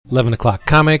11 O'Clock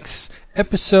Comics,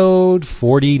 episode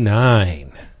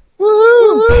 49.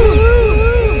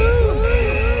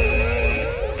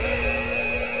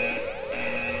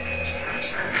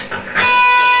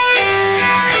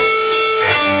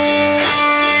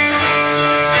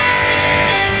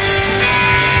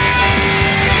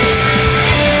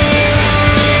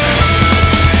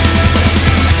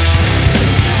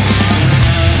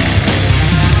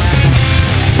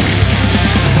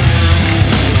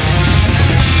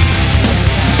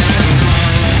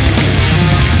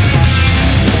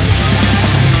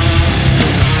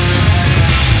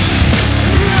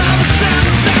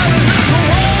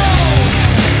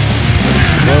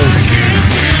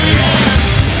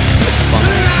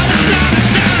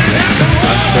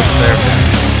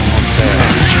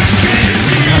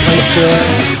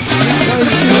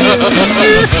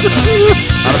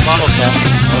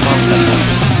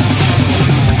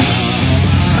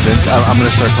 Vince, I'm going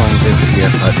to start calling Vince at the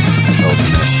F Hut.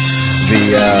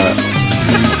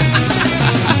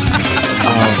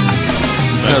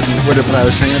 What I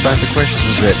was saying about the question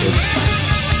is that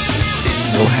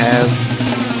we'll have,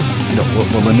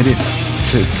 we'll limit it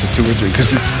to 2 or 3 because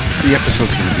the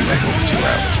episode's going to be like over 2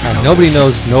 hours.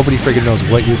 Nobody freaking knows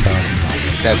what you're talking about.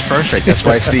 That's perfect. That's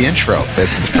why it's the intro.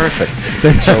 It's perfect.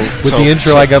 With the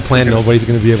intro I got planned, nobody's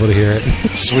going to be able to hear it.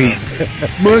 Sweet.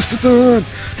 Mastodon.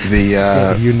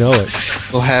 You know it.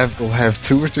 We'll have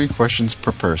 2 or 3 questions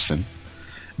per person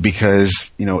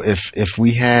because if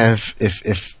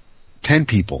 10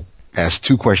 people ask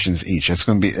 2 questions each, that's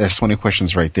 20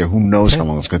 questions right there. Who knows how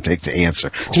long it's going to take to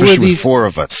answer? Especially with 4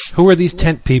 of us. Who are these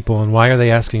 10 people, and why are they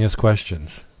asking us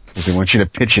questions? They want you to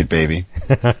pitch it, baby.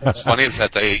 What's funny is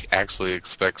that they actually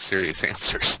expect serious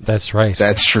answers. That's right.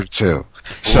 That's true, too.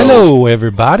 Hello,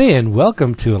 everybody, and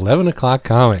welcome to 11 O'Clock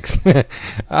Comics.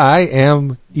 I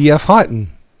am E.F.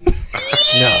 Houghton.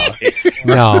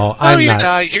 No, I'm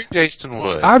not. You're Jason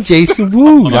Wood. I'm Jason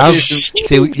Wood.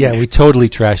 We totally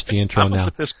trashed the intro I must now.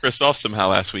 have pissed Chris off somehow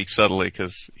last week subtly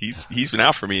because he's been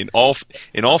out for me in all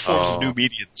forms of new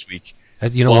media this week.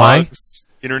 You know why?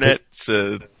 Internet,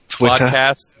 Twitter.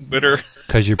 Podcast, Twitter.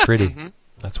 Because you're pretty.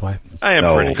 That's why. I am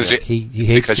pretty. He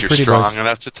hates because the you're pretty strong boys.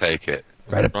 enough to take it.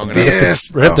 Right up,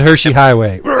 Yes. right up the Hershey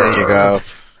Highway. There you go.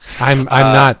 I'm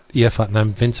not E.F. Hutton.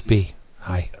 I'm Vince B.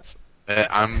 Hi.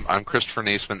 I'm Christopher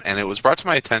Niesman, and it was brought to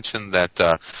my attention that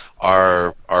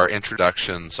our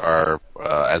introductions are,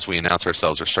 as we announce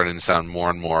ourselves, are starting to sound more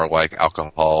and more like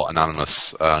Alcohol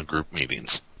Anonymous group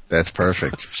meetings. That's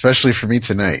perfect, especially for me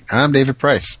tonight. I'm David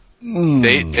Price.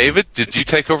 David, did you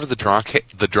take over the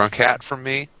drunk hat from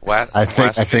me? I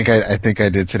think I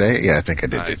did today. Yeah, I think I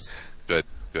did. Nice. Good.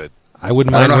 I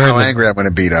wouldn't I mind don't know wearing how angry I'm going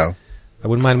to be, though. I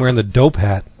wouldn't mind wearing the dope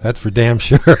hat. That's for damn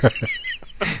sure.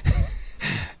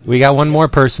 We got one more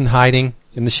person hiding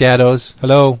in the shadows.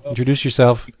 Hello, introduce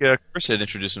yourself. Chris didn't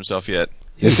introduce himself yet.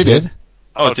 Yes, he did.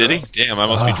 Oh, did he? Damn, I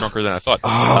must be drunker than I thought.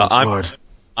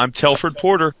 I'm Telford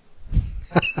Porter.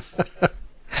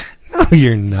 No,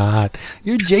 you're not.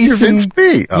 You're Jason. You're Vince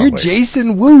B. You're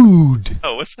Jason Wood.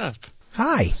 Oh, what's up?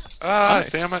 Hi.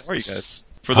 Damn it. How are you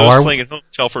guys? For those playing at home,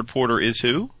 Telford Porter is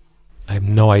who? I have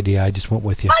no idea. I just went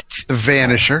with you. What? The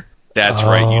Vanisher. That's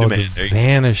right. You The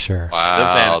demand. Vanisher.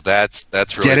 Wow, that's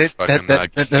really Get it?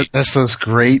 fucking That's those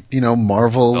great,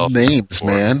 Marvel names,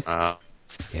 man. Yeah.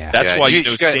 That's why you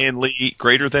know got- Stan Lee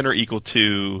greater than or equal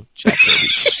to Jack Kirby.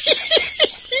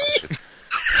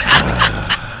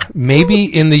 Maybe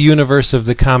in the universe of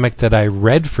the comic that I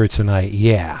read for tonight,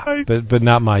 yeah, but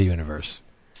not my universe.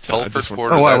 Telford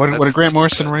Porter. What did Grant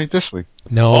Morrison write this week?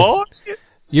 No, Oh, shit.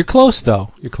 you're close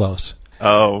though. You're close.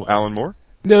 Oh, Alan Moore?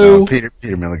 No, Peter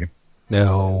Milligan.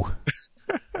 no,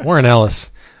 Warren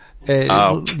Ellis.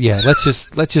 Yeah, let's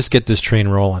just get this train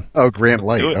rolling. Oh, Grant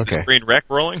Light. Do it. Okay. Green wreck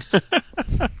rolling?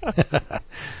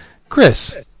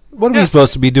 Chris, what are we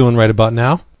supposed to be doing right about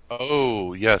now?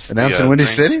 Oh, yes. Announcing Windy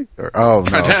City? No.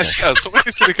 Okay. Yeah, so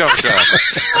Windy City Comic Con.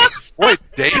 Boy,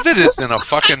 David is in a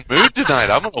fucking mood tonight.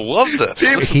 I'm going to love this.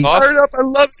 This is awesome. Fired up. I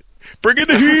love it. Bring in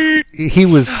the heat. He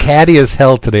was catty as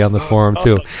hell today on the forum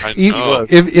too. I know.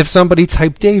 If somebody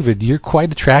typed, David, you're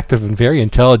quite attractive and very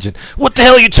intelligent. What the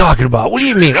hell are you talking about? What do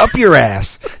you mean? Up your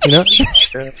ass? You know?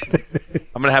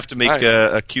 I'm going to have to make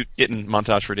a cute kitten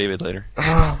montage for David later.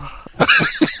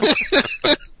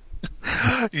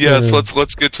 Yes,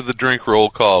 let's get to the drink roll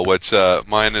call, which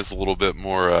mine is a little bit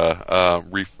more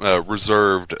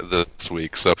reserved this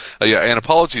week. So and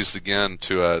apologies again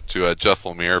to Jeff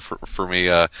Lemire for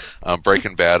me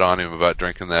breaking bad on him about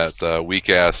drinking that weak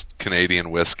ass Canadian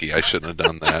whiskey. I shouldn't have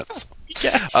done that.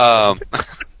 Yes.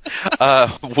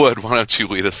 Wood, why don't you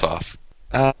lead us off?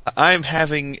 I'm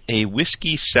having a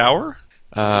whiskey sour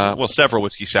several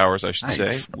whiskey sours, I should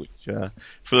Nice. say. Which,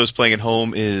 for those playing at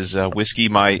home, is whiskey.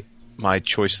 My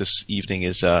choice this evening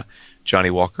is Johnny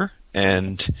Walker,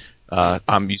 and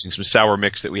I'm using some sour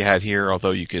mix that we had here.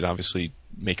 Although you could obviously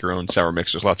make your own sour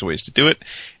mix. There's lots of ways to do it,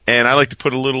 and I like to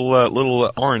put a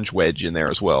little orange wedge in there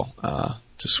as well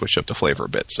to switch up the flavor a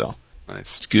bit. So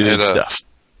Nice. it's good stuff.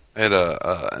 I had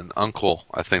an uncle,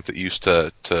 I think, that used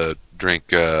to drink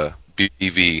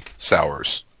BV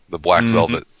sours, the black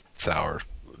velvet sour.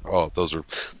 Oh,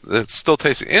 it's still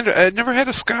tasty. And I'd never had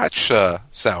a Scotch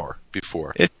sour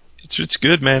before. It's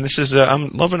good, man. This is I'm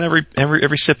loving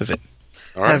every sip of it.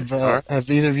 All right. Have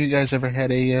either of you guys ever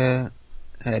had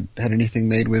had anything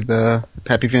made with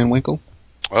Pappy Van Winkle?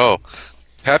 Oh,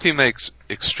 Pappy makes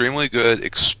extremely good,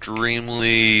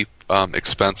 extremely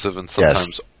expensive, and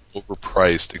sometimes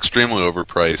extremely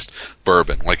overpriced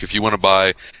bourbon. Like if you want to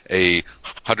buy a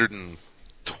 $125,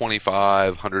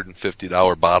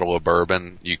 $150 bottle of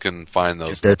bourbon, you can find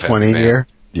those. They're 20 a year?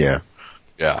 Yeah.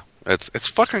 Yeah. It's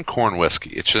fucking corn whiskey.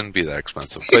 It shouldn't be that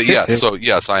expensive. But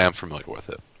yes, I am familiar with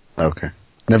it. Okay.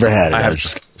 Never had it. I was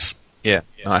just Yeah,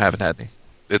 no, I haven't had any.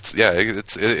 It's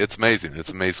amazing. It's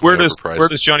amazing. Where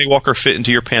does Johnny Walker fit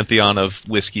into your pantheon of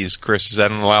whiskeys, Chris? Is that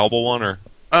an allowable one or?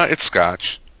 It's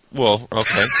Scotch. Well,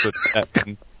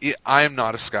 okay. Yeah, I'm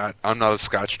not a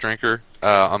Scotch drinker.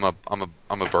 I'm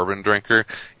a bourbon drinker.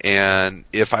 And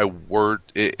if I were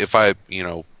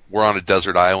on a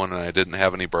desert island and I didn't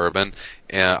have any bourbon,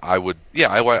 I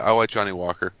like Johnny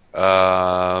Walker.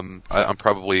 I'm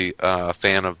probably a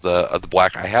fan of the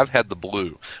black. I have had the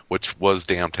blue, which was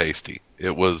damn tasty.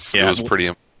 It was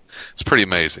pretty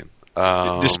amazing.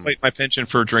 Despite my penchant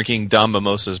for drinking Dom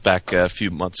Mimosas back a few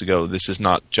months ago, this is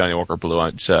not Johnny Walker Blue.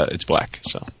 It's black.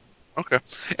 So okay,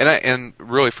 and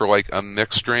really for like a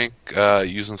mixed drink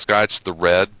using Scotch, the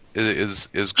red is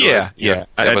good. Yeah.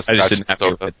 I just didn't have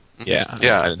it. Yeah,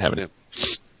 I didn't have it.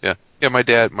 Yeah. My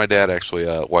dad actually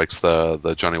likes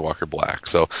the Johnny Walker Black.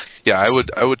 So yeah,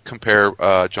 I would compare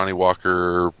Johnny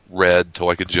Walker Red to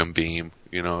like a Jim Beam.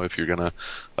 If you're gonna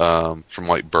from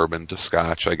like bourbon to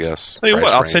Scotch, I guess. Tell you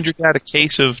what, I'll send your dad a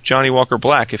case of Johnny Walker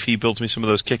Black if he builds me some of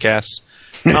those kick-ass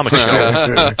comic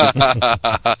shows.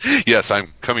 Yes,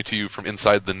 I'm coming to you from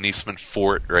inside the Niesman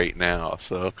Fort right now.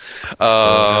 So,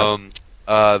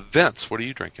 Vince, what are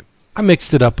you drinking? I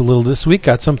mixed it up a little this week.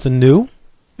 Got something new.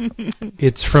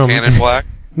 It's from Tannin Black.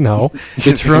 No,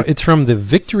 it's from the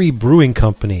Victory Brewing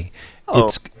Company.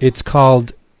 Oh. It's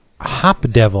called Hop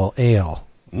Devil Ale.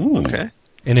 Ooh. Okay.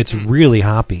 And it's really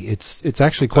hoppy. It's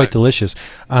actually quite delicious.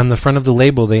 On the front of the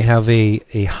label, they have a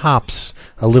hops.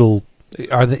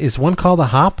 Is one called a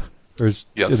hop? Or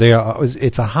Yes.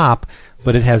 It's a hop,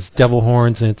 but it has devil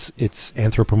horns and it's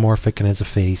anthropomorphic and has a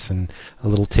face and a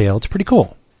little tail. It's pretty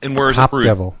cool. And where is Hop it brewed?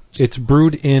 Devil. It's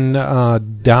brewed in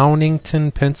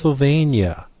Downingtown,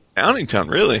 Pennsylvania.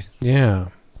 Downingtown, really? Yeah,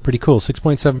 pretty cool.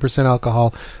 6.7%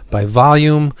 alcohol by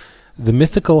volume. The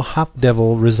mythical Hop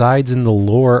Devil resides in the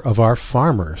lore of our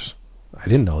farmers. I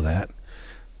didn't know that.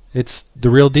 It's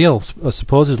the real deal.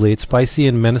 Supposedly, it's spicy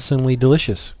and menacingly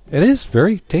delicious. It is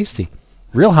very tasty.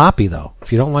 Real hoppy, though.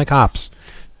 If you don't like hops,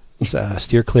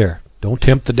 steer clear. Don't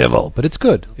tempt the devil. But it's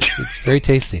good. It's very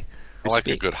tasty. I like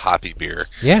a good hoppy beer.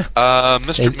 Yeah.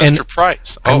 Mr.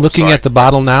 Price. I'm looking at the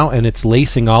bottle now, and it's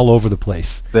lacing all over the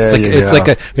place. There you it's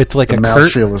go. It's like The a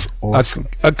mouthfeel is awesome.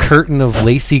 a curtain of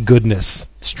lacy goodness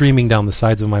streaming down the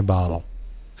sides of my bottle.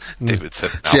 David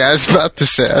said. See, I was about to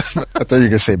say, I thought you were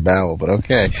going to say bowel, but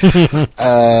okay.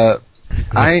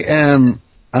 I'm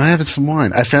having some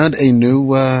wine. I found a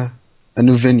new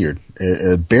vineyard.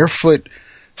 Barefoot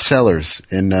Cellars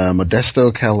in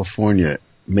Modesto, California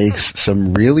makes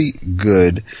some really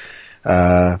good,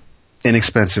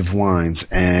 inexpensive wines,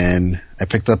 and I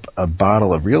picked up a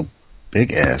real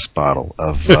big ass bottle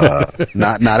of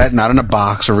not in a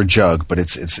box or a jug, but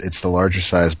it's the larger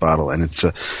size bottle, and it's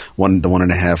the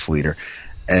 1.5 liter,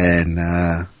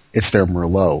 and it's their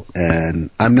Merlot, and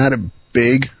I'm not a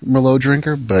big Merlot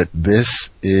drinker, but this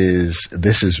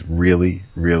is really,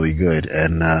 really good,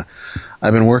 and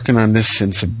I've been working on this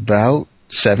since about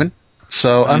 7.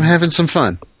 So I'm having some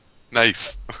fun.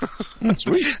 Nice.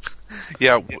 Sweet.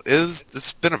 Yeah,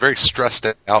 it's been a very stressed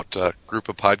out group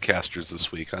of podcasters this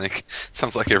week. I think it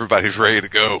sounds like everybody's ready to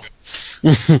go.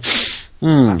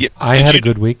 Yeah, I had a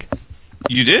good week.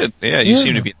 You did? Yeah, you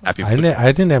seem to be happy with it. I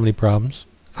didn't have any problems.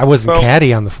 I wasn't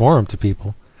catty on the forum to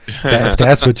people. If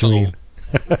that's what you mean.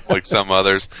 Like some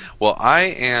others. Well, I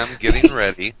am getting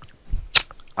ready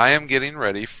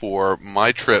for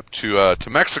my trip to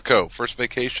Mexico. First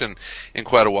vacation in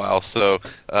quite a while. So,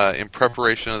 in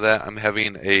preparation of that, I'm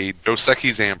having a Dos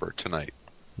Equis Amber tonight.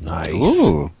 Nice.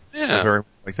 Ooh. Yeah. I very much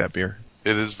like that beer.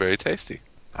 It is very tasty.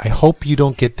 I hope you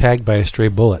don't get tagged by a stray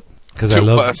bullet because I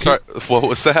love. Sorry, what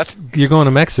was that? You're going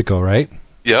to Mexico, right?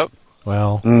 Yep.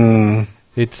 Well,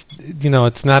 it's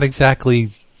it's not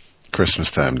exactly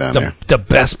Christmas time down there. the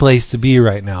best place to be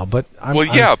right now. But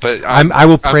I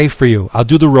will pray for you. I'll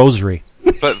do the rosary.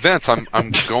 But Vince, I'm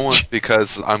going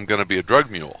because I'm going to be a drug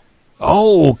mule.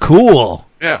 Oh, cool.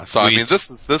 Yeah, so I mean, this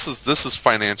is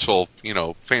financial,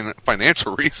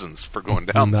 financial reasons for going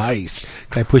down. Nice.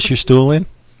 Can I push your stool in?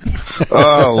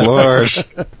 Oh Lord.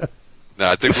 No,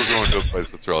 I think we're going to a place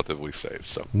that's relatively safe.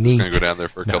 So Neat. I'm going to go down there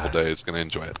for a couple days. Going to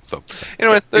enjoy it. So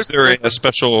anyway, Is there a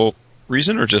special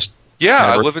reason or just? Yeah,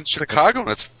 I live in Chicago and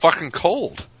it's fucking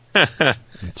cold.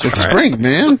 It's spring,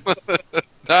 man.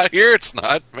 Not here, it's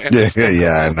not, man.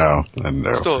 Yeah, I know.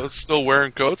 Still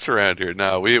wearing coats around here.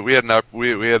 No, we had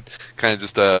kind of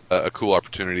just a cool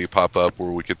opportunity pop up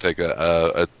where we could take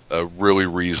a really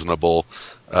reasonably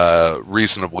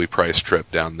priced trip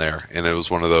down there, and it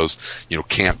was one of those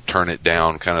can't turn it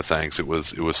down kind of things. It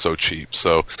was so cheap.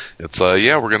 So it's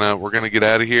we're gonna get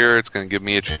out of here. It's gonna give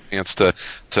me a chance to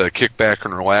kick back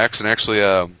and relax. And actually,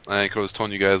 I think I was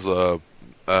telling you guys.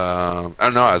 I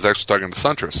don't know. I was actually talking to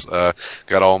Suntress.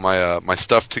 Got all my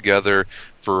stuff together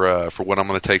for what I'm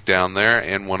going to take down there,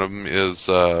 and one of them is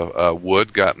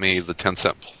Wood got me the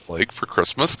 10-Cent Plague for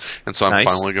Christmas, and so I'm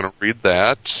finally going to read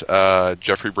that.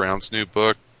 Jeffrey Brown's new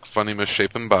book, Funny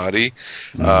Misshapen Body.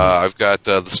 I've got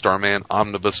the Starman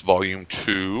Omnibus Volume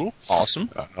 2. Awesome.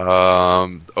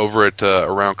 Over at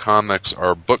Around Comics,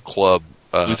 our book club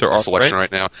Luther selection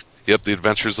Arkwright? right now. Yep, The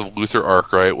Adventures of Luther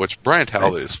Arkwright, which Brian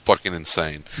Talbot is fucking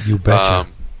insane. You betcha.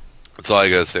 That's all I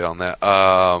gotta say on that.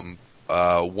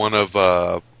 One of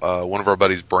our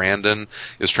buddies, Brandon,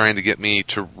 is trying to get me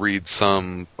to read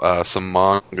some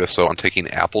manga, so I'm taking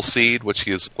Appleseed, which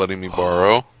he is letting me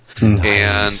borrow.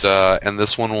 Nice. And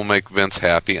this one will make Vince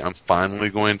happy. I'm finally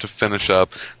going to finish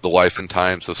up The Life and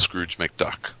Times of Scrooge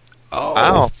McDuck. Oh,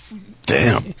 wow.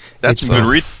 Damn. That's a good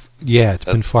read. Yeah, it's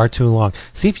been far too long.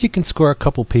 See if you can score a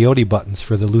couple peyote buttons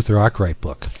for the Luther Arkwright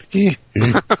book. Is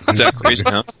that crazy,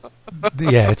 huh?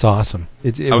 Yeah, it's awesome.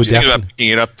 I was thinking about picking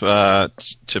it up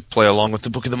to play along with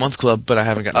the Book of the Month Club, but I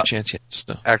haven't gotten a chance yet.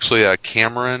 So. Actually,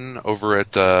 Cameron over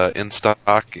at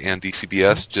InStock and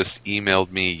DCBS just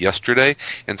emailed me yesterday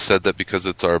and said that because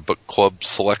it's our book club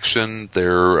selection,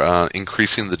 they're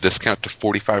increasing the discount to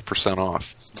 45%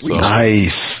 off. So,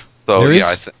 Nice. So There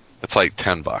yeah, is- it's like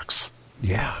 $10.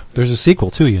 Yeah, there's a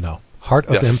sequel too. Heart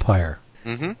of Yes. Empire.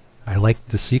 Mm-hmm. I like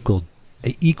the sequel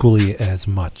equally as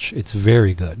much. It's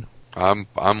very good. I'm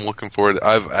looking forward.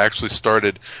 I've actually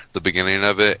started the beginning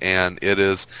of it, and it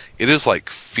is like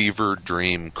fever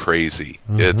dream crazy.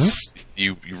 It's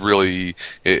you really.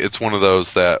 It's one of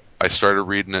those that I started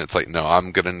reading it. It's like, no,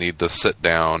 I'm gonna need to sit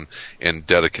down and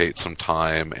dedicate some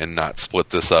time and not split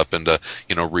this up into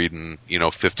reading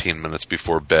 15 minutes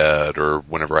before bed or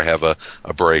whenever I have a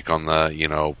break on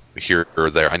the here or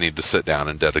there. I need to sit down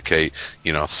and dedicate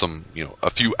some a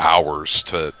few hours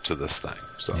to this thing.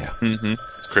 So. Yeah. Mm-hmm.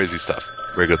 Crazy stuff.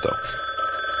 Very good, though.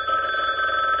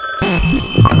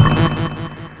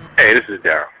 Hey, this is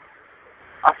Daryl.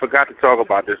 I forgot to talk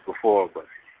about this before, but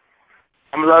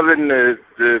I'm loving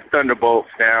the Thunderbolts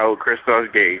now, Christos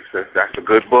Gates. That's a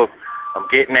good book. I'm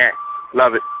getting that.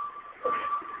 Love it.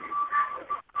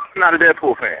 I'm not a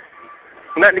Deadpool fan.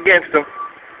 Nothing against him,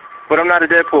 but I'm not a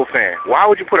Deadpool fan. Why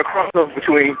would you put a crossover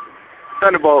between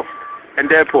Thunderbolts and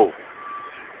Deadpool?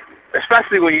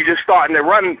 Especially when you're just starting to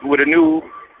run with a new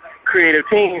creative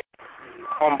team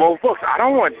on both books. I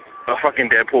don't want a fucking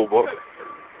Deadpool book.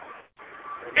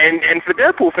 And for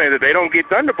Deadpool fans, if they don't get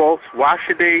Thunderbolts, why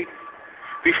should they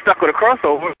be stuck with a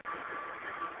crossover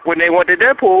when they want the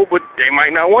Deadpool, but they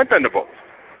might not want Thunderbolts?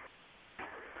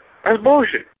 That's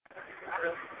bullshit.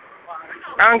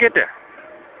 I don't get that.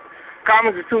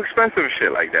 Comics are too expensive and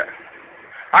shit like that.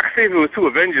 I could see if it was two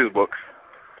Avengers books,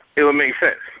 it would make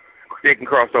sense. They can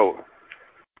cross over.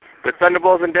 But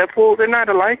Thunderbolts and Deadpool, they're not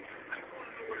alike.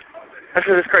 That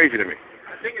shit is crazy to me.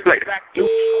 Like,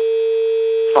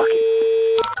 fuck it.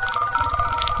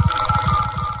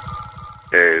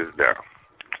 Hey, it's Daryl.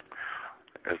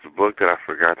 It's a book that I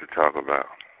forgot to talk about.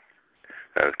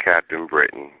 That is Captain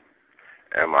Britain,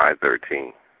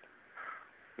 MI-13.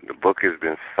 The book has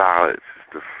been solid since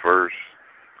the first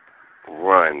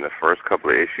run, the first couple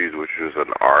of issues, which was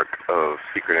an arc of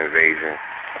Secret Invasion.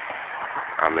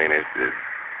 I mean,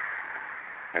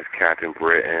 it's Captain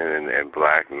Britain and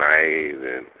Black Knight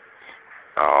and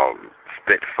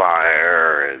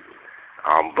Spitfire and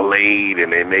Blade,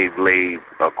 and they made Blade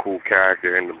a cool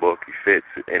character in the book. He fits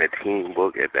in a team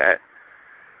book at that.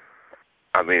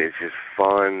 I mean, it's just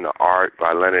fun. The art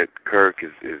by Leonard Kirk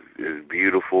is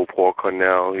beautiful. Paul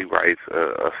Cornell, he writes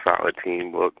a solid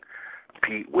team book.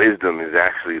 Pete Wisdom is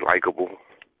actually likable.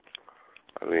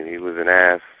 I mean, he was an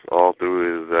ass all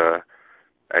through his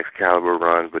Excalibur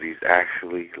run, but he's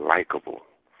actually likable.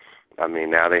 I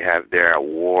mean, now they're at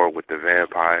war with the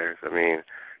vampires. I mean,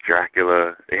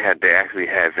 Dracula, they actually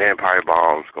had vampire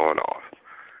bombs going off.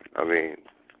 I mean,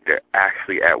 they're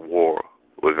actually at war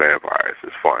with vampires.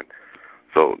 It's fun.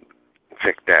 So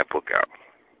check that book out.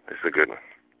 It's a good one.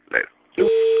 Later.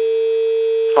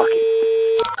 Fuck it.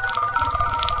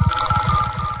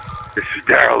 This is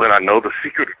Daryl, and I know the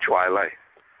secret of Twilight.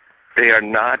 They are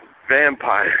not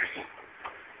vampires.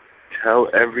 Tell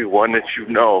everyone that you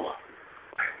know.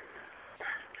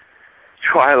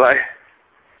 Twilight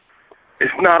is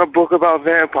not a book about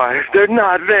vampires. They're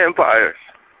not vampires.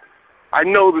 I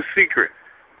know the secret.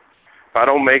 If I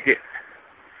don't make it,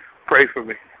 pray for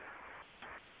me.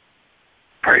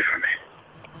 Pray for me.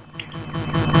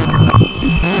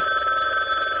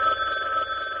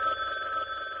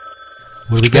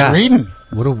 What do we got? Reading.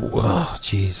 Oh,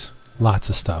 jeez. Lots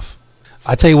of stuff.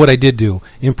 I'll tell you what I did do.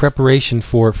 In preparation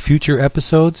for future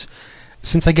episodes,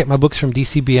 since I get my books from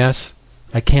DCBS,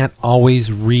 I can't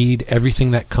always read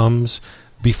everything that comes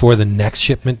before the next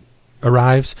shipment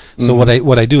arrives. So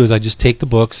what I do is I just take the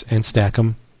books and stack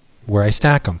them where I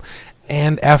stack them.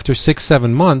 And after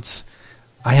 6-7 months,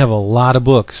 I have a lot of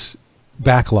books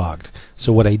backlogged.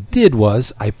 So what I did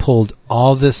was I pulled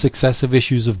all the successive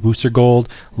issues of Booster Gold,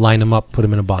 lined them up, put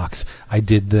them in a box. I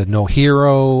did the No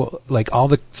Hero, like all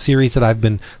the series that I've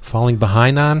been falling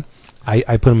behind on. I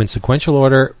put them in sequential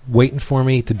order, waiting for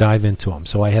me to dive into them.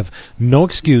 So I have no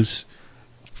excuse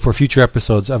for future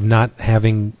episodes of not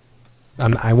having.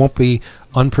 I won't be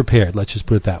unprepared. Let's just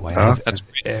put it that way. That's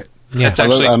great. Yeah, That's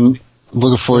actually, I'm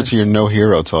looking forward to your No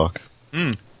Hero talk.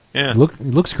 Yeah.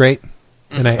 Looks great.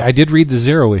 And I did read the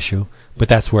Zero issue, but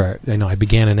that's where I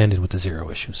began and ended with the Zero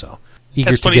issue. So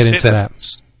eager to get into that.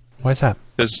 Why is that?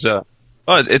 Because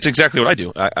it's exactly what I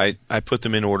do. I put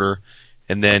them in order,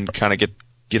 and then kind of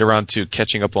get around to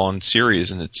catching up on series,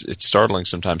 and it's startling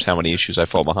sometimes how many issues I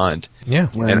fall behind. Yeah.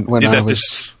 When I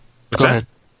was, what's go that? ahead.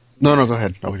 No, go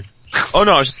ahead. Oh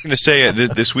no, I was just going to say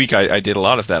this week I did a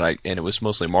lot of that, and it was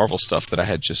mostly Marvel stuff that I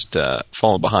had just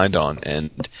fallen behind on,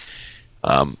 and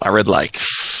I read like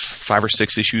 5 or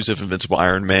 6 issues of Invincible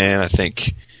Iron Man. I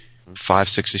think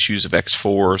 5-6 issues of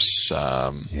X-Force.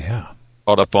 Caught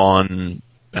up on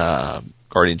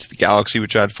Guardians of the Galaxy,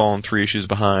 which I'd fallen 3 issues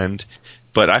behind.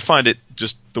 But I find it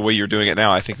just the way you're doing it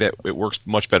now. I think that it works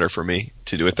much better for me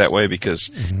to do it that way because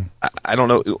I don't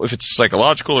know if it's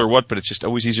psychological or what, but it's just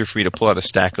always easier for me to pull out a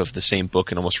stack of the same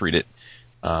book and almost read it.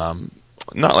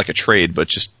 Not like a trade, but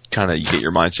just kind of you get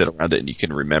your mindset around it and you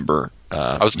can remember.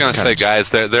 I was going to say,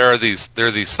 guys, there are these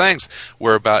things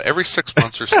where about every 6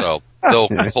 months or so they'll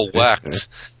collect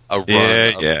a run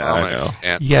of comics. I know.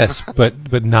 And Yes,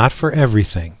 but not for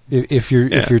everything. If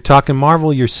you're talking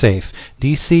Marvel, you're safe.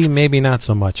 DC, maybe not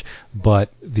so much.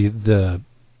 But the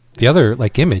other,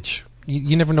 like Image,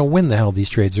 you never know when the hell these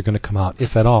trades are going to come out,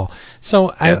 if at all.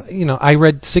 So I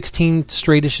read 16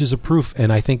 straight issues of Proof,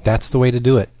 and I think that's the way to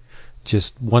do it.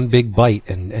 Just one big bite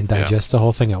and digest the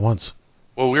whole thing at once.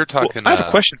 Well, we were talking. I have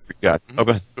a question for you guys. Oh,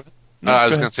 go ahead. I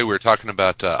was going to say we were talking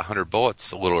about 100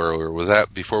 Bullets a little earlier. Was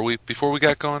that before we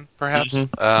got going, perhaps?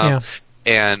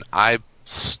 And I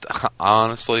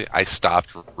honestly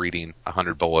stopped reading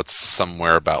 100 Bullets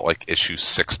somewhere about like issue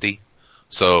 60.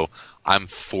 So I'm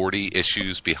 40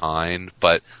 issues behind,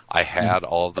 but I had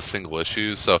all of the single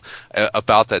issues. So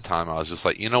about that time, I was just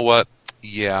like, you know what?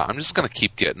 Yeah, I'm just going to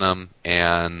keep getting them,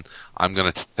 and I'm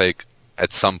going to take,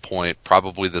 at some point,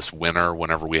 probably this winter,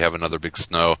 whenever we have another big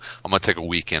snow, I'm going to take a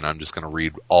weekend. I'm just going to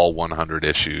read all 100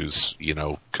 issues,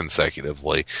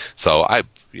 consecutively. So I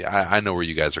know where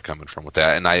you guys are coming from with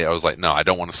that, and I was like, no, I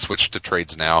don't want to switch to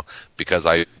trades now because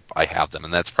I have them,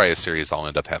 and that's probably a series I'll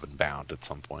end up having bound at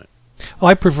some point. Well,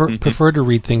 I prefer to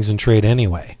read things in trade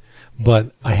anyway,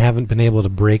 but I haven't been able to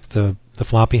break the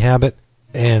floppy habit.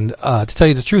 And to tell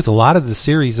you the truth, a lot of the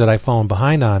series that I've fallen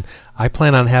behind on, I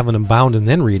plan on having them bound and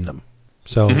then reading them.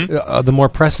 So the more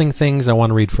pressing things I want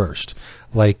to read first.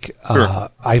 Like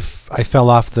I fell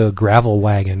off the gravel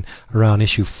wagon around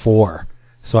issue 4,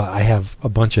 so I have a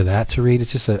bunch of that to read.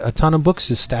 It's just a ton of books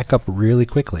just stack up really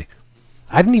quickly.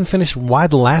 I didn't even finish Why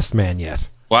the Last Man yet.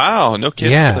 Wow, no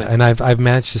kidding. Yeah, and I've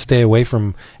managed to stay away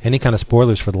from any kind of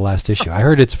spoilers for the last issue. I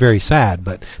heard it's very sad,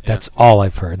 but that's all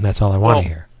I've heard, and that's all I want to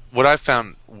hear. What I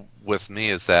found with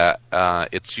me is that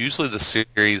it's usually the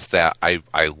series that I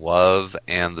love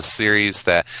and the series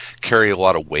that carry a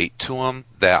lot of weight to them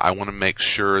that I want to make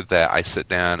sure that I sit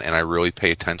down and I really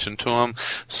pay attention to them.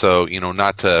 So,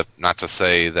 not to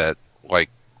say that, like,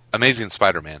 Amazing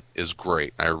Spider-Man is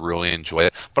great. I really enjoy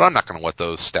it, but I'm not going to let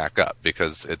those stack up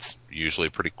because it's usually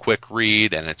a pretty quick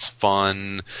read and it's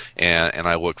fun and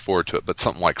I look forward to it. But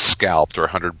something like Scalped or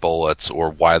 100 Bullets or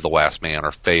Why the Last Man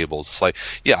or Fables, it's like,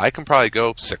 yeah, I can probably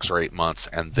go 6 or 8 months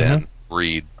and then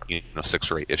read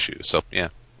 6 or 8 issues. So yeah,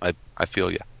 I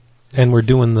feel yeah. And we're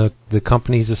doing the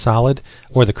companies a solid,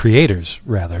 or the creators,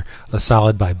 rather, a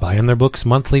solid by buying their books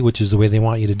monthly, which is the way they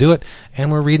want you to do it, and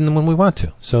we're reading them when we want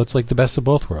to. So it's like the best of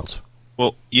both worlds.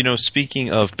 Well, speaking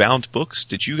of bound books,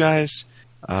 did you guys...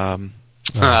 have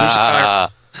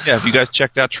you guys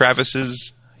checked out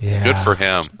Travis's... Yeah. Good for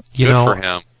him. Good for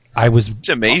him. It's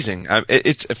amazing.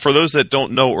 It's for those that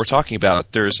don't know what we're talking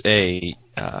about, there's a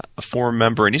forum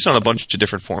member, and he's on a bunch of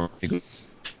different forums.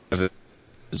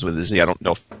 Is with Izzy. I don't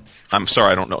know. I'm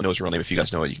sorry, I don't know his real name. If you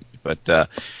guys know it,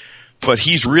 but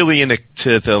he's really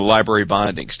into the library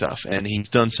bonding stuff, and he's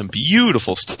done some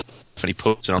beautiful stuff. And he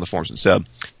posted on the forums and said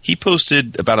he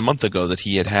posted about a month ago that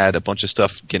he had a bunch of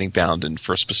stuff getting bound, and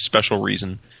for a special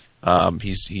reason,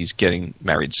 he's getting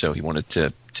married, so he wanted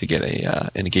to get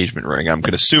an engagement ring. I'm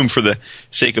going to assume, for the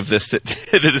sake of this, that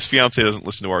his fiance doesn't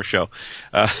listen to our show,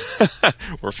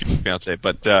 or fiance,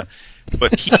 but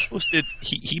he posted,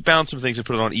 he bound some things and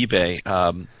put it on eBay.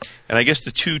 And I guess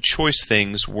the two choice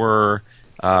things were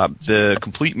the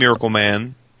Complete Miracle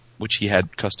Man, which he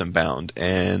had custom bound,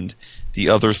 and the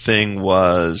other thing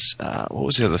was, what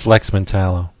was the other thing? Flex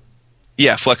Mentallo.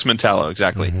 Yeah, Flex Mentallo,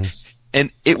 exactly. Mm-hmm.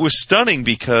 And it was stunning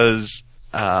because,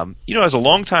 as a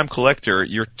longtime collector,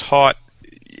 you're taught,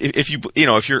 if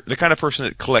you're the kind of person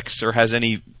that collects or has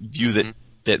any view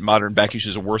that modern back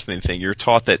issues are worth anything, you're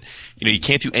taught that, you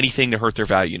can't do anything to hurt their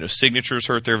value. Signatures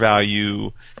hurt their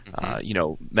value.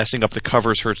 Messing up the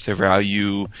covers hurts their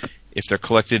value. If they're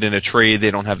collected in a trade,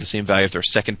 they don't have the same value. If they're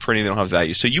second printing, they don't have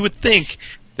value. So you would think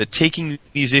that taking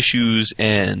these issues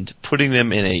and putting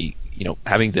them in a,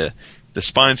 having the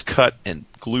spines cut and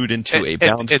glued into a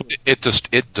bound.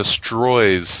 It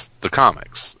destroys the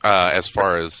comics. As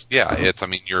far as you're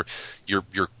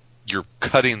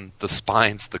cutting the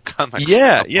spines, the comics.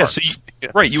 Yeah. So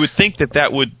right, you would think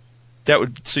that would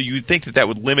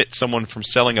limit someone from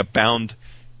selling a bound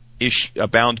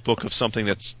book of something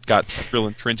that's got real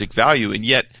intrinsic value, and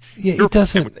yet it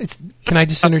doesn't. Can I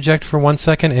just interject for 1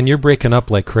 second? And you're breaking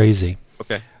up like crazy.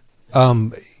 Okay.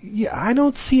 I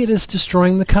don't see it as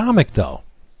destroying the comic, though.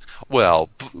 Well,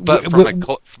 but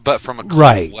from a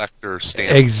collector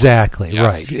standpoint, exactly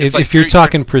right. If you're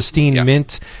talking pristine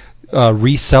mint,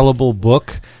 resellable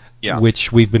book,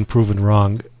 which we've been proven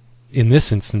wrong in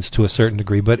this instance to a certain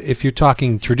degree, but if you're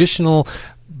talking traditional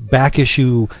back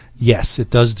issue, yes, it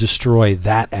does destroy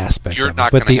that aspect of it.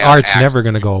 But the art's never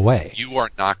going to go away. You are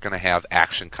not going to have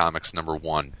Action Comics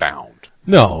 #1 bound.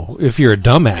 No, if you're a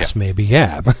dumbass, maybe,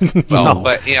 yeah. Well, no.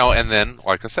 But and then,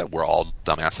 like I said, we're all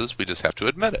dumbasses. We just have to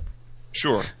admit it.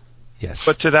 Sure. Yes.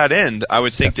 But to that end, I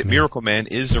would think that Miracle Man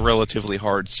is a relatively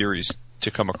hard series to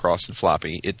come across in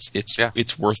floppy.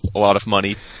 It's worth a lot of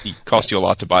money. It costs you a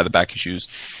lot to buy the back issues.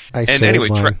 Anyway,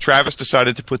 Travis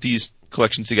decided to put these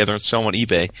collections together and sell them on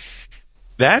eBay.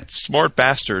 That smart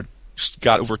bastard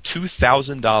got over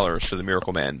 $2,000 for the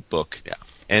Miracle Man book. Yeah.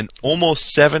 And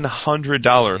almost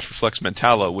 $700 for Flex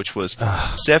Mentallo, which was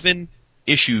 7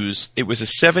 issues. It was a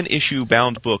 7-issue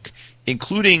bound book,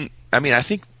 including, I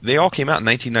think they all came out in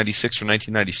 1996 or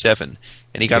 1997,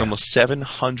 and he got almost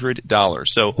 $700.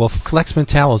 So, well, Flex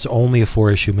Mentallo is only a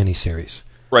 4-issue miniseries.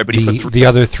 Right, but the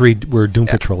other 3 were Doom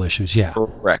Patrol issues. Yeah,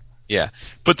 correct. Yeah,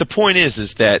 but the point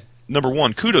is that, number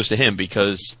one, kudos to him,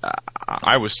 because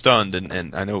I was stunned,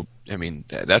 and I know,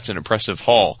 that's an impressive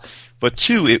haul. But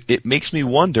 2, it makes me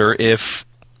wonder if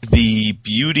the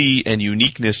beauty and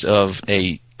uniqueness of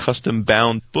a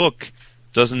custom-bound book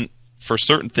doesn't, for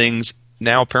certain things,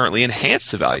 now apparently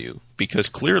enhance the value. Because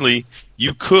clearly,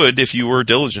 you could, if you were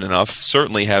diligent enough,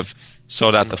 certainly have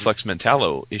sought out the Flex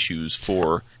Mentallo issues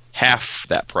for half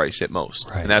that price at most.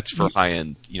 Right. And that's for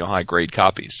high-end, high-grade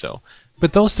copies. So,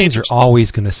 but those things are always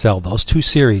going to sell. Those 2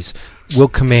 series will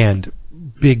command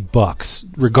big bucks,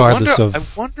 regardless of... I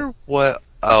wonder what...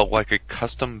 like a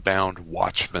custom-bound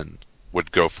Watchman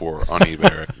would go for on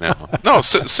eBay right now. No,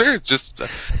 seriously,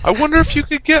 I wonder if you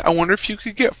could get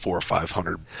 $400 or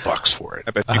 $500 for it.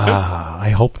 I bet you could. I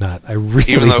hope not. I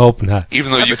really hope not.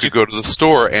 Even though you could go to the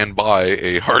store and buy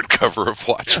a hardcover of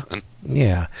Watchmen.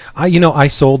 Yeah, I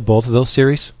sold both of those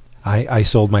series. I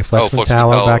sold my Flex Flex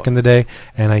Mentala Mentala. back in the day,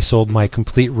 and I sold my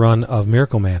complete run of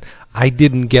Miracle Man. I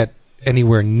didn't get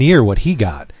anywhere near what he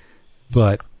got,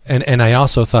 but and I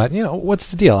also thought, what's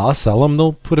the deal? I'll sell them.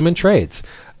 They'll put them in trades.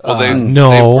 Well,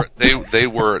 they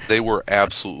were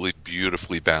absolutely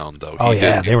beautifully bound, though. Oh,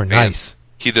 they were nice.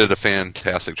 He did a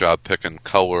fantastic job picking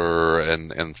color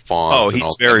and font. Oh, and he's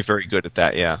all very, that. very good at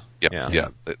that. Yeah. Yeah.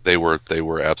 They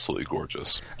were absolutely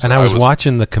gorgeous. And So I was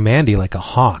watching the Commandy like a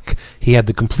hawk. He had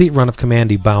the complete run of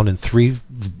Commandy bound in 3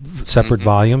 separate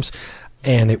volumes,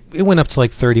 and it went up to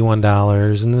like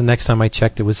 $31. And the next time I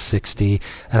checked, it was $60.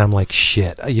 And I'm like,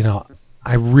 shit,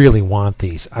 I really want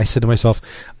these. I said to myself,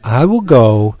 I will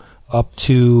go up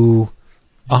to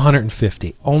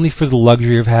 $150, only for the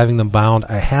luxury of having them bound.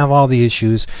 I have all the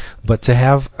issues, but to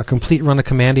have a complete run of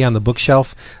Commandy on the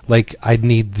bookshelf, like I'd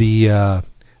need the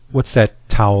what's that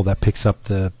towel that picks up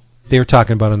the? They were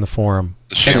talking about in the forum.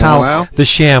 The ShamWow? The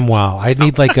ShamWow. I'd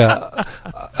need like a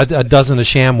dozen of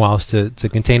ShamWows to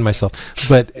contain myself.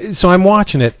 But so I'm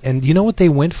watching it, and you know what they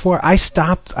went for? I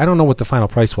stopped. I don't know what the final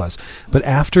price was, but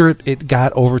after it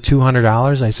got over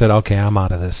 $200, I said, okay, I'm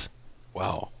out of this.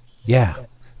 Wow. Yeah.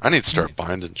 I need to start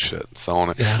binding shit and selling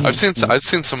it. Yeah. I've seen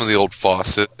some of the old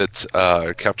Fawcett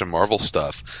Captain Marvel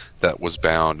stuff that was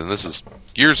bound, and this is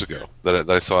years ago that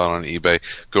I saw it on eBay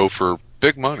go for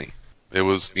big money. It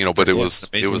was but it was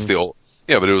the old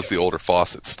but it was the older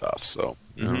Fawcett stuff. So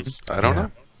I don't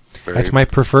know. That's my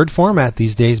preferred format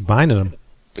these days, binding them.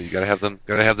 But you gotta have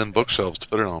them bookshelves to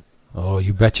put it on. Oh,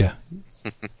 you betcha.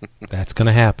 That's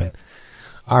gonna happen.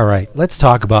 All right, let's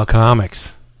talk about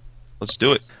comics. Let's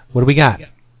do it. What do we got?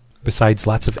 Besides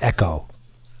lots of Echo.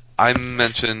 I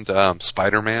mentioned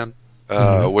Spider-Man,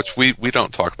 which we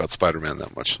don't talk about Spider-Man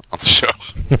that much on the show.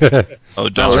 Oh,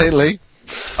 Not don't. lately.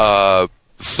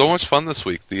 So much fun this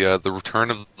week. The return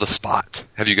of the Spot.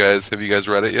 Have you guys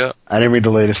read it yet? I didn't read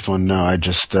the latest one. No, I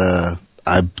just I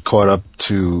caught up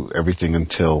to everything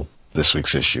until this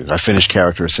week's issue. I finished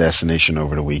Character Assassination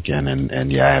over the weekend, and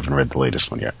I haven't read the latest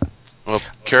one yet. Well,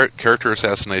 Character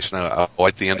Assassination, I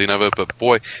like the ending of it, but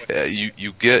boy,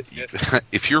 you get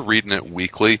if you're reading it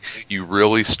weekly, you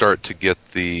really start to get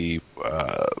the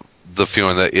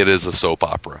feeling that it is a soap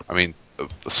opera. I mean,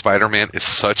 Spider-Man is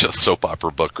such a soap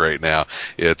opera book right now.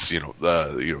 It's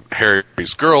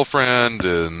Harry's girlfriend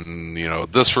and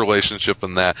this relationship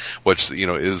and that, which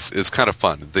is kind of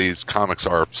fun. These comics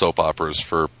are soap operas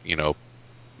for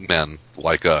men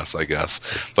like us, I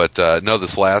guess. But no,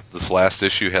 this last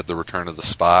issue had the return of the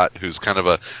Spot, who's kind of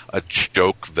a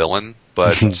joke villain,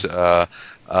 but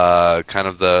kind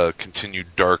of the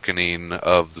continued darkening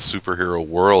of the superhero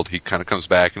world. He kind of comes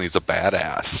back and he's a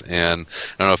badass. And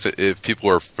I don't know if people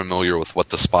are familiar with what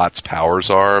the Spot's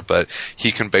powers are, but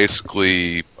he can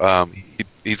basically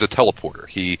he's a teleporter.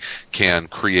 He can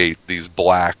create these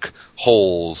black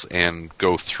holes and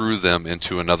go through them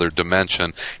into another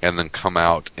dimension, and then come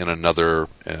out in another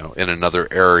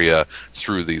area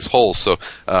through these holes. So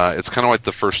it's kind of like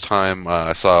the first time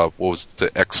I saw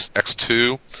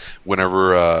X2,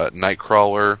 whenever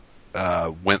Nightcrawler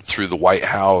went through the White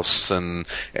House, and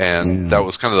that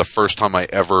was kind of the first time I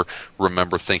ever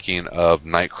remember thinking of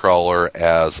Nightcrawler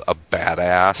as a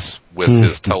badass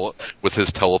with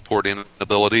his teleporting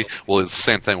ability. Well, it's the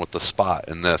same thing with the Spot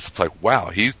in this. It's like, wow,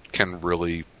 he can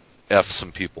really F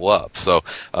some people up. So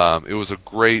it was a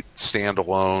great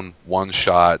standalone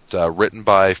one-shot written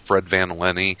by Fred Van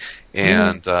Lenny,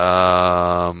 and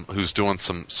who's doing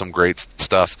some great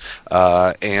stuff.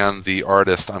 And the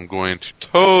artist, I'm going to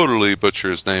totally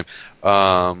butcher his name,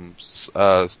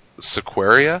 Siqueira,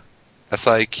 Siqueira.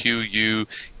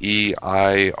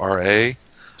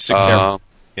 Siqueira.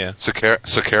 Yeah.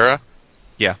 Siqueira?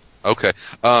 Yeah. Okay.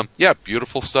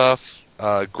 Beautiful stuff.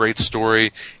 Great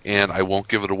story, and I won't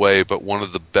give it away, but one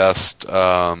of the best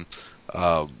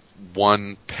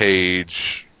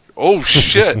one-page. Oh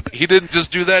shit! He didn't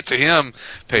just do that to him.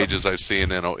 Pages I've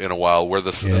seen in a while, where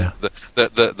the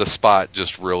Spot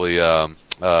just really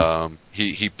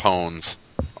he pones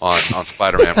on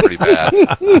Spider-Man pretty bad.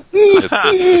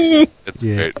 It's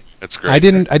great. It's great. I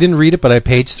didn't read it, but I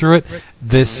paged through it.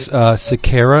 This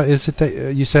Siqueira, is it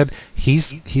that you said?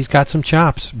 He's got some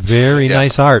chops. Very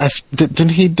nice art. Didn't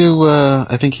he do?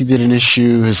 I think he did an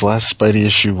issue. His last Spidey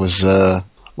issue was a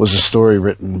story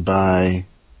written by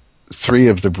 3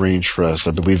 of the Brain Trust.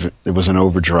 I believe it was an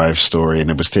Overdrive story, and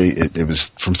it was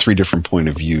from 3 different point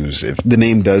of views. The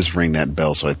name does ring that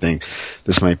bell, so I think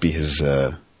this might be his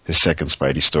second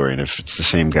Spidey story. And if it's the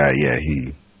same guy,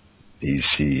 he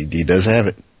does have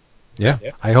it. Yeah,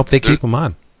 I hope they keep him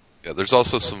on. Yeah, there's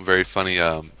also some very funny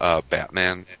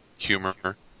Batman humor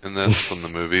in this from the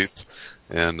movies,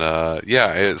 And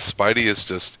Spidey is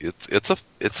just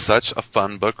it's such a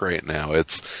fun book right now.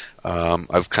 It's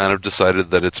I've kind of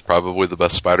decided that it's probably the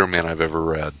best Spider-Man I've ever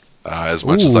read. As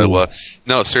much as I love,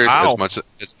 no, seriously, Wow.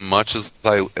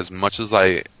 as much as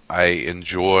I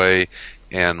enjoy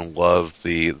and love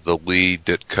the Lee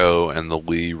Ditko and the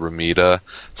Lee Romita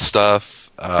stuff.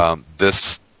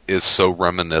 This is so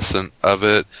reminiscent of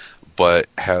it, but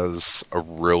has a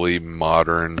really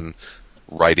modern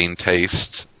writing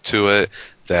taste to it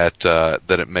that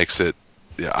it makes it.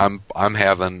 Yeah, I'm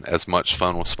having as much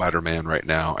fun with Spider-Man right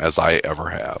now as I ever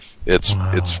have. It's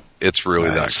really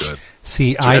Nice. that good.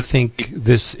 See, I think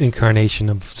this incarnation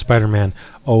of Spider-Man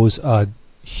owes a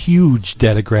huge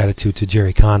debt of gratitude to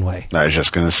Jerry Conway. I was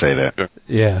just going to say that.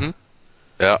 Yeah. Mhm.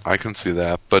 Yeah, I can see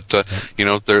that, but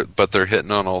they're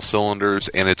hitting on all cylinders,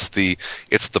 and it's the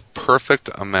perfect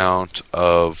amount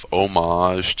of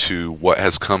homage to what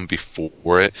has come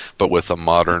before it, but with a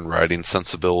modern writing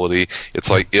sensibility. It's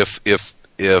like if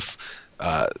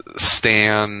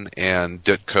Stan and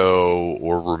Ditko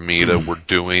or Romita were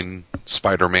doing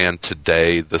Spider-Man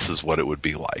today, this is what it would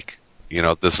be like.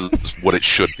 This is what it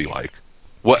should be like.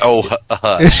 What? Oh,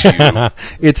 shoot.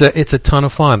 It's a ton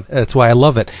of fun. That's why I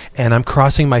love it, and I'm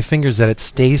crossing my fingers that it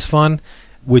stays fun.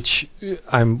 What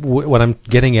I'm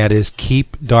getting at is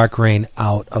keep Dark Reign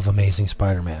out of Amazing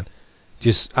Spider-Man.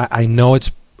 I know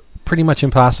it's pretty much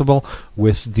impossible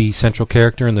with the central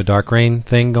character and the Dark Reign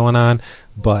thing going on,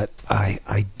 but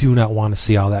I do not want to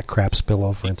see all that crap spill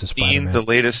over into Spider-Man. The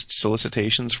latest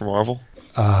solicitations from Marvel?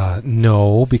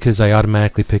 No, because I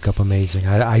automatically pick up Amazing.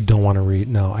 I don't want to read.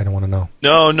 No, I don't want to know.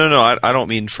 No. I don't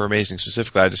mean for Amazing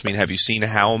specifically. I just mean, have you seen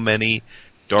how many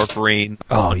Dark Reign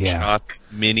shot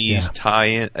minis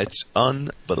tie-in? It's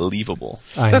unbelievable.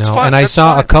 I That's know, fine, and I that's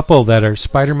saw fine. a couple that are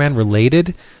Spider-Man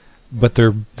related, but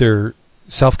they're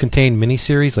self-contained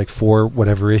miniseries, like 4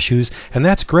 whatever issues, and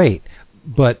that's great.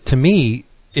 But to me,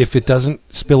 if it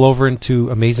doesn't spill over into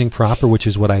Amazing proper, which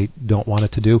is what I don't want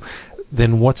it to do,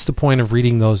 then what's the point of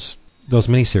reading those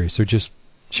miniseries? They're just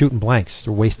shooting blanks.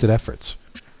 They're wasted efforts.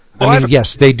 Well,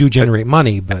 yes, they do generate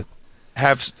money, but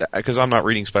Because I'm not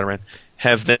reading Spider-Man,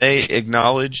 have they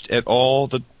acknowledged at all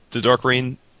the Dark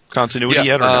Reign continuity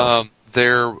yet, or no?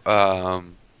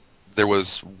 There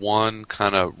was one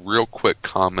kind of real quick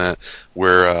comment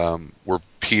where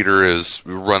Peter is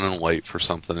running late for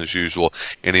something as usual,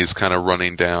 and he's kind of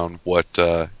running down what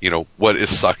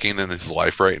is sucking in his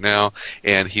life right now,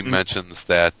 and he mentions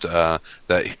that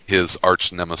his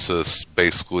arch nemesis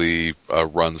basically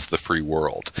runs the free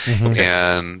world,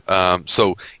 and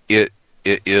so it's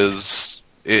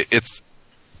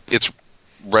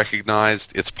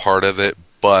recognized, it's part of it,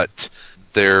 but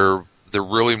they're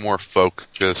really more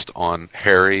focused on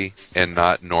Harry and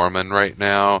not Norman right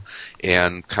now,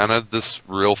 and kind of this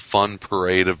real fun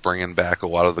parade of bringing back a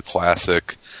lot of the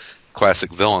classic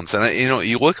villains. And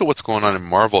you look at what's going on in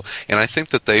Marvel, and I think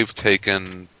that they've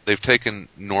taken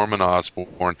Norman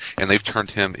Osborn and they've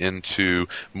turned him into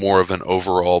more of an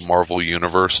overall Marvel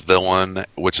Universe villain,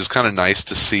 which is kind of nice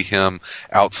to see him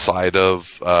outside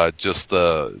of just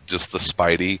the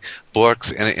Spidey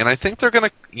books. And I think they're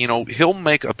gonna, he'll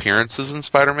make appearances in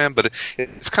Spider-Man, but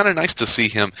it's kind of nice to see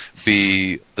him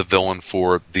be the villain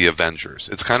for the Avengers.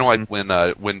 It's kind of like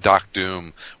when Doc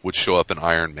Doom would show up in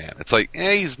Iron Man. It's like,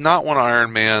 he's not one of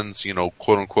Iron Man's,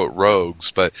 quote unquote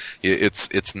rogues, but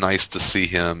it's nice to see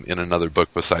him in another book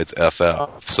besides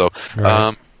FF. So,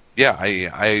 Right.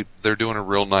 they're doing a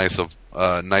real nice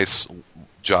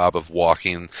job of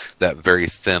walking that very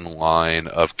thin line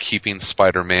of keeping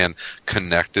Spider-Man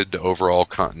connected to overall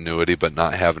continuity, but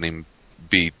not having him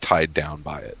be tied down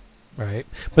by it. Right.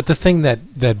 But the thing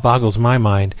that boggles my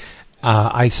mind,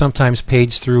 I sometimes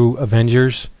page through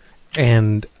Avengers,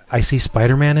 and I see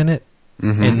Spider-Man in it,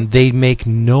 and they make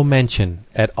no mention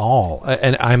at all.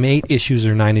 And I'm 8 issues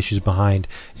or 9 issues behind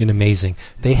in Amazing.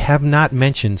 They have not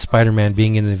mentioned Spider-Man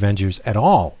being in the Avengers at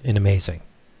all in Amazing,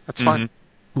 That's fine.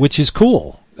 which is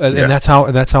cool, and Yeah. that's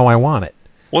how I want it.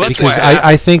 Well, that's because why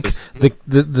I think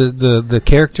the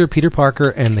character Peter Parker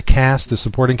and the cast, the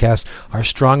supporting cast, are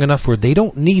strong enough where they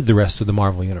don't need the rest of the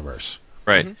Marvel universe.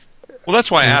 Right. Well, that's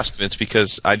why I asked, Vince,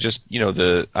 because I just,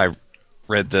 I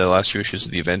read the last few issues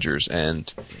of the Avengers,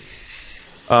 and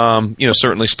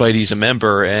certainly Spidey's a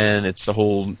member, and it's the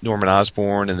whole Norman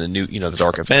Osborn and the new, the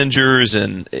Dark Avengers,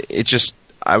 and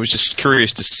I was just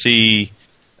curious to see.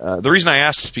 The reason I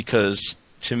asked is because,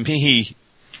 to me,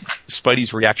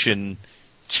 Spidey's reaction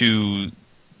to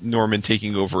Norman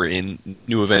taking over in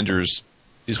New Avengers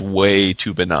is way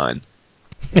too benign.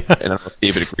 And I don't know if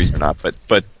David agrees or not,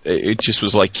 but it just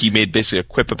was like he made basically a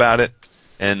quip about it,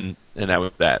 and that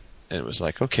was that. and it was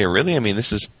like, okay, really? I mean,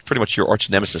 this is pretty much your arch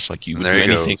nemesis. Like, you would do There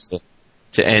he anything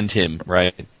to end him,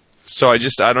 right? So I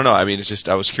don't know. I mean,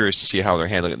 I was curious to see how they're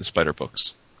handling it in the Spider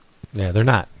books. Yeah, they're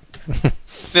not.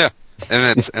 Yeah,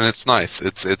 and it's nice.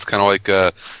 It's kind of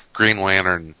like Green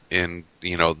Lantern in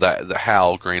the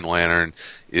Hal Green Lantern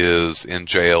is in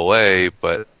JLA,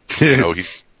 but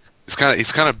he's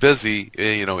kind of busy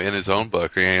in his own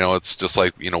book. It's just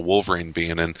like Wolverine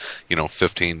being in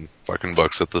 15 fucking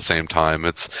books at the same time.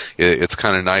 It's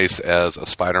kind of nice as a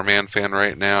Spider-Man fan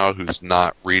right now who's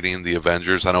not reading the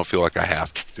Avengers. I don't feel like I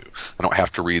have to. I don't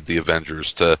have to read the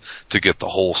Avengers to get the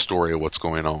whole story of what's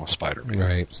going on with Spider-Man.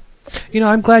 Right.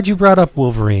 I'm glad you brought up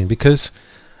Wolverine because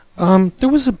there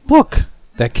was a book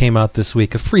that came out this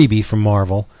week, a freebie from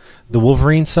Marvel, the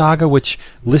Wolverine Saga, which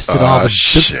listed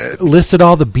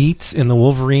all the beats in the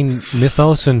Wolverine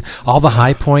mythos and all the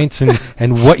high points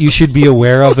and what you should be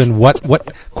aware of and what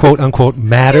quote unquote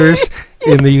matters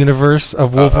in the universe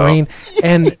of Wolverine.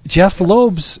 And Jeff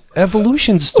Loeb's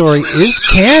evolution story is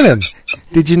canon.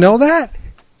 Did you know that?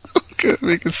 Good,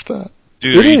 make it stop.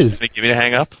 Dude, it are is. you giving me a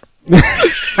hang up?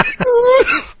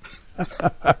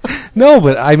 No,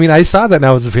 but I mean, I saw that and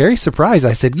I was very surprised.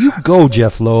 I said, "You go,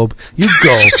 Jeff Loeb. You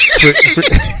go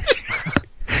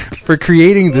for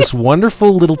creating this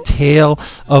wonderful little tale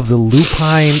of the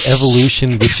lupine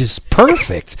evolution, which is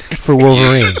perfect for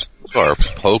Wolverine." You are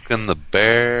poking the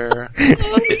bear.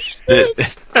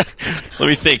 Let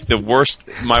me think.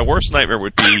 My worst nightmare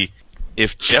would be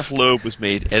if Jeff Loeb was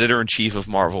made editor-in-chief of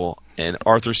Marvel and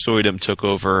Arthur Soydum took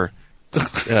over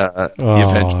the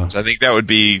Avengers. I think that would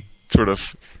be sort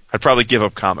of... I'd probably give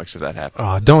up comics if that happened.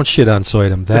 Oh, don't shit on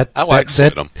Soydum. I like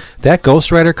Soydum. That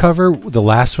Ghost Rider cover, the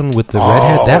last one with the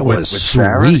redhead, that was with sweet.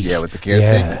 Sarah? Yeah, with the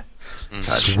caretaker. Yeah.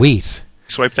 Sweet.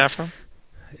 Swipe that from?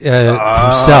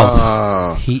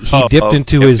 Himself. He dipped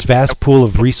into his vast pool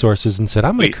of resources and said,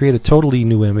 "I'm going to create a totally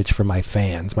new image for my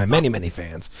fans, my many, many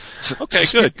fans." Okay,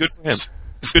 good. Good for him. It's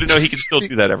good to know he can still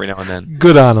do that every now and then.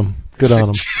 Good on him. Good on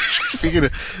him.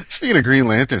 Speaking of Green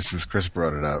Lantern, since Chris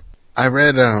brought it up, I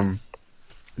read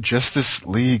Justice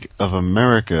League of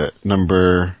America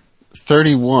number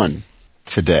 31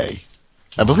 today.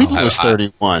 I believe it was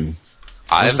 31.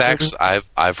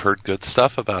 I've heard good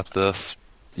stuff about this.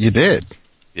 You did?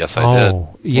 Yes, I did.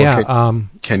 Oh, yeah. Well,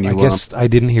 can you? I guess I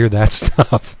didn't hear that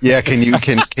stuff. Yeah, can you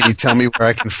tell me where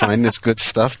I can find this good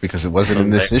stuff, because it wasn't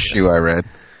in this issue I read.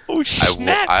 Oh,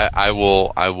 snap. I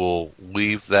will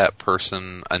leave that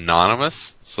person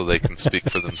anonymous so they can speak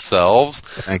for themselves.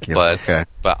 Thank you. But okay.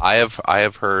 But I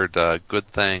have heard good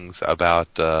things about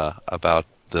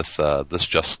this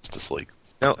Justice League.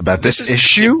 Now, About this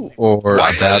issue, or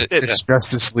Why? about this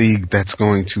Justice League that's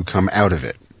going to come out of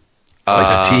it,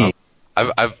 like the team.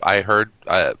 I heard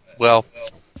I'll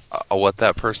let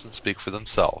that person speak for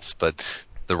themselves. But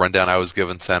the rundown I was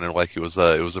given sounded like it was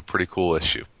a pretty cool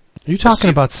issue. Are you talking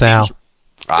about Sal?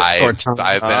 I am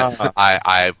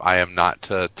not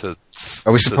to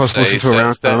Are we supposed to listen to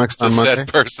Around Comics on Monday? Said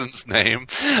person's name.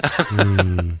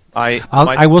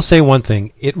 I will say one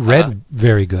thing. It read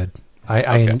very good.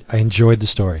 I enjoyed the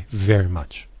story very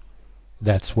much.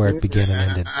 That's where it began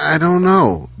and ended. I don't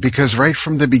know, because right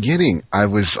from the beginning, I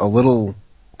was a little.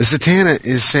 Zatanna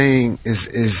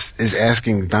is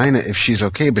asking Dinah if she's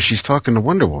okay, but she's talking to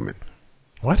Wonder Woman.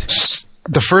 What?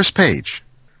 The first page.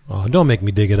 Oh, don't make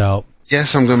me dig it out.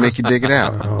 Yes, I'm going to make you dig it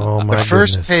out. Oh, my The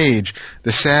first goodness. page,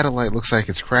 the satellite looks like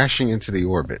it's crashing into the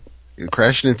orbit,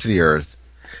 crashing into the Earth.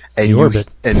 And The orbit.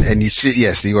 And you see,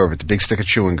 yes, the orbit, the big stick of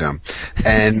chewing gum,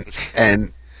 and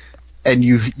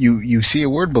you see a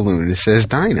word balloon and it says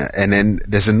Dinah, and then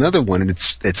there's another one and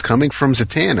it's coming from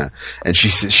Zatanna, and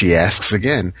she asks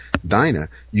again, Dinah,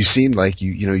 you seemed like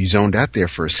you zoned out there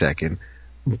for a second,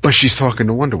 but she's talking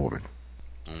to Wonder Woman.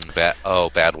 Bad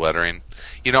lettering.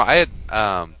 I had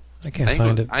I can't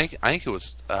find it. I think it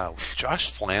was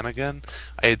Josh Flanagan.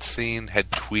 had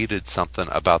tweeted something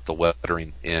about the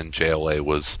lettering in JLA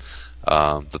was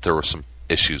that there were some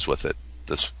issues with it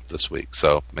this week.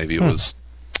 So maybe it was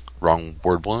wrong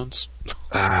word balloons.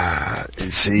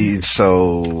 See,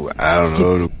 so I don't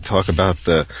know. Talk about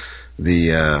the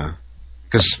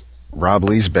because Rob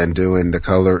Lee's been doing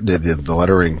the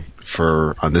lettering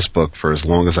on this book for as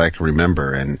long as I can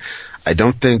remember, and I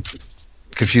don't think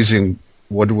confusing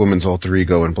Wonder Woman's alter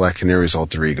ego and Black Canary's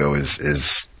alter ego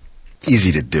is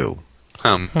easy to do.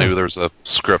 Maybe there's a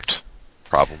script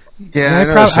problem.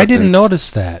 Yeah, I didn't notice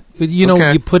that. But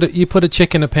you put a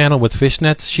chick in a panel with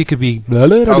fishnets, she could be. I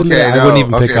wouldn't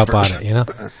even pick up on it.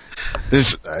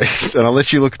 This, and I'll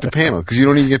let you look at the panel because you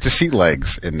don't even get to see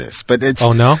legs in this. But it's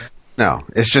no,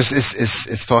 it's just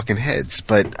it's talking heads.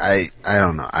 But I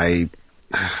don't know.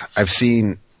 I've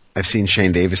seen I've seen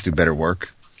Shane Davis do better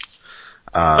work.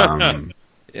 Yeah,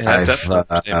 that's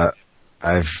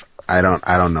I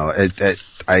don't know.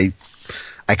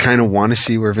 I kind of want to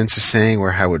see where Vince is saying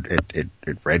or how it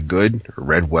read good or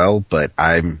read well, but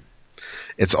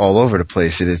it's all over the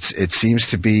place. It seems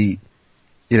to be,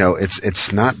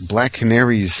 it's not Black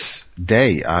Canary's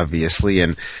day, obviously,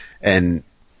 and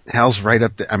Hal's right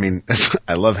up there. I mean,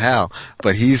 I love Hal,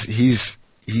 but he's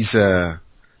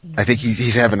I think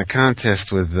he's having a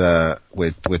contest with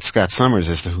Scott Summers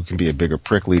as to who can be a bigger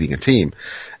prick leading a team,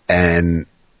 and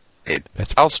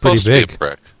That's Hal's pretty supposed to be big. a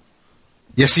prick.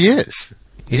 yes, he is.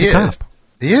 He's he a cop. is.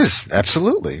 He is,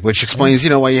 absolutely. Which explains,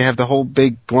 why you have the whole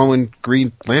big glowing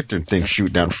green lantern thing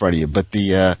shooting down in front of you. But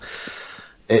it's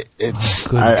Oh,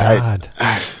 good God.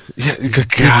 yeah, good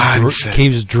God,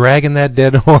 Keeps dragging that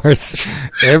dead horse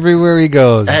everywhere he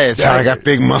goes. hey, it's how I got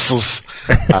big muscles.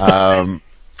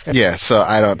 Yeah, so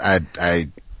I don't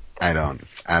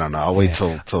know. I'll wait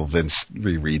till Vince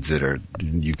rereads it, or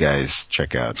you guys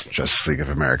check out Justice League of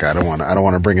America. I don't want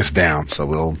to bring us down, so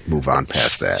we'll move on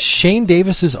past that. Shane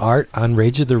Davis's art on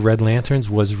Rage of the Red Lanterns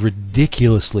was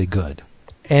ridiculously good.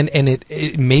 And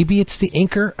it maybe it's the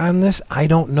inker on this, I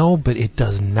don't know, but it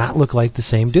does not look like the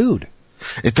same dude.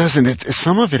 It doesn't.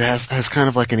 Some of it has kind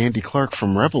of like an Andy Clark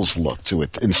from Rebels look to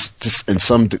it in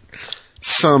some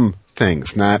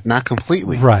things, not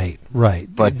completely. Right.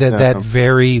 But that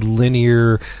very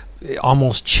linear,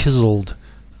 almost chiseled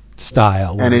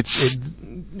style. And it's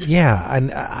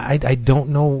and I don't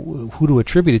know who to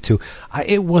attribute it to.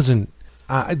 It wasn't.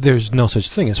 There's no such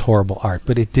thing as horrible art,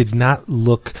 but it did not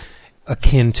look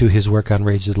akin to his work on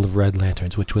Rage of the Red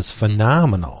Lanterns, which was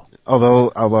phenomenal.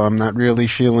 although I'm not really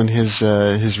feeling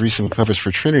his recent covers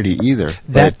for Trinity either.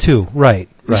 That too, right.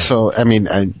 So I mean,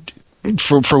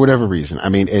 for whatever reason, I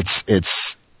mean, it's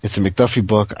a McDuffie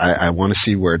book. I want to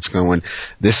see where it's going.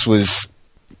 This was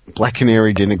Black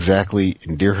Canary didn't exactly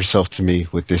endear herself to me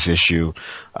with this issue.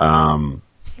 I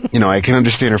can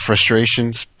understand her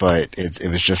frustrations, but it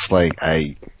was just like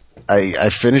I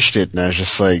finished it and I was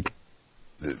just like,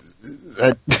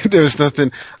 there was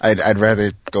nothing. I'd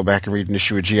rather go back and read an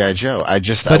issue of G.I. Joe.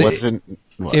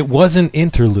 It was an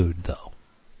interlude, though.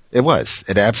 It was.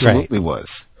 It absolutely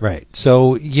was. Right.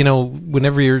 So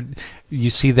whenever you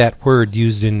see that word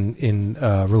used in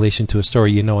relation to a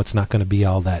story, it's not going to be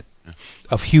all that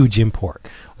of huge import.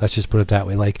 Let's just put it that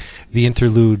way. Like the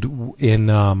interlude in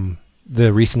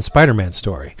the recent Spider-Man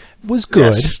story was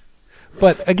good, Yes.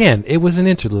 but again, it was an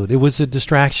interlude. It was a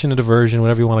distraction, a diversion,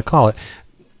 whatever you want to call it,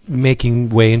 making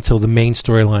way until the main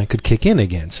storyline could kick in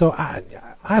again. So I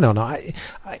don't know.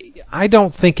 I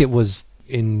don't think it was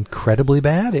incredibly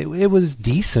bad. It was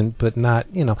decent, but not,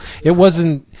 it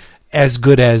wasn't as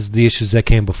good as the issues that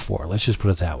came before. Let's just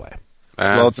put it that way.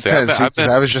 Well, it depends.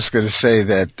 I was just going to say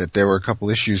that there were a couple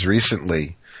issues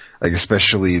recently, like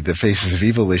especially the Faces of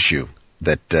Evil issue,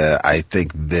 that I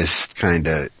think this kind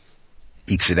of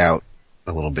ekes it out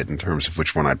a little bit in terms of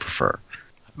which one I'd prefer.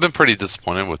 I've been pretty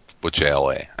disappointed with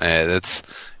JLA.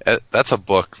 That's a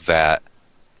book that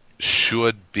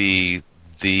should be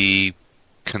the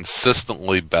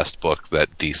consistently best book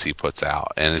that DC puts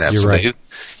out, and You're right.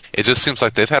 It just seems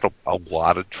like they've had a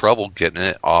lot of trouble getting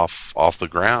it off the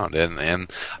ground, and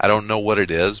I don't know what it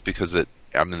is, because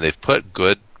they've put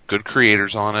good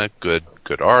creators on it, good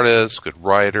artists, good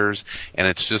writers, and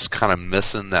it's just kind of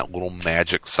missing that little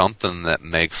magic something that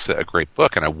makes it a great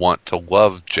book. And I want to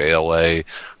love JLA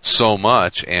so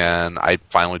much, and I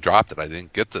finally dropped it. I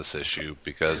didn't get this issue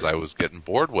because I was getting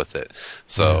bored with it.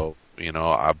 So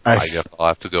I guess I'll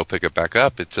have to go pick it back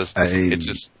up. I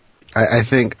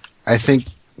think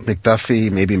McDuffie,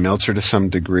 maybe Meltzer to some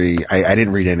degree. I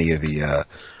didn't read any of the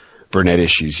Burnett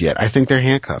issues yet. I think they're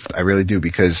handcuffed. I really do,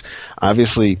 because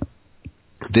obviously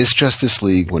this Justice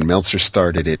League, when Meltzer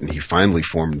started it and he finally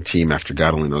formed a team after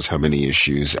God only knows how many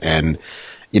issues, and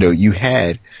you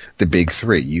had the big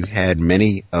three. You had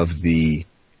many of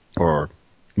or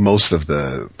most of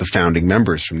the founding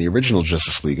members from the original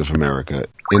Justice League of America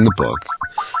in the book,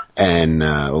 and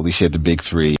at least you had the big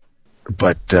three.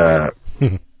 But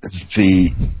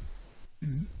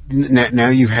now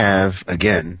you have,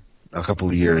 again, a couple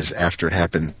of years after it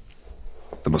happened,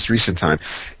 the most recent time,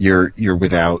 you're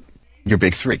without your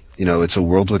big three. It's a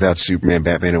world without Superman,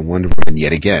 Batman, and Wonder Woman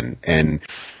yet again. And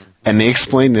they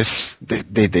explain this.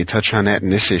 They touch on that in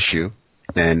this issue.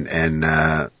 And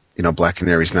Black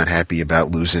Canary's not happy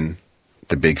about losing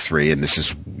the big three. And this is,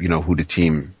 who the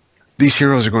team. These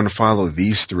heroes are going to follow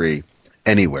these three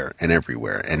anywhere and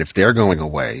everywhere. And if they're going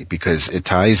away, because it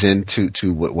ties into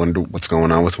what's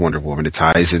going on with Wonder Woman, it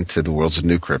ties into the worlds of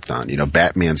New Krypton.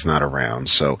 Batman's not around,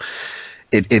 so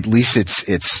at least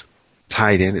it's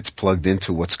tied in. It's plugged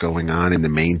into what's going on in the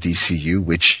main DCU,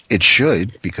 which it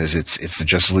should, because it's the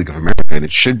Justice League of America, and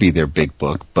it should be their big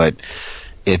book. But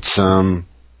it's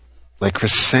like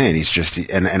Chris is saying, he's just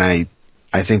and I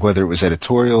think whether it was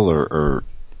editorial or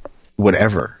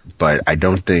whatever, but I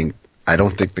don't think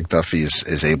McDuffie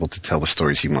is able to tell the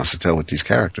stories he wants to tell with these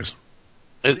characters.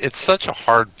 It's such a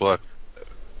hard book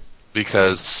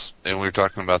because, and we were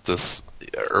talking about this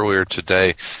earlier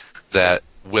today, that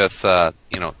with the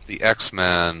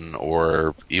X-Men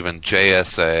or even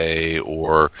JSA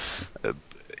or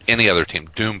any other team,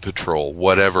 Doom Patrol,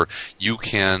 whatever, you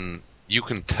can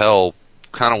tell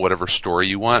kind of whatever story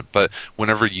you want, but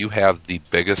whenever you have the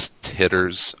biggest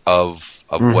hitters of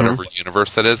whatever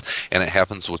universe that is, and it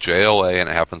happens with JLA and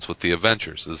it happens with the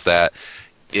Avengers, is that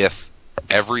if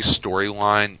every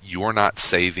storyline you're not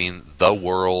saving the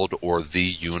world or the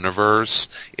universe,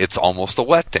 it's almost a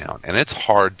letdown, and it's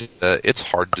hard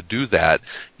to do that,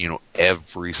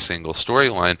 every single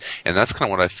storyline. And that's kind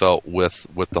of what I felt with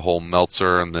the whole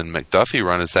Meltzer and then McDuffie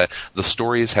run, is that the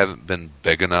stories haven't been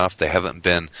big enough, they haven't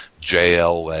been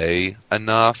JLA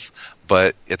enough,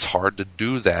 but it's hard to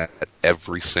do that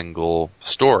every single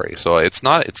story. So it's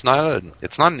not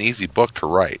an easy book to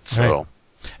write. So. Right.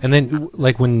 And then,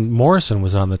 like when Morrison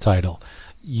was on the title,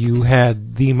 you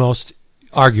had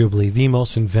arguably the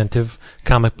most inventive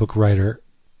comic book writer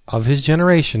of his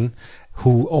generation,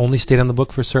 who only stayed on the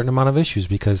book for a certain amount of issues,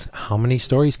 because how many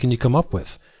stories can you come up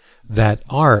with that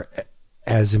are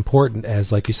as important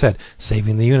as, like you said,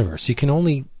 saving the universe? There's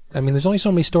only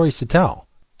so many stories to tell.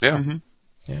 Yeah. Mm-hmm.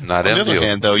 Yeah. On the other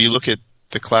hand, though, you look at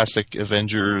the classic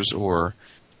Avengers or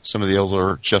some of the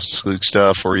older Justice League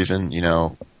stuff, or even,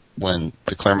 when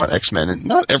the Claremont X-Men, and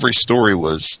not every story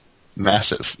was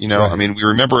massive. Right. I mean, we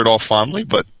remember it all fondly,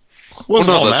 but it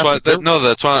wasn't all massive.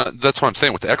 That's why I'm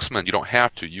saying with the X-Men, you don't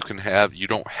have to. You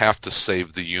don't have to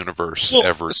save the universe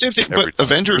ever. Same thing, but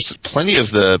Avengers, plenty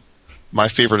of my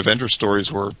favorite Avengers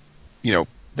stories were,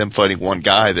 them fighting one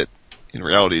guy that, in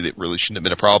reality, that really shouldn't have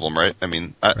been a problem, right? I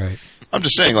mean, I'm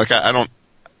just saying, like, I don't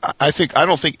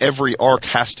think every arc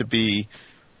has to be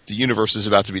the universe is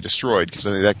about to be destroyed, because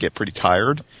I think that get pretty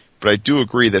tired. But I do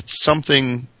agree that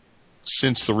something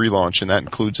since the relaunch, and that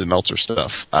includes the Meltzer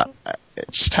stuff,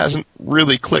 it just hasn't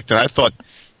really clicked. And I thought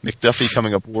McDuffie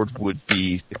coming aboard would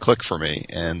be the click for me,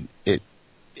 and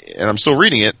I'm still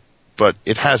reading it, but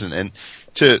it hasn't. And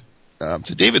to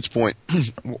David's point,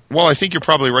 while I think you're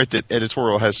probably right that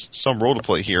editorial has some role to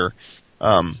play here,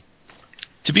 to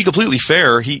be completely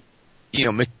fair,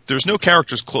 there's no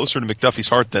characters closer to McDuffie's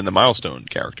heart than the Milestone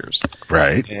characters.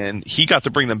 Right. And he got to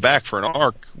bring them back for an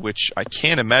arc, which I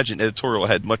can't imagine editorial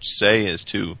had much say as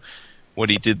to what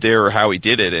he did there or how he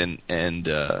did it. And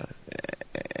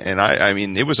I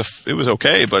mean, it was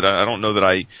okay, but I don't know that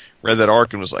I read that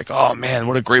arc and was like, oh man,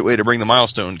 what a great way to bring the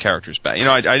Milestone characters back.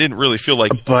 I didn't really feel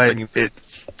like. But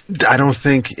I don't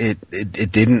think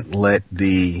it didn't let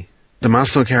the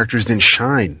Milestone characters didn't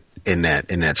shine in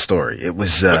that story. It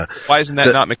was. Why isn't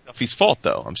that not McDuffie's fault,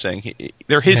 though? I'm saying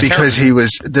they're his because characters. He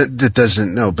was that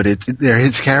doesn't know, but they're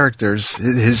his characters.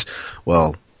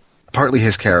 Partly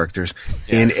his characters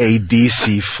in a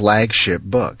DC flagship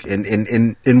book,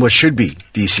 in what should be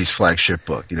DC's flagship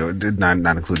book. Not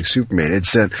including Superman.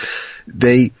 It's that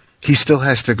he still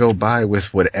has to go by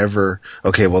with whatever.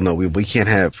 Okay, well, no, we can't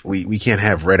have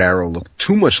Red Arrow look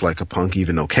too much like a punk,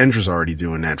 even though Kendra's already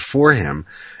doing that for him.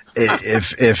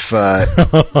 If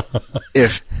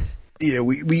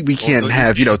we can't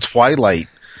have Twilight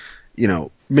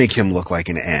make him look like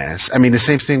an ass. I mean, the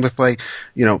same thing with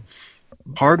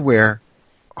Hardware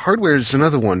is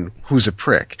another one who's a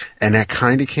prick, and that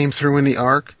kind of came through in the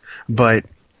arc, but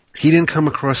he didn't come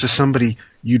across as somebody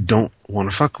you don't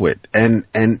want to fuck with. And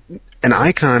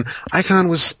Icon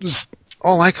was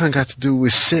all Icon got to do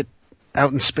was sit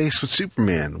out in space with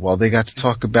Superman while they got to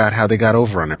talk about how they got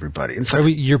over on everybody. And so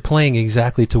you're playing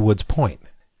exactly to Wood's point.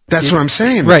 That's what I'm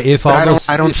saying. Right. I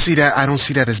don't see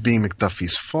that as being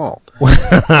McDuffie's fault. He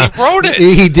wrote it.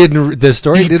 He didn't. The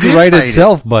story didn't write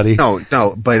itself, buddy.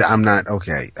 No. But I'm not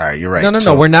okay. All right, you're right.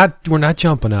 No. We're not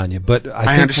jumping on you. But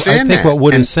I think what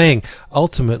Wood is saying,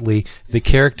 ultimately, the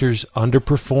characters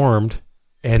underperformed,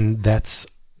 and that's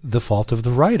the fault of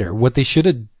the writer. What they should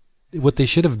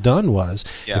have done was,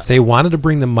 if they wanted to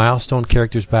bring the Milestone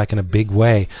characters back in a big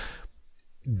way,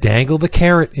 dangle the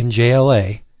carrot in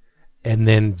JLA, and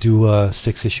then do a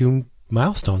 6-issue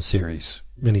Milestone series.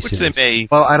 miniseries. Which they may.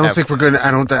 Well, I don't have. think we're going to.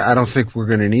 I don't think we're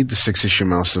going to need the 6-issue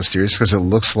Milestone series because it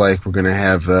looks like we're going to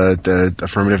have the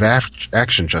affirmative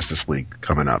action Justice League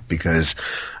coming up because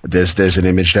there's an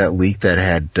image that leaked that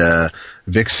had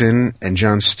Vixen and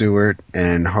Jon Stewart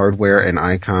and Hardware and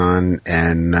Icon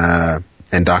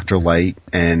and Dr. Light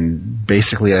and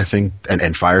basically I think and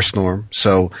Firestorm.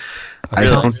 So I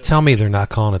don't tell me they're not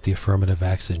calling it the affirmative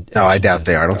action. No, I doubt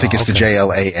they are. I don't think it's the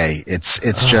JLAA.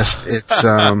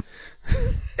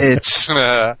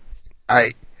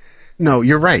 No,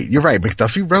 you're right.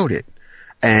 McDuffie wrote it.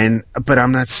 But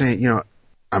I'm not saying,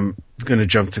 I'm going to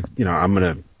jump to, I'm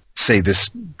going to say this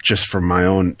just from my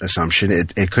own assumption.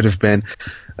 It could have been,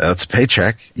 it's a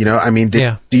paycheck.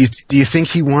 Do you think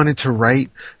he wanted to write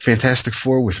Fantastic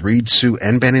Four with Reed, Sue,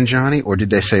 and Ben and Johnny? Or did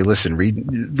they say, listen, Reed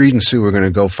and Sue are going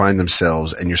to go find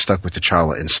themselves and you're stuck with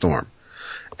T'Challa and Storm?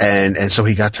 And so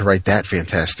he got to write that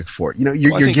Fantastic Four.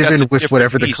 You're given with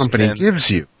whatever the company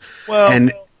gives you. Well,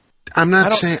 and I'm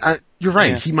not saying you're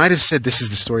right. Yeah. He might have said, "This is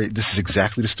the story. This is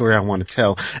exactly the story I want to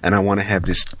tell, and I want to have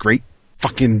this great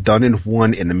fucking done in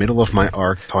one in the middle of my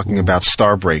arc talking about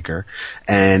Starbreaker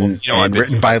and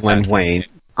written by Len Wein."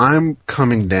 I'm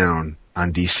coming down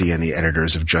on DC and the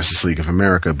editors of Justice League of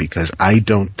America because I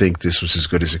don't think this was as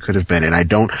good as it could have been, and I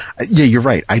don't. Yeah, you're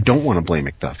right. I don't want to blame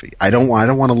McDuffie. I don't want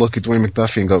to look at Dwayne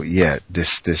McDuffie and go, "Yeah,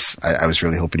 this. I was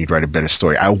really hoping he'd write a better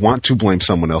story." I want to blame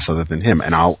someone else other than him,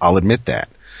 and I'll admit that.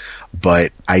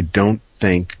 But I don't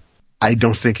think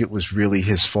it was really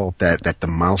his fault that the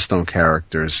Milestone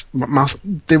characters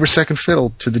they were second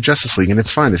fiddle to the Justice League, and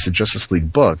it's fine. It's a Justice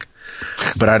League book,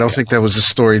 but I don't think that was a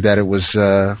story that it was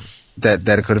that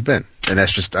it could have been. And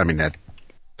that's just, that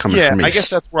coming from me. I guess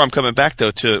that's where I'm coming back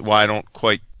though to why I'm not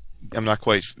quite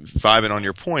vibing on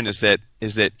your point is that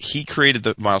he created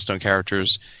the Milestone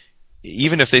characters.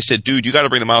 Even if they said, dude, you got to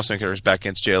bring the Milestone characters back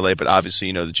against JLA, but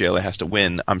obviously, the JLA has to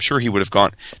win, I'm sure he would have gone.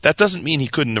 That doesn't mean he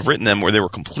couldn't have written them where they were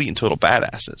complete and total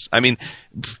badasses. I mean,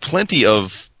 plenty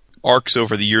of arcs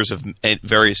over the years of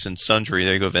various and sundry,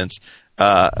 there you go, Vince,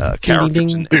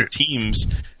 characters and teams,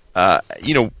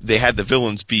 they had the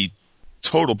villains be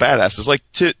total badasses. Like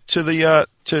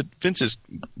to Vince's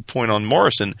point on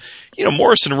Morrison,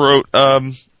 Morrison wrote,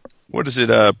 what is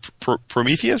it?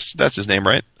 Prometheus? That's his name,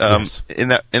 right? Yes. In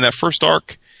that first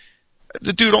arc,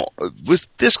 the dude was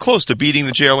this close to beating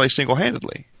the JLA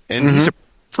single-handedly, and he's a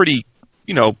pretty,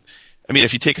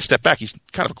 if you take a step back, he's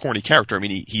kind of a corny character. I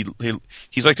mean,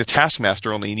 he's like the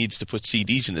Taskmaster, only he needs to put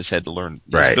CDs in his head to learn,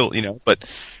 right? But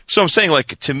so I'm saying,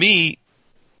 like, to me,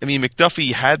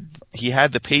 McDuffie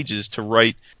had the pages to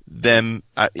write them.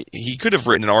 He could have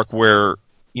written an arc where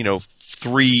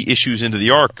 3 issues into the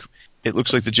arc, it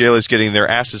looks like the JLA is getting their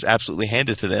asses absolutely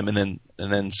handed to them, and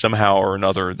then somehow or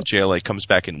another the JLA comes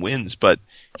back and wins. But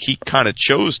he kind of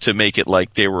chose to make it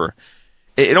like they were.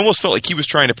 It almost felt like he was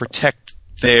trying to protect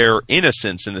their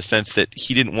innocence in the sense that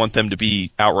he didn't want them to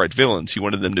be outright villains. He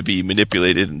wanted them to be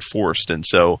manipulated and forced. And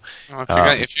so,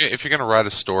 if you're gonna write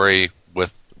a story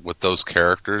with those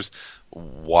characters,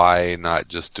 why not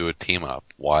just do a team up?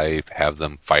 Why have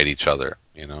them fight each other?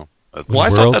 Well, I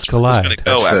thought that's where it was going to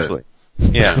go. Actually.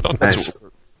 Yeah,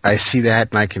 I see that,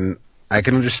 and I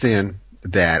can understand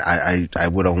that. I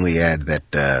would only add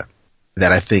that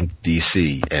I think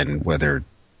DC, and whether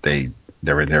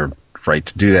they're in their right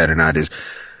to do that or not, is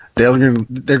they're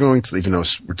going to, even though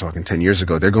we're talking 10 years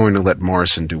ago, they're going to let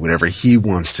Morrison do whatever he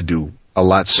wants to do a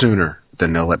lot sooner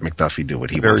than they'll let McDuffie do what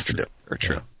he wants to do. Very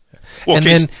true. Well, in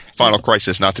case Final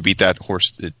Crisis, not to beat that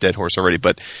dead horse already,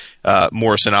 but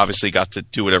Morrison obviously got to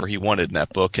do whatever he wanted in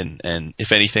that book, and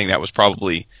if anything, that was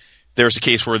probably there's a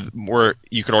case where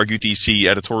you could argue DC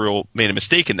editorial made a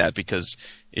mistake in that, because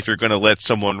if you're going to let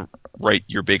someone write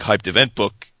your big hyped event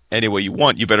book any way you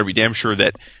want, you better be damn sure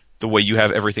that the way you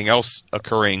have everything else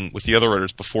occurring with the other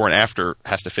writers before and after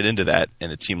has to fit into that,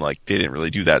 and it seemed like they didn't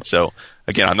really do that. So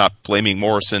again, I'm not blaming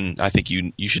Morrison. I think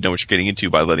you should know what you're getting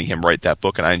into by letting him write that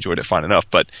book, and I enjoyed it fine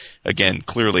enough. But again,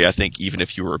 clearly, I think even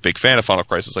if you were a big fan of Final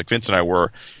Crisis like Vince and I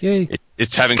were,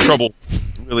 it's having trouble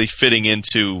really fitting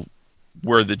into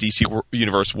where the DC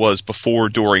universe was before,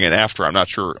 during, and after. I'm not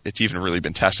sure it's even really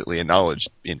been tacitly acknowledged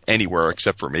in anywhere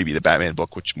except for maybe the Batman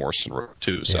book, which Morrison wrote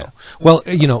too. So, well,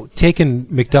 taking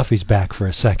McDuffie's back for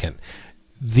a second,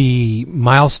 the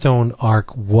Milestone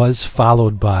arc was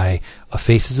followed by a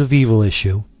Faces of Evil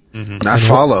issue. Not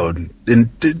followed.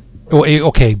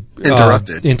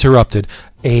 Interrupted.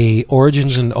 A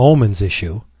Origins and Omens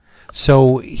issue.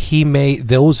 So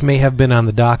those may have been on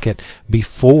the docket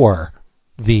before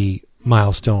the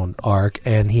Milestone arc,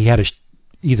 and he had to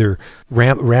either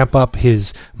ramp up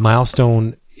his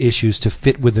Milestone issues to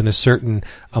fit within a certain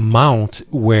amount,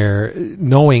 where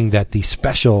knowing that the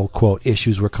special quote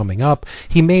issues were coming up,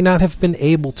 he may not have been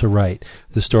able to write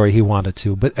the story he wanted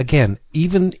to. But again,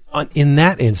 even in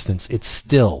that instance, it's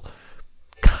still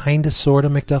kind of sort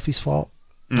of McDuffie's fault.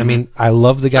 I mean, I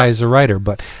love the guy as a writer,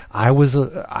 but I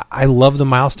love the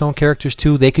Milestone characters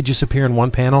too. They could just appear in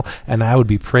one panel and I would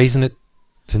be praising it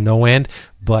to no end.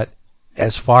 But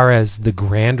as far as the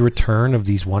grand return of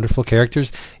these wonderful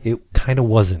characters, it kind of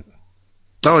wasn't.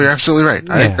 Oh, you're absolutely right.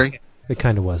 I agree. It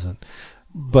kind of wasn't.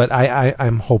 But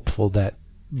I'm hopeful that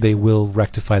they will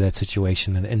rectify that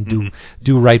situation and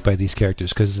do right by these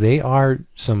characters, because they are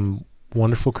some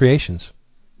wonderful creations.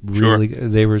 Really,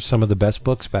 they were some of the best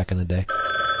books back in the day.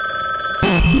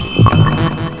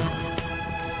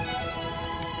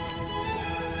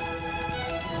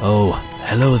 Oh,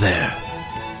 hello there.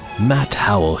 Matt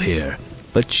Howell here,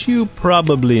 but you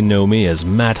probably know me as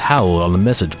Matt Howell on the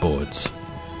message boards.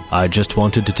 I just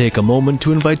wanted to take a moment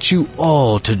to invite you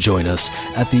all to join us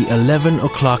at the 11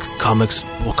 o'clock Comics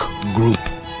Book Group.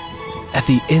 At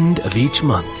the end of each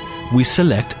month, we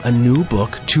select a new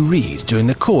book to read during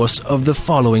the course of the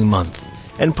following month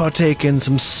and partake in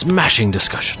some smashing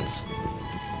discussions.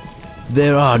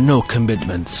 There are no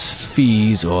commitments,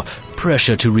 fees, or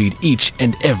pressure to read each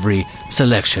and every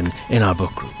selection in our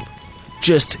book group.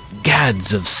 Just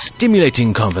gads of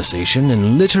stimulating conversation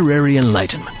and literary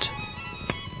enlightenment.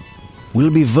 We'll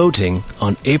be voting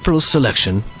on April's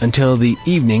selection until the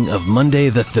evening of Monday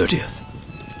the 30th.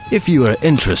 If you are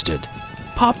interested,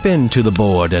 pop into the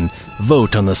board and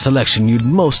vote on the selection you'd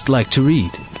most like to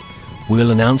read.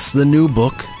 We'll announce the new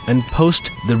book and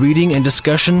post the reading and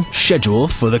discussion schedule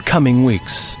for the coming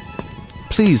weeks.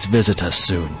 Please visit us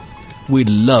soon. We'd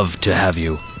love to have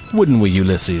you, wouldn't we,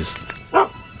 Ulysses?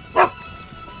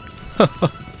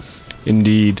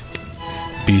 Indeed.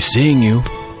 Be seeing you.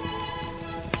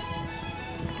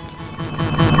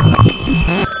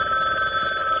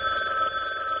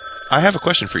 I have a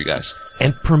question for you guys.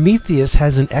 And Prometheus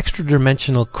has an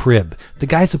extra-dimensional crib. The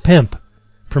guy's a pimp.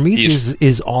 Prometheus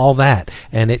is all that,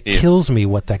 and it kills me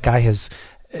what that guy has,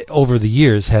 over the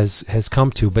years, has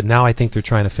come to. But now I think they're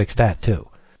trying to fix that too.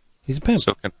 He's a pimp.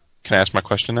 So can I ask my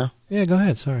question now? Yeah, go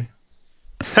ahead. Sorry.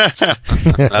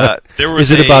 There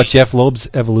was is it about Jeff Loeb's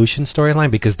evolution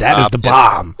storyline? Because that is the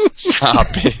bomb. Stop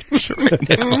it right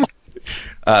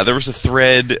now. There was a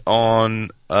thread on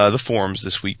the forums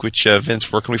this week. Which Vince,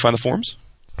 where can we find the forums?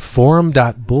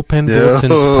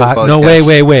 Forum.bullpenbulletins No,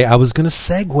 wait. I was going to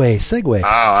segue. Oh,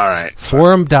 all right.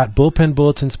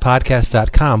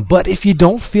 Forum.bullpenbulletinspodcast.com. But if you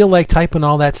don't feel like typing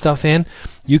all that stuff in,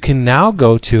 you can now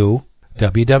go to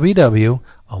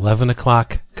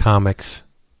www.11o'clockcomics.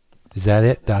 Is that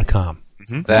it? .com.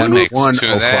 Mm-hmm.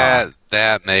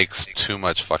 That makes too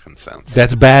much fucking sense.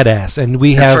 That's badass. And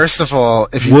we have... First of all,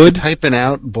 if you typing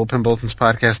out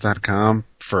bullpenbulletinspodcast.com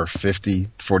for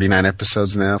 49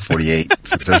 episodes now, 48,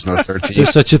 since there's no 13.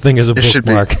 There's such a thing as a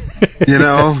bookmark.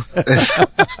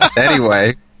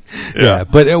 Anyway. Yeah,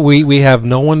 but we have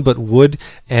no one but Wood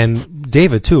and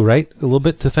David too, right? A little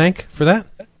bit to thank for that?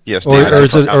 Yes. Or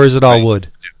is it all Wood?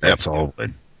 That's all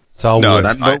Wood. It's all Wood.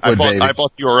 I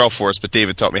bought the URL for us, but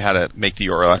David taught me how to make the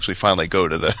URL actually finally go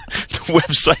to the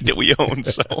website that we own.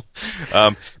 So,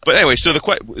 but anyway, so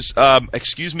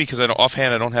excuse me, because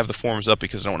offhand I don't have the forums up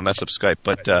because I don't want to mess up Skype.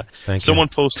 But someone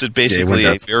posted basically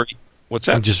a very... What's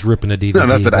that? I'm just ripping a DVD. No,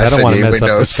 not that I don't want to mess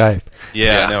up the Skype.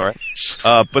 Yeah, I know, right?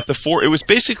 But it was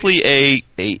basically a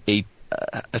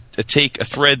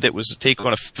thread that was a take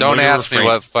on a... Don't ask me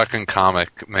what fucking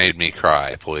comic made me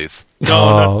cry, please.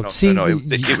 No.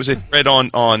 It was a thread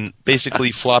on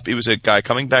basically flop. It was a guy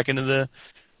coming back into the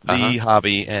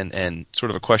hobby and sort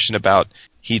of a question about,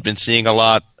 he'd been seeing a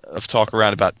lot of talk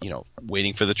around about,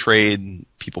 waiting for the trade and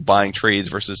people buying trades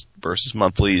versus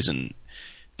monthlies and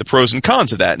the pros and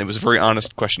cons of that. And it was a very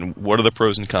honest question. What are the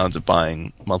pros and cons of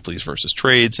buying monthlies versus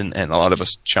trades? And a lot of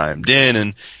us chimed in,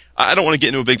 and I don't want to get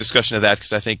into a big discussion of that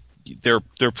because I think there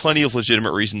are plenty of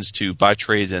legitimate reasons to buy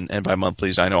trades and buy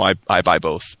monthlies. I know I buy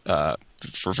both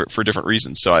for different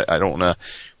reasons, so I don't want to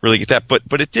really get that. But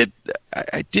it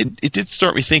did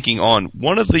start me thinking on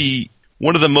one of the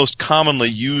most commonly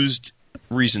used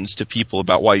reasons to people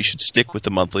about why you should stick with the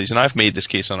monthlies, and I've made this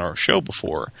case on our show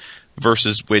before,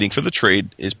 versus waiting for the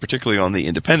trade, is particularly on the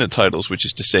independent titles, which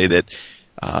is to say that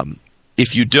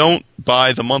if you don't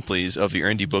buy the monthlies of your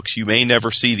indie books, you may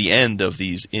never see the end of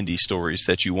these indie stories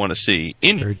that you want to see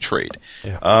in trade.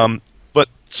 Yeah. But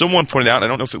someone pointed out, I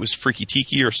don't know if it was Freaky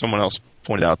Tiki or someone else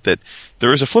pointed out, that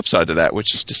there is a flip side to that,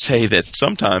 which is to say that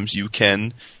sometimes you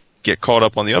can get caught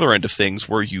up on the other end of things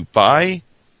where you buy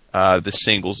the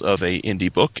singles of a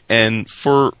indie book, and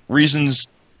for reasons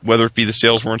whether it be the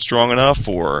sales weren't strong enough,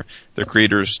 or their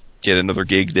creators get another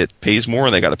gig that pays more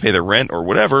and they got to pay their rent or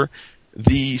whatever,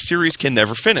 the series can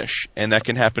never finish. And that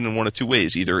can happen in one of two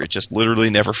ways. Either it just literally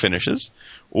never finishes,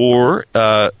 or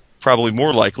probably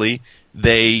more likely,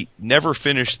 they never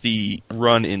finish the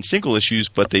run in single issues,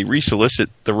 but they resolicit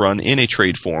the run in a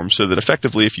trade form, so that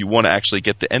effectively if you want to actually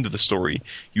get the end of the story,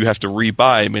 you have to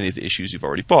rebuy many of the issues you've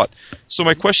already bought. So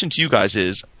my question to you guys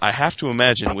is, I have to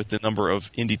imagine with the number of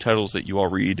indie titles that you all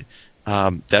read,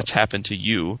 that's happened to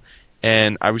you.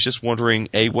 And I was just wondering,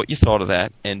 A, what you thought of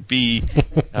that, and B,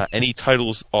 any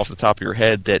titles off the top of your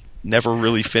head that never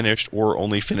really finished or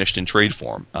only finished in trade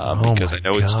form. Because I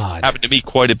know it's happened to me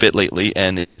quite a bit lately,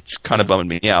 and it's kind of bumming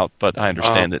me out, but I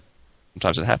understand that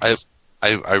sometimes it happens.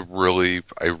 I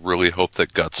really hope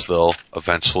that Gutsville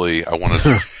eventually, I want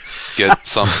to get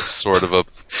some sort of a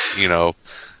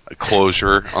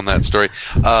closure on that story.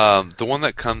 The one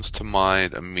that comes to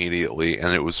mind immediately,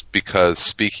 and it was because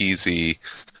Speakeasy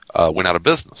went out of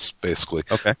business, basically.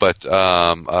 Okay. But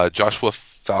Joshua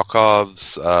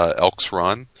Falkov's Elks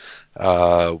Run,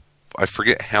 I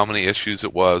forget how many issues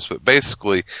it was, but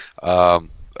basically 2/3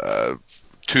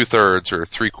 or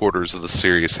 3/4 of the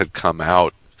series had come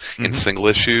out in single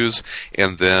issues,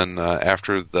 and then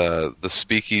after the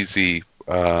Speakeasy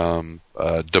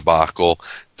debacle,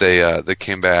 they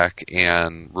came back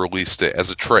and released it as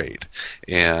a trade,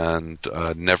 and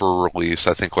never released,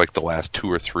 I think, like the last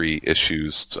 2 or 3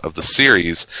 issues of the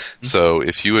series. So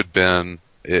if you had been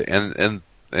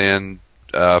and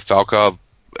Falkov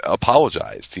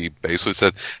apologized. He basically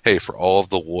said, hey, for all of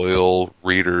the loyal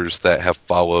readers that have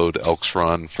followed Elks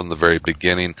Run from the very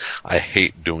beginning, I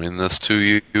hate doing this to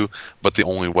you, but the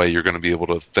only way you're going to be able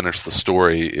to finish the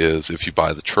story is if you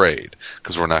buy the trade,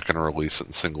 because we're not going to release it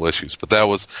in single issues. But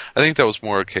I think that was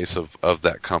more a case of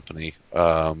that company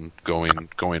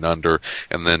going under,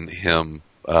 and then him.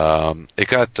 It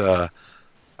got, I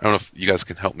don't know if you guys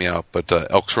can help me out, but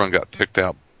Elks Run got picked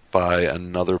out by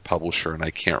another publisher, and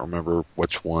I can't remember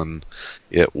which one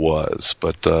it was,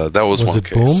 but that was one it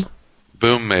case. Boom?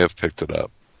 Boom may have picked it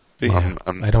up. Yeah,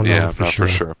 I don't know. Yeah, I'm not for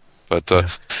sure. But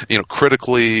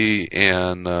critically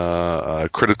and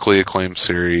critically acclaimed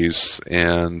series,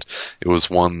 and it was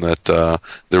one that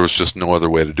there was just no other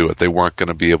way to do it. They weren't going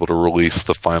to be able to release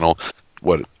the final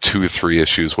 2 or 3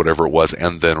 issues, whatever it was,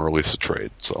 and then release a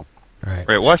trade. So right.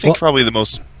 Well, I think probably the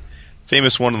most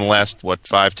famous one in the last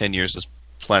 5-10 years is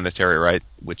Planetary, right?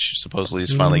 Which supposedly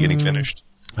is finally getting finished.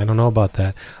 I don't know about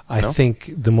that. I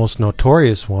think the most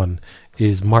notorious one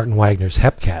is Martin Wagner's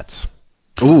Hepcats.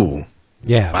 Ooh.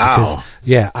 Yeah. Wow.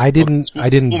 Because, I didn't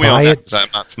buy it because I'm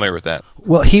not familiar with that.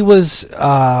 Well, he was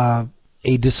a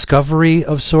discovery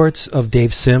of sorts of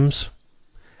Dave Sims.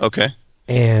 Okay.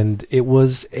 And it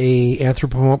was a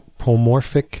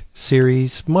anthropomorphic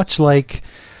series, much like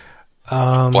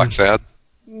Black Sad.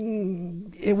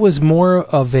 It was more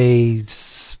of a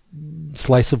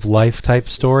slice of life type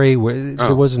story where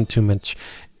there wasn't too much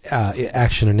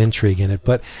action and intrigue in it.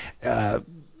 But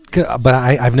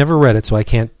I've never read it, so I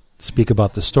can't speak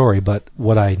about the story. But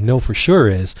what I know for sure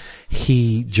is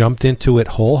he jumped into it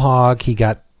whole hog. He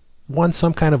won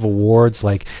some kind of awards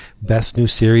like Best New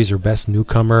Series or Best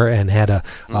Newcomer, and had a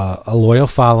loyal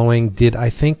following. Did, I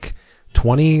think,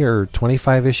 20 or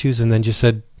 25 issues, and then just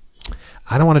said,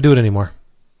 I don't want to do it anymore.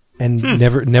 And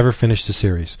never finished the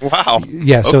series. Wow.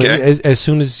 Yeah, so as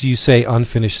soon as you say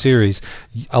unfinished series,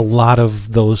 a lot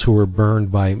of those who were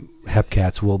burned by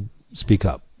Hepcats will speak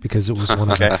up, because it was one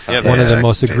of the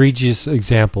most egregious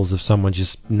examples of someone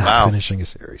just not finishing a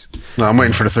series. No, I'm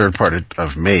waiting for the third part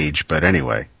of Mage, but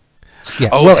anyway.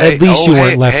 Yeah, at least you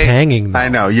weren't left hanging, though. I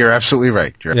know, you're absolutely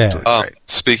right. Absolutely right.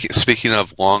 Speaking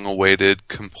of long-awaited,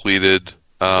 completed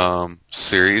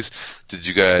series, did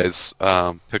you guys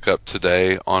pick up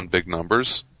today on Big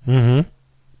Numbers? Mm-hmm.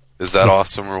 Is that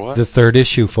awesome or what? The third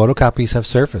issue. Photocopies have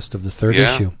surfaced of the third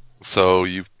issue. So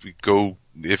you go,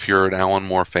 if you're an Alan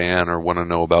Moore fan or want to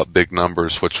know about Big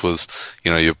Numbers, which was,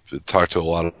 you talk to a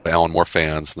lot of Alan Moore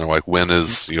fans, and they're like, when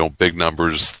is, Big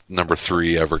Numbers number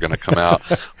 3 ever going to come out?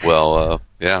 Well,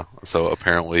 so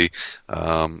apparently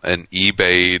an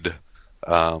eBayed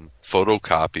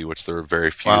photocopy, which there are very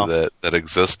few that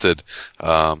existed,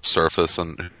 surface,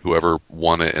 and whoever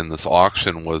won it in this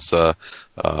auction was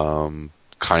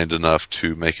kind enough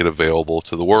to make it available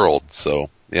to the world. So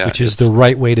which is the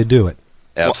right way to do it.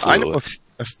 Absolutely. Well, I know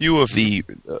a few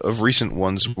of recent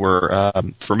ones were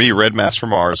for me, Red Mass from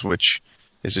Mars, which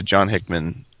is a John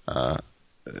Hickman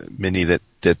mini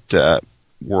that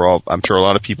we're all, I'm sure a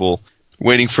lot of people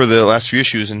waiting for the last few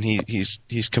issues, and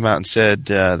he's come out and said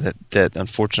that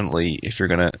unfortunately, if you're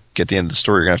going to get the end of the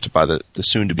story, you're going to have to buy the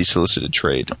soon-to-be solicited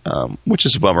trade, which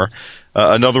is a bummer.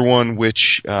 Another one,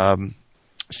 which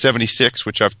 76,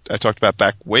 which I talked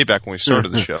about way back when we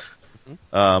started the show,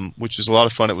 which was a lot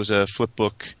of fun. It was a flip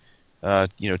book.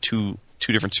 Two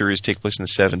different series take place in the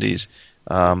 70s.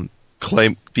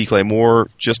 Clay Moore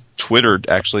just twittered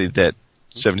actually that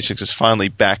 76 is finally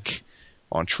back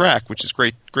on track, which is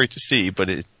great to see. But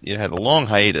it had a long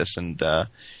hiatus, and I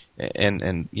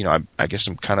guess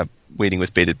I'm kind of waiting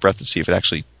with bated breath to see if it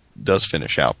actually does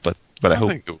finish out. But I hope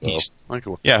think it will.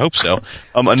 I hope so.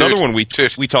 Another one we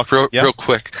talked real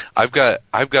quick. I've got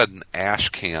an ash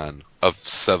can of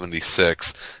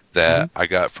 76 that I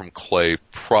got from Clay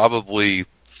probably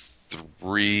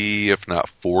 3, if not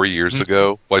 4 years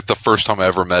ago. Like the first time I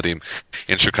ever met him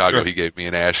in Chicago, he gave me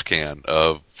an ash can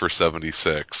for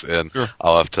 76, and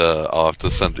I'll have to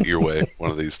send it your way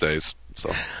one of these days.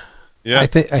 So, yeah, I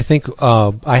think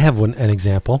I have an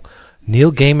example.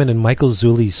 Neil Gaiman and Michael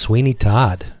Zulli's Sweeney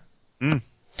Todd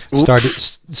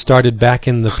started back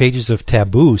in the pages of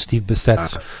Taboo, Steve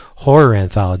Bissett's horror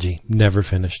anthology. Never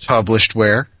finished. Published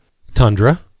where?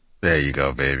 Tundra. There you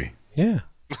go, baby. Yeah.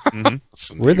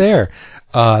 We're there.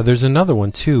 There's another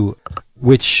one too,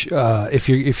 which if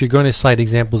you're going to cite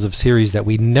examples of series that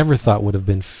we never thought would have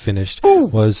been finished,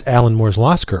 was Alan Moore's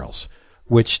Lost Girls,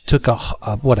 which took a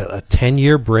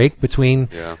 10-year break between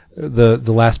the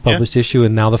last published issue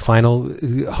and now the final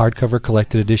hardcover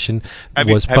collected edition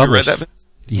was published. Have you read that, Vince?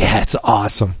 Yeah, it's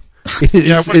awesome. I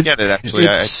want to get it actually.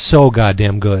 It's so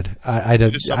goddamn good. I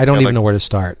don't even know where to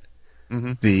start.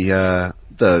 The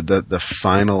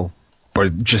final, or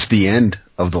just the end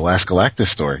of the last Galactus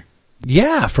story.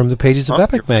 Yeah, from the pages of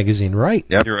Epic magazine, right?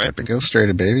 Yep, you're right. Epic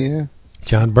Illustrated, baby. Yeah.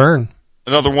 John Byrne.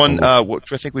 Another one,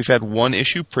 which I think we've had one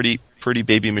issue, Pretty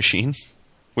Baby Machine,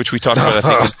 which we talked about, I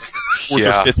think, in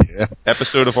the 4th or 5th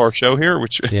episode of our show here.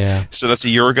 So that's a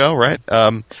year ago, right?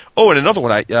 And another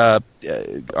one, I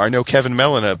know Kevin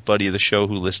Mellon, a buddy of the show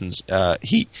who listens.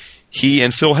 He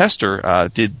and Phil Hester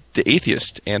did The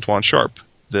Atheist, Antoine Sharp,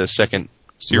 the second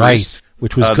series, right?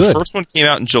 Which was good. The first one came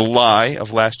out in July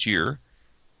of last year.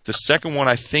 The second one,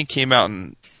 I think, came out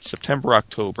in September,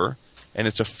 October. And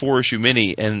it's a 4-issue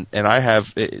mini, and I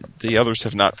have the others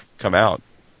have not come out,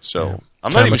 so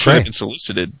I'm not even sure they've been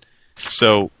solicited.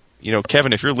 So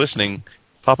Kevin, if you're listening,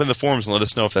 pop in the forums and let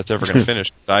us know if that's ever going to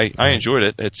finish. I enjoyed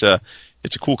it. It's a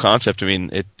cool concept. I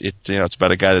mean, it's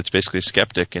about a guy that's basically a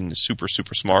skeptic and super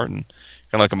super smart, and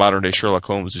kind of like a modern day Sherlock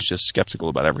Holmes who's just skeptical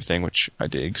about everything, which I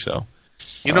dig. So.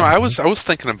 I was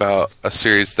thinking about a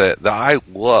series that I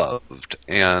loved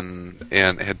and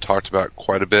had talked about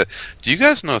quite a bit. Do you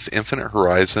guys know if Infinite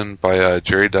Horizon by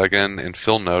Jerry Duggan and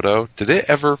Phil Noto, did it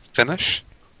ever finish?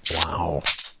 Wow.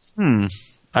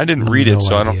 I didn't read it,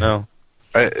 so idea.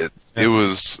 I don't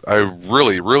know. I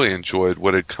really really enjoyed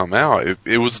what had come out.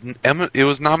 It was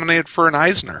nominated for an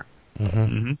Eisner,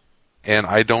 and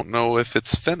I don't know if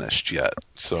it's finished yet.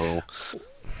 So.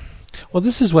 Well,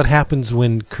 this is what happens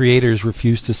when creators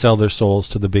refuse to sell their souls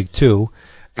to the big two.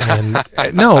 And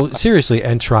no, seriously,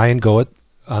 and try and go it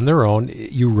on their own.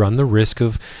 You run the risk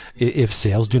of, if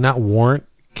sales do not warrant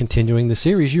continuing the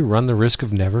series, you run the risk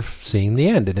of never seeing the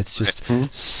end. And it's just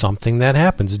something that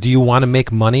happens. Do you want to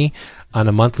make money on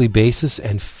a monthly basis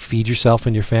and feed yourself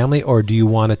and your family? Or do you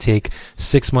want to take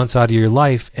 6 months out of your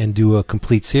life and do a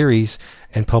complete series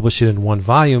and publish it in one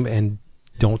volume and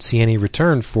don't see any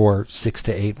return for 6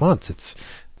 to 8 months? It's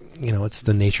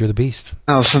the nature of the beast.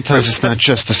 Well, sometimes it's not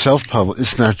just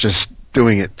it's not just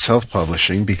doing it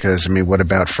self-publishing, because what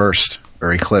about First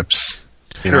or Eclipse?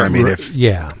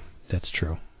 That's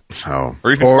true. So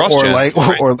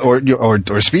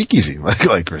or Speakeasy,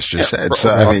 like Chris just said. So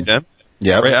right. I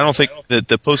don't think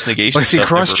the post negation. Well, see,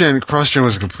 CrossGen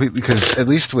was completely, because at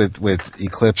least with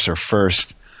Eclipse or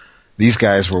First, these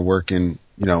guys were working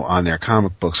on their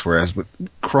comic books, whereas with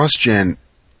CrossGen,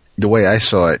 the way I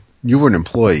saw it, you were an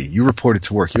employee. You reported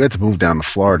to work. You had to move down to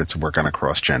Florida to work on a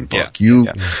CrossGen book.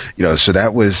 So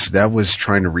that was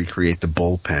trying to recreate the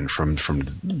bullpen from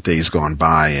days gone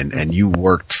by, and you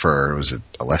worked for, was it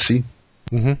Alessi?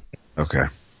 Mm-hmm. Okay.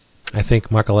 I think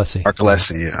Mark Alessi.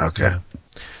 Yeah. Okay. Yeah.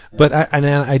 But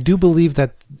I do believe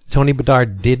that Tony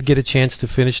Bedard did get a chance to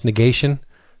finish Negation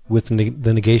with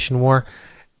the Negation War.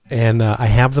 And I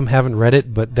haven't read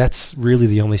it, but that's really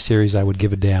the only series I would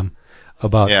give a damn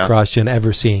about CrossGen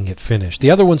ever seeing it finished. The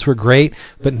other ones were great,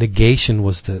 but Negation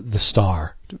was the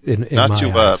star in my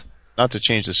eyes. Not to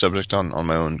change the subject on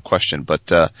my own question,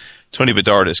 but Tony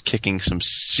Bedard is kicking some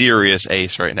serious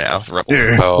ace right now with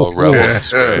Rebels.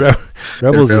 Rebels.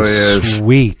 Rebels is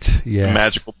sweet. Yes.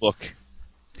 Magical book.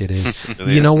 It is. It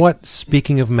really You know is. what?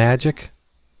 Speaking of magic,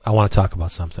 I want to talk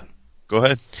about something. Go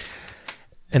ahead.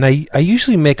 And I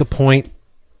usually make a point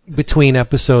between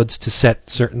episodes to set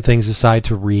certain things aside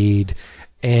to read.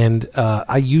 And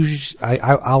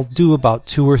I'll do about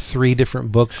 2 or 3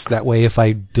 different books. That way, if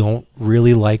I don't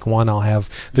really like one,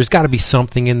 there's got to be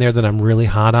something in there that I'm really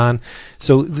hot on.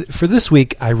 So for this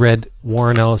week, I read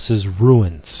Warren Ellis's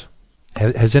Ruins.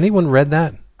 Has anyone read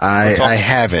that? I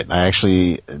have it. I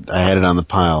had it on the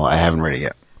pile. I haven't read it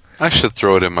yet. I should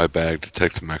throw it in my bag to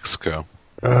take to Mexico.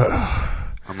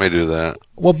 I may do that.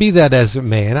 Well, be that as it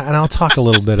may, and I'll talk a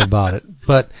little bit about it.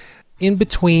 But in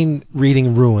between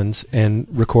reading Ruins and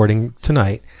recording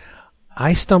tonight,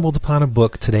 I stumbled upon a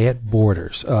book today at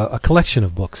Borders, a collection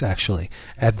of books, actually,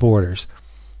 at Borders,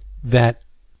 that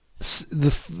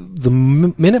the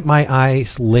minute my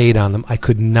eyes laid on them, I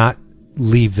could not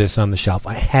leave this on the shelf.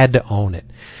 I had to own it.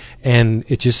 And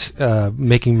it just,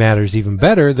 making matters even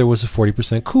better, there was a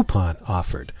 40% coupon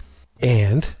offered.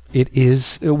 And it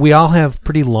is, we all have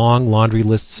pretty long laundry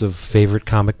lists of favorite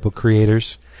comic book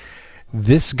creators.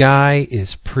 This guy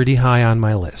is pretty high on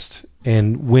my list.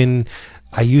 And when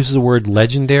I use the word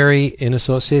legendary in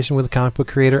association with a comic book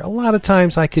creator, a lot of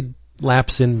times I could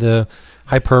lapse into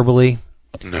hyperbole.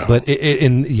 No. But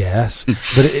in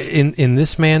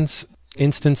this man's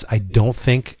instance, I don't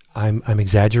think I'm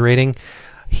exaggerating.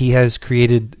 He has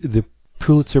created the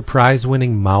Pulitzer Prize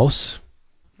winning Mouse.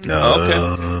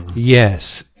 Okay.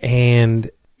 Yes,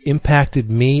 and impacted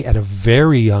me at a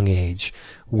very young age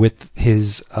with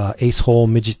his Ace Hole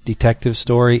Midget Detective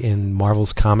story in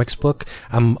Marvel's Comics book.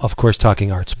 I'm, of course,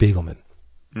 talking Art Spiegelman.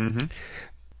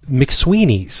 Mm-hmm.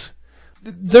 McSweeney's.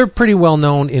 They're pretty well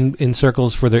known in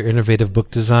circles for their innovative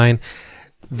book design.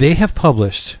 They have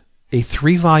published a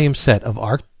 3-volume set of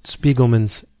Art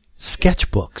Spiegelman's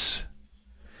sketchbooks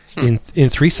in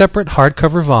 3 separate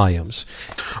hardcover volumes.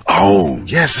 Oh,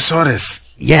 yes, I saw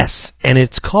this. Yes, and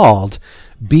it's called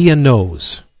Be a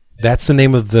Nose. That's the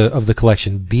name of the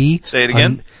collection. Say it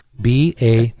again. Be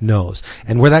a Nose.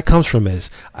 And where that comes from is,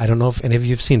 I don't know if any of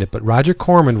you have seen it, but Roger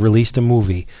Corman released a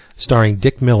movie starring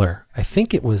Dick Miller. I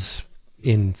think it was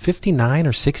in 59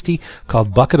 or 60,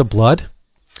 called Bucket of Blood.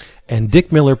 And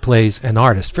Dick Miller plays an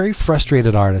artist, very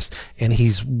frustrated artist, and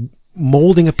he's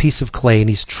molding a piece of clay, and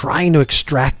he's trying to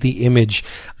extract the image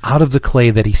out of the clay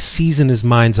that he sees in his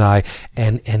mind's eye,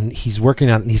 and he's working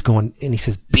on it, and he's going, and he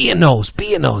says, be a nose,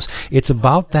 be a nose. It's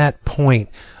about that point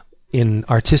in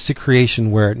artistic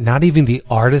creation where not even the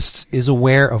artist is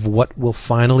aware of what will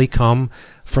finally come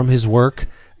from his work.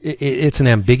 It's an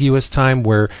ambiguous time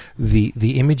where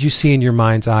the image you see in your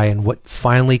mind's eye and what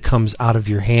finally comes out of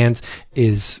your hands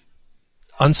is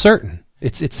uncertain.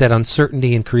 It's that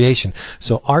uncertainty in creation.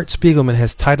 So Art Spiegelman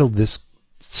has titled this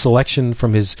selection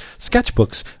from his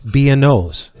sketchbooks, Be a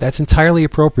Nose. That's entirely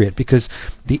appropriate because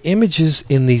the images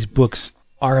in these books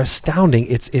are astounding.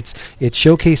 It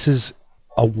showcases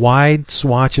a wide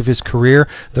swatch of his career.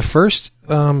 The first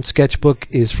sketchbook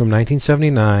is from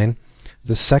 1979.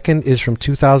 The second is from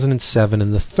 2007,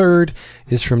 and the third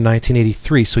is from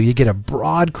 1983. So you get a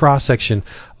broad cross-section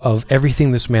of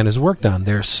everything this man has worked on.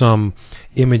 There's some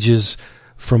images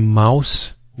from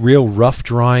Mouse, real rough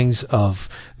drawings of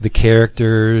the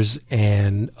characters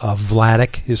and of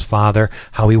Vladik, his father,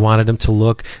 how he wanted him to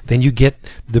look. Then you get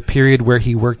the period where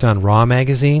he worked on Raw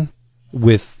magazine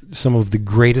with some of the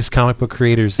greatest comic book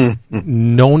creators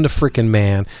known to frickin'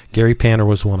 man. Gary Panter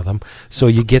was one of them. So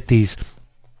you get these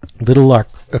little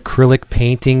acrylic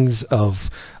paintings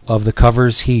of the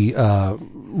covers he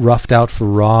roughed out for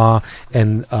Raw,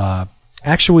 and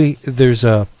actually there's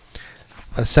a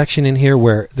section in here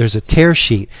where there's a tear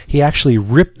sheet. He actually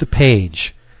ripped the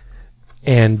page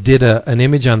and did an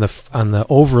image on the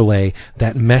overlay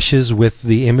that meshes with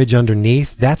the image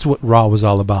underneath. That's what Raw was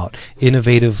all about.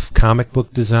 Innovative comic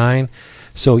book design.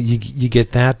 So you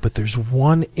get that, but there's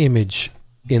one image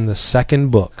in the second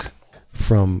book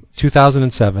from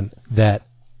 2007 that,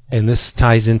 and this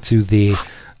ties into the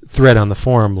thread on the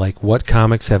forum, like what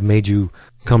comics have made you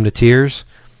come to tears.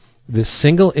 This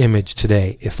single image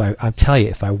today, I tell you,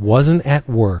 if I wasn't at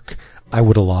work, I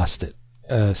would have lost it.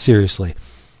 Seriously.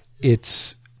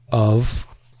 It's of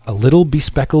a little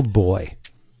bespectacled boy,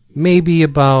 maybe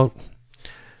about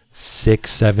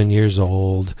 6-7 years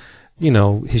old,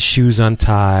 his shoes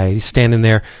untied, he's standing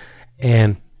there,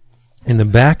 and in the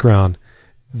background,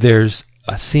 there's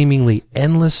a seemingly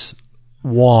endless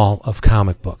wall of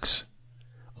comic books.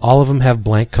 All of them have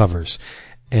blank covers.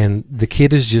 And the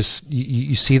kid is just,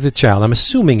 you see the child. I'm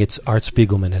assuming it's Art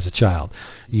Spiegelman as a child.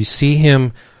 You see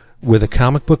him with a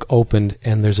comic book opened,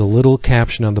 and there's a little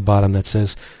caption on the bottom that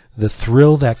says, "The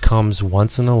thrill that comes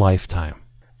once in a lifetime."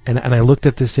 And I looked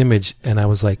at this image and I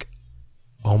was like,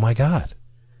 oh my God.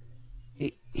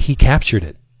 He captured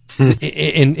it.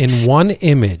 in one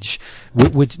image,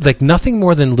 which like nothing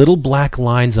more than little black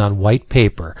lines on white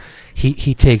paper.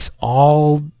 He takes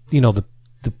all, the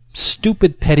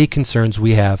stupid petty concerns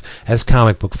we have as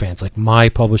comic book fans, like my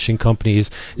publishing company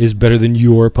is better than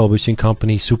your publishing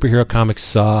company, superhero comics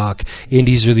suck,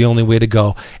 indies are the only way to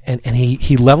go, and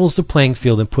he levels the playing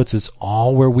field and puts us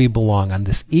all where we belong on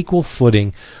this equal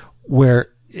footing, where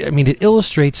it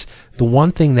illustrates the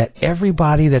one thing that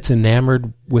everybody that's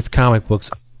enamored with comic books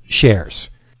shares,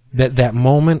 that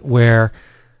moment where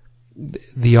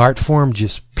the art form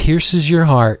just pierces your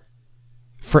heart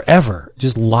forever,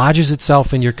 just lodges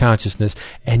itself in your consciousness,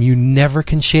 and you never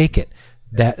can shake it.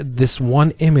 That this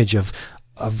one image of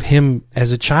him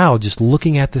as a child just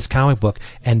looking at this comic book,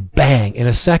 and bang, in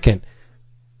a second,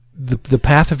 the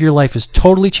path of your life is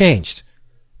totally changed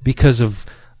because of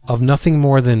nothing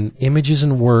more than images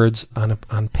and words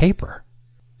on paper.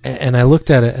 And I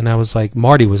looked at it and I was like,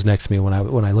 Marty was next to me when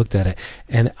I looked at it,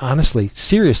 and honestly,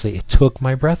 seriously, it took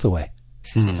my breath away.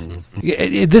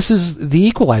 This is the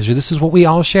equalizer. This is what we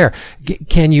all share.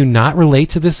 Can you not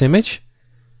relate to this image?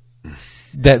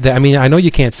 I know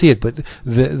you can't see it, but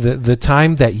the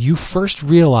time that you first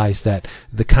realized that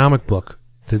the comic book,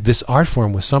 this art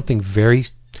form, was something very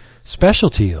special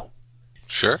to you.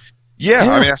 Sure.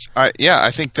 Yeah.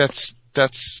 I think that's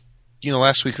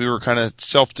last week we were kind of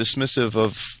self-dismissive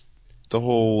of the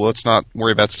whole let's not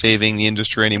worry about saving the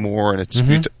industry anymore,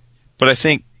 and but I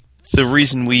think the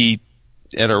reason we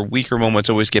at our weaker moments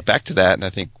always get back to that, and I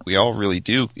think we all really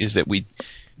do, is that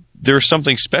there's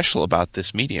something special about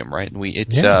this medium, right? And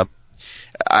it's going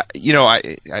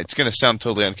to sound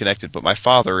totally unconnected, but my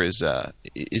father is a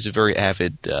very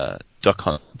avid duck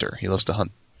hunter. He loves to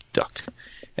hunt duck.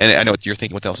 And I know what you're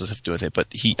thinking, what else does it have to do with it? But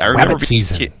I remember being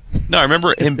a kid. No, I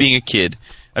remember him being a kid.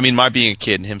 My being a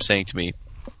kid, and him saying to me,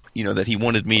 that he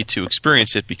wanted me to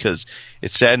experience it because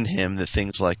it saddened him that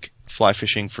things like fly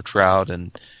fishing for trout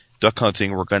and duck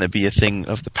hunting were going to be a thing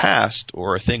of the past,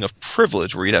 or a thing of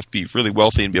privilege where you'd have to be really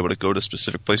wealthy and be able to go to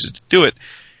specific places to do it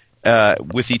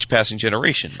with each passing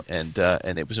generation. And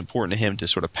it was important to him to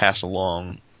sort of pass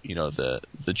along,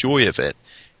 the joy of it.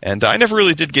 And I never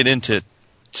really did get into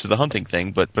the hunting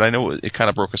thing, but I know it kind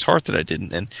of broke his heart that I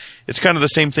didn't. And it's kind of the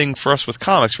same thing for us with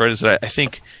comics, right? Is that I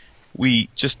think we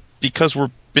just, because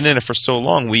we've been in it for so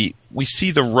long, we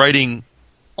see the writing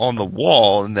on the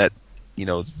wall, and that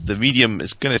the medium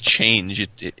is going to change.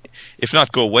 If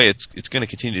not go away, it's going to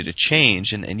continue to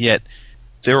change. And yet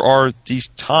there are these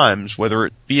times, whether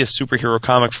it be a superhero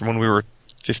comic from when we were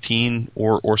 15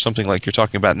 or something like you're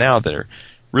talking about now, that are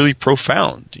really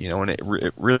profound, and it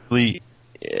really,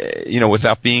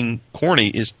 without being corny,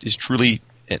 is truly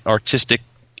an artistic,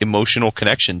 emotional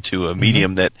connection to a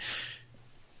medium that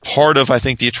part of, I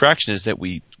think, the attraction is that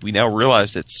we now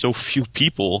realize that so few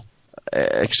people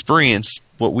experience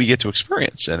what we get to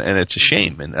experience, and it's a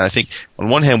shame. And I think on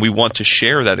one hand we want to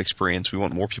share that experience, we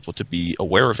want more people to be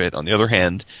aware of it. On the other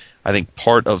hand, I think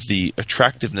part of the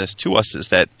attractiveness to us is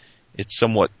that it's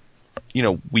somewhat,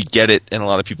 we get it, and a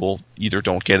lot of people either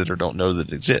don't get it or don't know that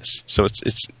it exists. So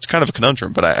it's kind of a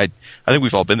conundrum, but I think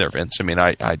we've all been there, Vince.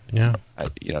 Definitely.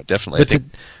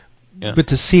 But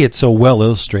to see it so well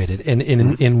illustrated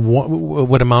in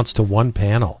what amounts to one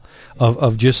panel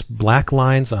of just black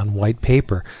lines on white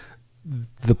paper,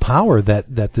 the power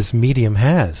that this medium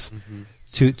has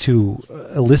to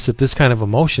elicit this kind of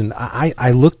emotion.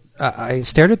 I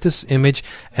stared at this image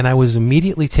and I was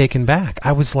immediately taken back.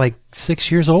 I was like 6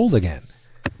 years old again.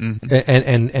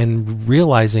 And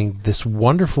realizing this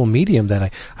wonderful medium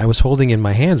that I was holding in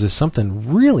my hands is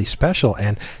something really special.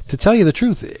 And to tell you the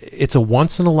truth, it's a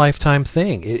once in a lifetime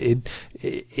thing.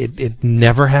 It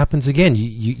never happens again.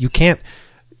 You can't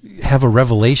have a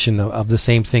revelation of the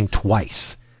same thing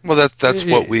twice. Well, that's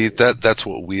what we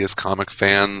as comic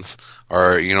fans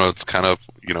are. It's kind of,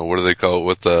 what do they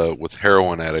call it with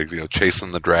heroin addicts?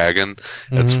 Chasing the dragon.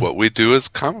 That's what we do as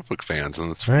comic book fans,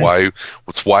 and that's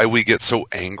why we get so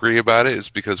angry about it. Is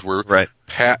because we're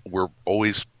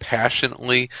always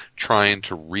passionately trying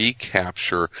to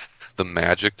recapture the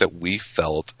magic that we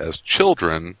felt as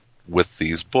children with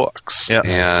these books,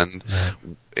 and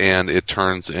it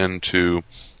turns into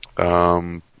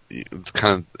kind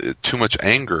of too much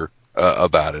anger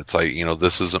about it. It's like,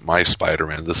 this isn't my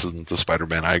Spider-Man. This isn't the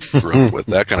Spider-Man I grew up with,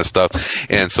 that kind of stuff.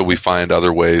 And so we find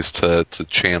other ways to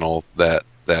channel that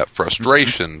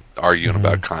frustration, arguing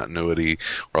about continuity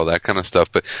or all that kind of stuff.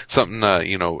 But something,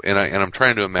 and I'm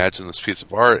trying to imagine this piece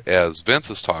of art as Vince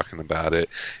is talking about it,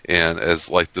 and as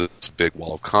like this big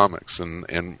wall of comics.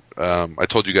 And I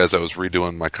told you guys I was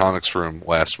redoing my comics room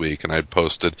last week, and I'd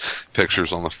posted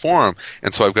pictures on the forum,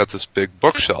 and so I've got this big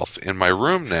bookshelf in my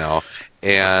room now,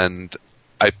 and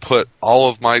I put all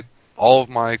of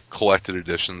my collected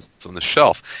editions on the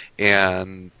shelf,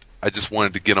 and I just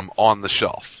wanted to get them on the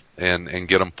shelf and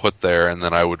get them put there, and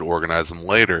then I would organize them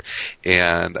later.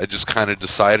 And I just kind of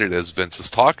decided, as Vince is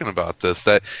talking about this,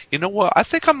 that, you know what, I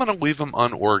think I'm going to leave them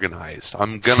unorganized.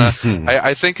 I'm gonna.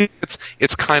 I think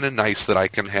it's kind of nice that I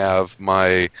can have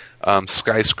my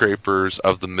skyscrapers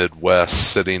of the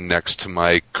Midwest sitting next to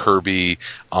my Kirby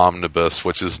omnibus,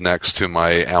 which is next to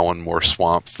my Alan Moore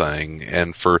Swamp Thing,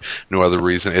 and for no other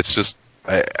reason. It's just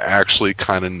actually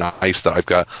kind of nice that I've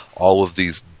got all of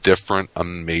these different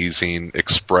amazing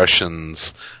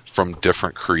expressions from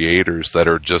different creators that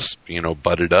are just,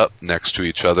 butted up next to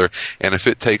each other. And if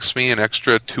it takes me an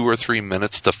extra 2 or 3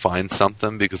 minutes to find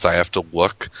something because I have to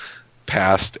look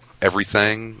past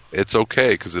everything, it's okay,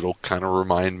 because it'll kind of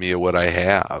remind me of what I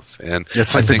have. And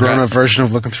it's like the grown-up version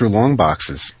of looking through long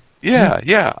boxes.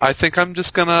 Yeah. I think I'm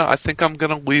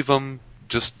gonna leave them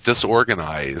just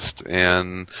disorganized,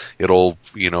 and it'll,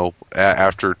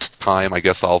 after time, I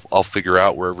guess I'll figure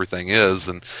out where everything is,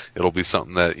 and it'll be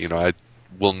something that, I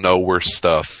will know where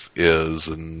stuff is,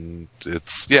 and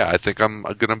I think I'm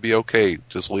gonna be okay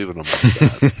just leaving them like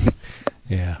that.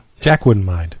 Yeah, Jack wouldn't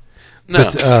mind. No.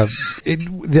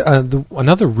 But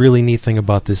another really neat thing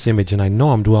about this image, and I know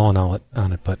I'm dwelling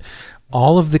on it, but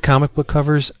all of the comic book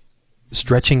covers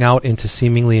stretching out into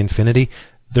seemingly infinity,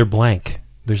 they're blank.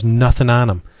 There's nothing on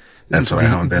them. That's what I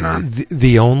honed in on.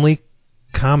 The only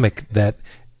comic that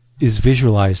is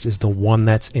visualized is the one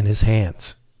that's in his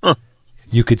hands. Huh.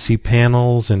 You could see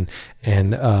panels and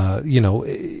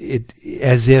it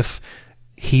as if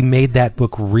he made that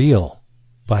book real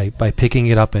by picking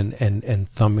it up and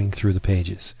thumbing through the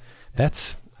pages.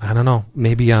 That's, I don't know,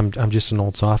 maybe I'm just an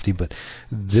old softy, but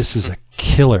this is a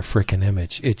killer frickin'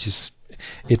 image.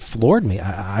 It floored me.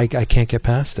 I can't get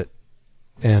past it.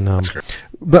 And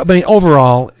but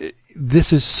overall,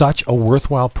 this is such a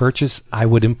worthwhile purchase. I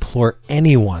would implore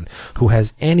anyone who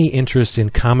has any interest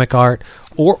in comic art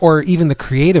or even the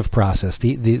creative process,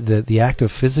 the act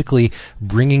of physically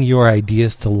bringing your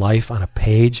ideas to life on a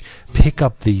page, pick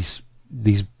up this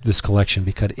collection,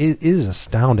 because it is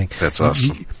astounding. That's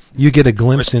awesome. You get a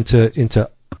glimpse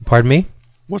into. Pardon me?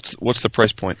 What's the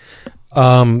price point?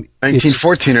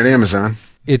 $19.14 at Amazon.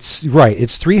 It's right.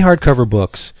 It's 3 hardcover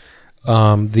books.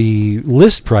 The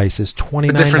list price is $29.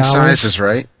 The different sizes,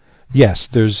 right? Yes,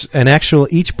 there's an actual.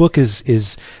 Each book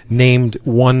is named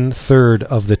 1/3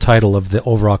 of the title of the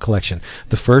overall collection.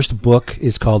 The first book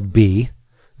is called B,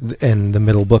 and the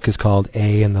middle book is called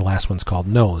A, and the last one's called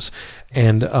Nose.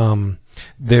 And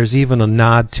there's even a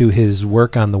nod to his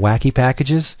work on the wacky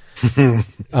packages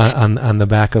on the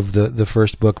back of the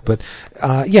first book. But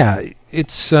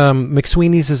it's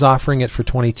McSweeney's is offering it for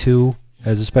 $22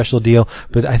 as a special deal,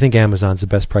 but I think Amazon's the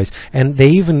best price. And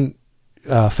they even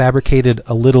fabricated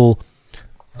a little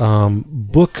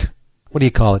book. What do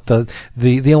you call it?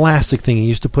 The elastic thing you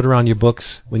used to put around your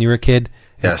books when you were a kid.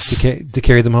 Yes. To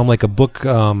carry them home, like a book.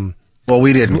 Well,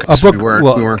 we didn't. We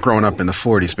weren't growing up in the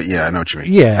 40s, but yeah, I know what you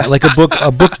mean. Yeah, like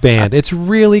a book band. It's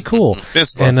really cool.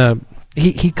 And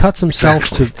he cuts himself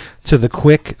to the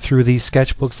quick through these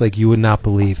sketchbooks like you would not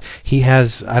believe. He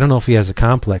has, I don't know if he has a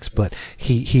complex, but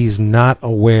he's not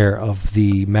aware of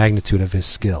the magnitude of his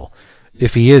skill.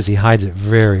 If he is, he hides it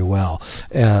very well,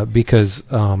 because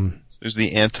there's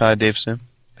the anti-Dave Sim.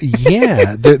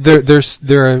 Yeah, there's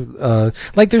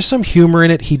some humor in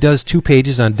it. He does 2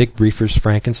 pages on Dick Briefer's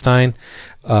Frankenstein.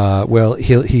 Well,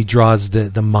 he draws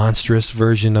the monstrous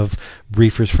version of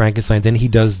Briefer's Frankenstein. Then he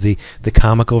does the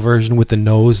comical version with the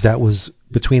nose that was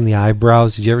between the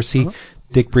eyebrows. Did you ever see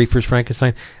Dick Briefer's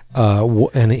Frankenstein?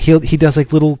 And he does like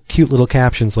cute little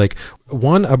captions like,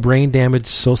 one, a brain-damaged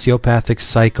sociopathic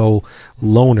psycho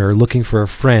loner looking for a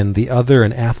friend, the other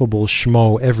an affable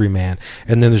schmo everyman.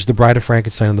 And then there's the Bride of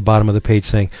Frankenstein on the bottom of the page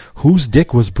saying, whose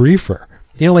dick was Briefer?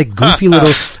 Like goofy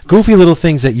little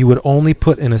things that you would only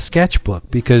put in a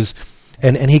sketchbook, because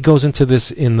and he goes into this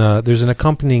there's an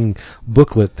accompanying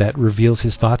booklet that reveals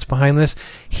his thoughts behind this.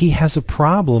 He has a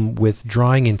problem with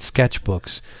drawing in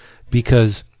sketchbooks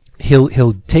because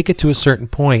he'll take it to a certain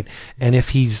point, and if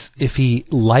he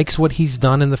likes what he's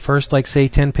done in the first, like, say,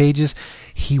 10 pages,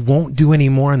 he won't do any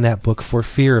more in that book for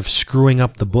fear of screwing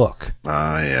up the book.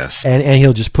 Yes. And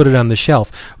he'll just put it on the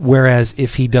shelf. Whereas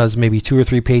if he does maybe 2 or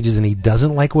 3 pages and he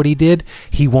doesn't like what he did,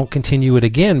 he won't continue it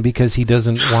again because he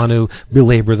doesn't want to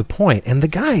belabor the point. And the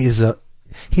guy he's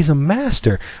a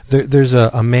master. There's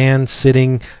a man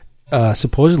sitting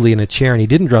supposedly in a chair, and he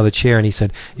didn't draw the chair, and he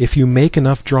said, if you make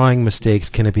enough drawing mistakes,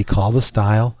 can it be called a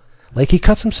style? Like, he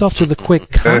cuts himself to the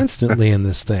quick constantly in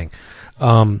this thing.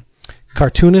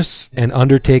 Cartoonists and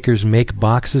undertakers make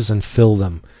boxes and fill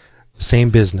them. Same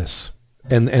business.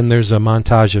 And there's a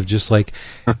montage of just like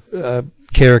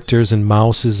characters and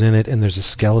mouses in it, and there's a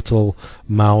skeletal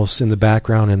mouse in the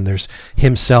background, and there's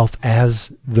himself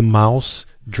as the mouse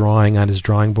drawing on his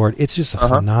drawing board. It's just a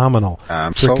phenomenal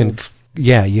freaking. Sold.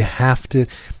 Yeah, you have to.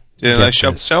 Yeah, nice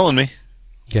job selling me.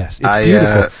 Yes,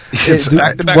 it's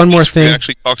beautiful. One more thing.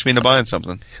 Actually talks me into buying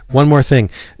something. One more thing.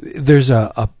 There's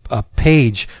a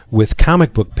page with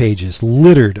comic book pages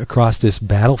littered across this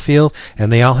battlefield,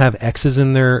 and they all have X's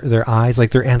in their eyes,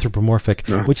 like they're anthropomorphic,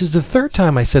 which is the third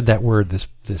time I said that word this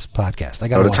podcast. I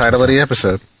got the title of the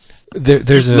episode.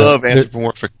 There's love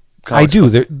anthropomorphic. I do.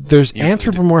 There's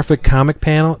anthropomorphic comic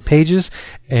pages,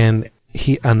 and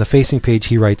on the facing page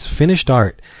he writes, finished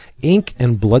art. Ink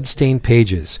and blood-stained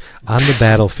pages on the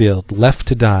battlefield, left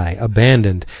to die,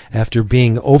 abandoned after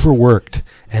being overworked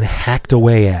and hacked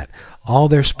away at. All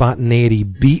their spontaneity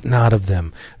beaten out of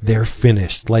them. They're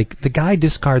finished. Like, the guy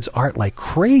discards art like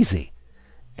crazy,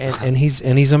 and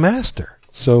he's a master.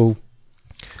 So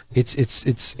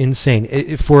it's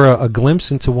insane. For a glimpse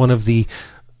into one of the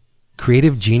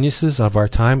creative geniuses of our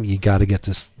time, you got to get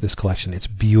this collection. It's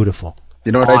beautiful.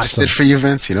 You know what I just did for you,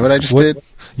 Vince? You know what I just did?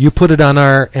 You put it on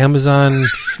our Amazon.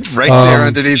 Right there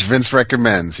underneath Vince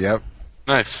Recommends. Yep.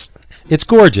 Nice. It's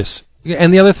gorgeous.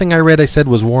 And the other thing I read, I said,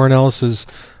 was Warren Ellis's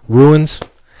Ruins.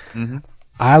 Mm-hmm.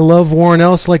 I love Warren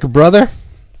Ellis like a brother,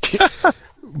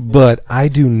 but I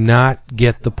do not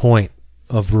get the point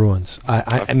of Ruins.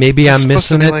 Maybe I'm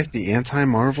missing it. Like the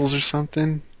anti-Marvels or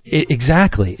something?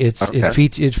 Exactly.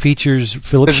 It features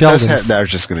Philip I Sheldon. I was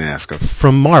just going to ask him.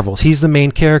 From Marvels. He's the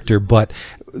main character, but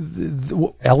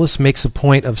Ellis makes a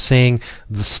point of saying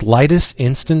the slightest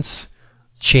instance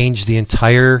changed the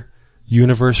entire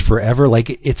universe forever.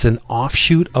 Like, it's an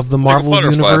offshoot of the Marvel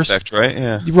universe. Effect, right?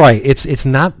 Yeah. Right. It's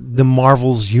not the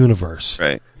Marvel's universe.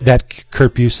 Right. That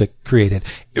Kurt Busiek created.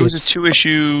 It was a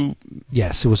 2-issue.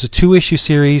 Yes, it was a 2-issue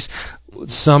series.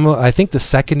 I think the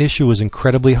second issue was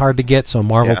incredibly hard to get, so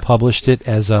Marvel published it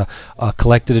as a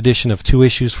collected edition of 2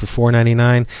 issues for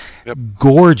 $4.99. Yep.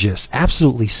 Gorgeous,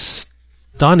 absolutely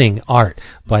stunning art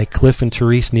by Cliff and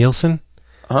Therese Nielsen.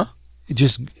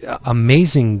 Just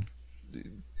amazing,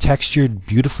 textured,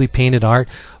 beautifully painted art.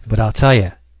 But I'll tell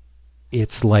you,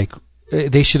 it's like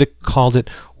they should have called it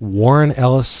Warren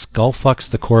Ellis Skullfucks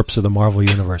the Corpse of the Marvel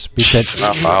Universe, because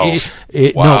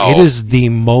it is the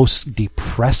most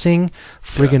depressing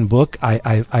friggin' book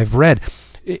I've read.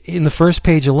 In the first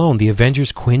page alone, the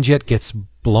Avengers Quinjet gets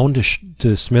blown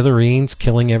to smithereens,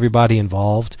 killing everybody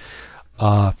involved.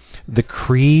 The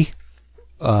Kree,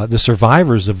 the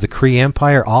survivors of the Kree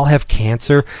Empire, all have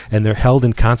cancer, and they're held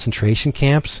in concentration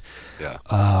camps.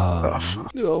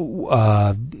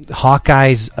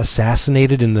 Hawkeye's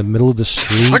assassinated in the middle of the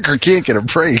street. Fucker can't get a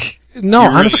break. No,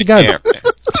 honestly, God,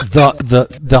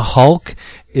 the Hulk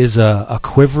is a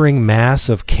quivering mass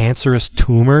of cancerous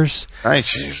tumors.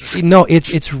 Nice. No,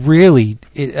 it's really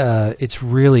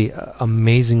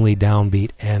amazingly downbeat,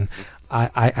 and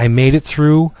I made it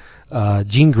through.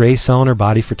 Jean Grey selling her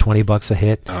body for $20 a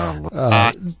hit.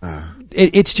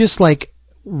 It's just like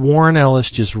Warren Ellis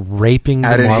just raping the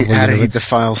Marvel Universe. How did he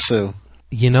defile Sue?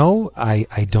 You know,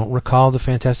 I don't recall the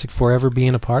Fantastic Four ever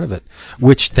being a part of it,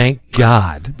 which thank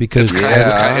God, because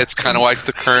it's kind of like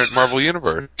the current Marvel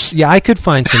Universe. Yeah, I could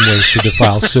find some ways to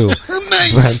defile Sue.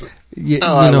 Nice. But, you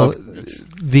know,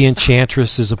 the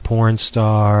Enchantress is a porn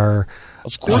star.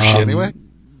 Of course, anyway.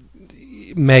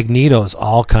 Magneto's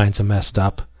all kinds of messed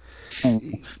up.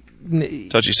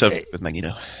 Touchy subject with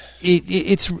Magneto.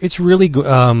 It's really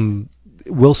good.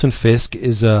 Wilson Fisk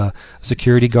is a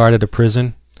security guard at a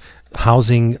prison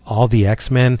housing all the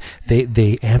X-Men.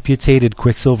 They amputated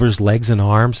Quicksilver's legs and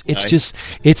arms. It's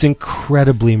it's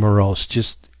incredibly morose,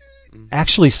 just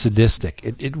actually sadistic.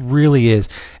 It really is.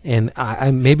 And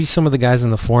I maybe some of the guys in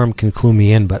the forum can clue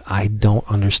me in, but I don't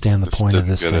understand the point of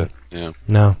this thing. Yeah.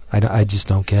 No, I just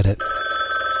don't get it.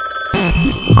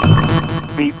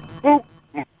 Meep, boop,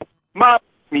 mop,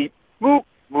 meep, boop,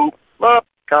 boop, mop,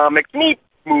 comics, meep,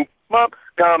 boop, mop,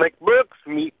 comic books,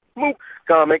 meep, boop,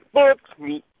 comic books,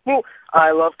 meep, boop.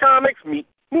 I love comics, meep,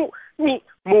 boop, meep,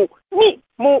 boop, meep,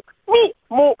 boop, meep,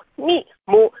 boop, meep,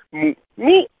 boop, meep,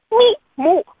 meep, meep,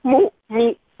 boop, boop,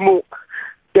 meep, boop.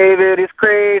 David is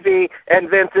crazy, and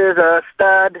Vince is a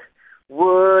stud.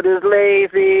 Wood is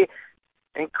lazy,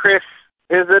 and Chris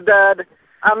is a dud.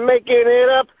 I'm making it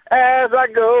up as I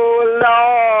go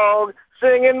along.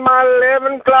 singing my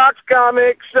 11 o'clock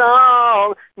comic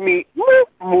song. Me, moo,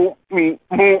 moo, me,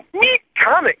 moo, me,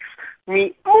 comics.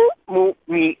 Me, moo, moo,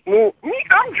 me, moo, me.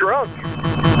 I'm drunk.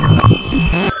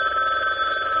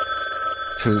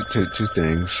 Two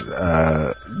things.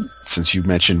 Since you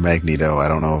mentioned Magneto, I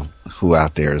don't know who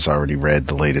out there has already read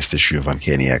the latest issue of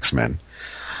Uncanny X-Men.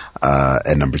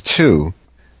 And number two,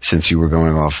 since you were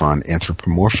going off on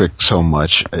anthropomorphic so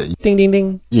much, Ding, ding,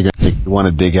 ding. you want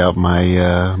to dig out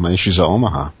my my issues of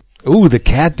Omaha. Ooh, the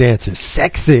cat dancer.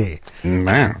 Sexy.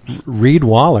 Man. Reed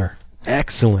Waller.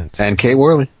 Excellent. And Kate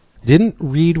Worley. Didn't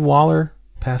Reed Waller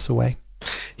pass away?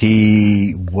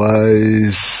 He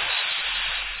was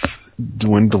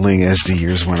dwindling as the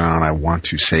years went on. I want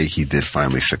to say he did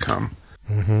finally succumb.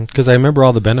 Because I remember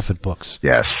all the benefit books.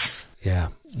 Yes. Yeah.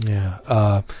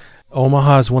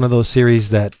 Omaha is one of those series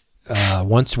that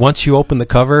once you open the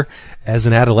cover as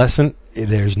an adolescent,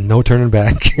 there's no turning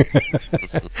back.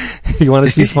 You want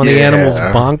to see funny animals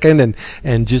bonking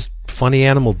and just funny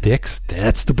animal dicks?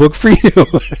 That's the book for you.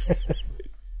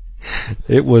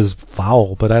 It was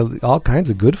foul, but all kinds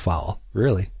of good foul,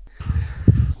 really.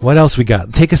 What else we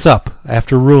got? Take us up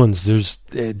after Ruins.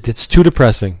 It's too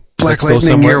depressing. Black Let's go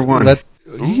Lightning somewhere. Year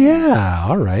 1. Yeah,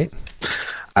 all right.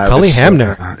 I Cully was,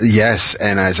 Hamner. Yes,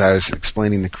 and as I was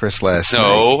explaining to Chris last night.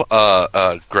 No,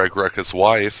 Greg Rucka's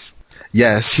wife.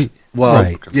 Yes. Well,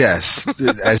 Right. yes.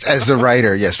 As the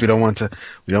writer, yes, we don't want to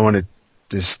anger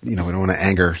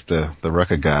the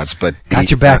Rucka gods, but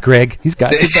Got your back, Greg. He's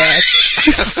got your back.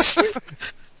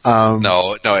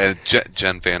 No, and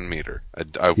Jen Van Meter.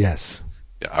 Yes.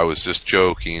 Yeah, I was just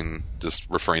joking, just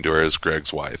referring to her as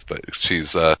Greg's wife, but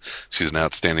she's an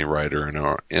outstanding writer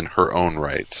in her own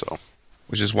right. So,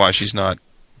 Which is why she's not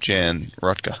Jan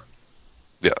Rutka.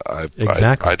 yeah,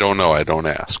 Exactly. I don't know. I don't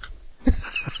ask.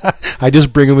 I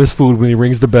just bring him his food when he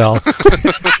rings the bell.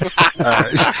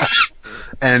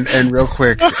 and real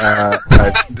quick,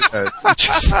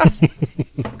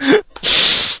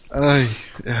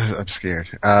 I'm scared.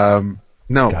 No,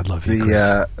 God love you,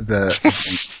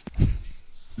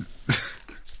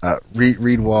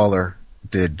 Reed Waller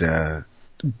did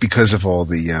because of all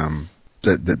the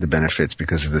benefits,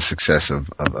 because of the success of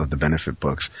the benefit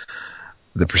books.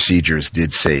 The procedures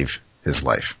did save his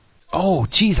life. Oh,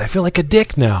 geez, I feel like a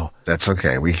dick now. That's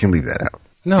okay. We can leave that out.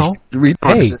 No. Hey,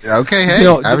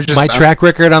 my track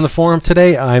record on the forum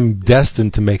today, I'm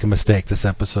destined to make a mistake this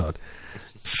episode.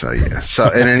 So yeah. So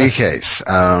in any case,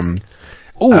 and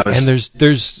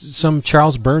there's some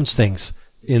Charles Burns things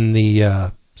in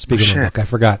the Spiegelman book. I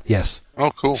forgot. Yes.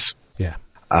 Oh, cool. Yeah.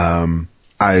 I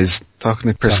was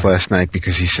talking to Chris last night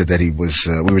because he said that he was.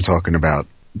 We were talking about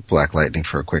Black Lightning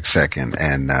for a quick second,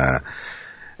 and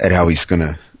how he's going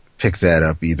to pick that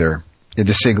up either in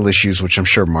the single issues, which I'm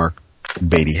sure Mark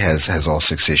Beatty has all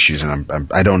 6 issues, and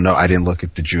I don't know. I didn't look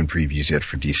at the June previews yet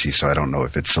for DC, so I don't know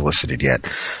if it's solicited yet.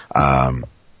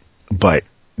 But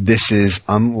this is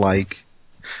unlike.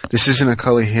 This isn't a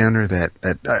Cully Hamner that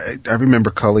I remember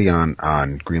Cully on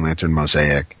Green Lantern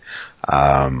Mosaic.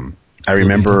 I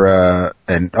remember,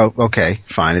 okay,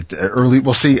 fine. Early,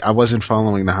 we'll see. I wasn't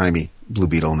following the Jaime Blue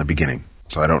Beetle in the beginning,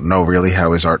 so I don't know really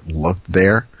how his art looked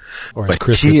there. Or as but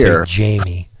Chris here, would say,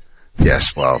 Jamie.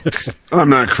 Yes, well, I'm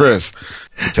not Chris.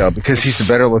 You can tell because he's the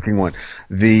better looking one.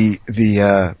 This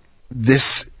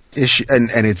issue, and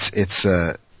it's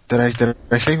did I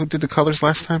say who did the colors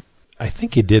last time? I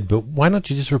think you did, but why don't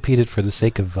you just repeat it for the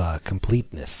sake of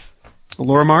completeness?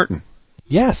 Laura Martin.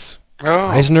 Yes. Oh.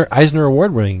 Eisner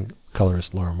Award-winning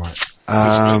colorist Laura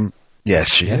Martin.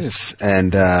 Yes, she is.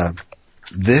 And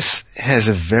this has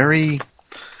a very,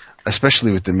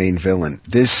 especially with the main villain,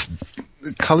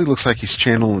 Cully looks like he's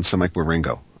channeling some like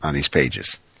Waringo on these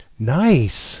pages.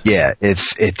 Nice. Yeah,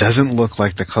 it doesn't look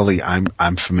like the Cully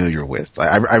I'm familiar with.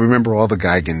 I remember all the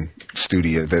Gigan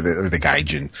studio, the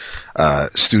Gaijin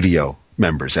studio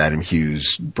members: Adam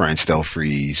Hughes, Brian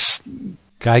Stelfreeze.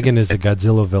 Gigan is a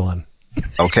Godzilla villain.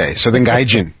 Okay, so then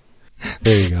Gaijin,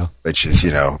 There you go. which is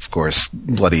of course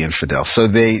bloody infidel. So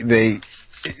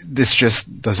this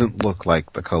just doesn't look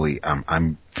like the Cully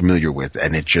I'm familiar with,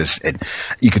 and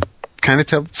you could kind of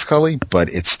tell it's Cully, but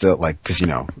it's still like, because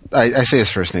I say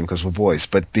his first name because we're boys,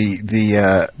 but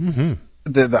the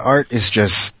art is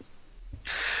just.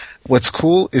 What's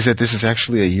cool is that this is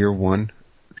actually a year 1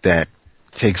 that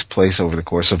takes place over the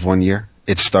course of 1 year.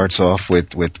 It starts off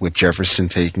with Jefferson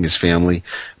taking his family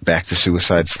back to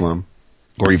Suicide Slum,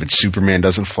 or even Superman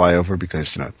doesn't fly over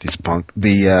because he's punk.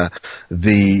 God,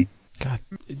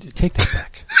 take that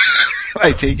back.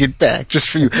 I take it back just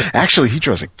for you. Actually, he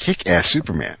draws a kick-ass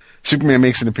Superman. Superman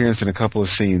makes an appearance in a couple of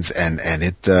scenes, and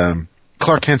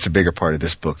Clark Kent's a bigger part of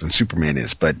this book than Superman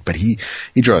is, but he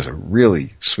draws a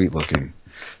really sweet looking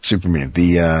Superman.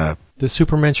 Does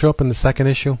Superman show up in the second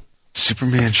issue?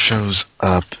 Superman shows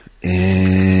up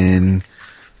in,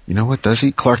 you know what, does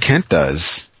he? Clark Kent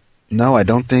does. No, I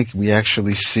don't think we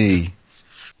actually see.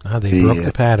 They broke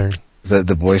the pattern.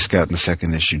 The Boy Scout in the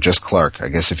second issue, just Clark. I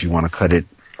guess if you want to cut it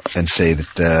and say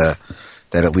that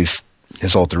at least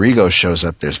his alter ego shows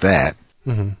up, there's that.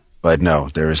 Mm-hmm. But no,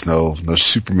 there is no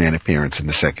Superman appearance in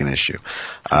the second issue.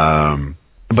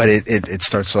 But it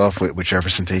starts off with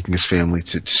Jefferson taking his family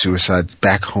to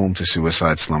back home to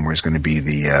Suicide Slum, where he's going to be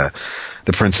the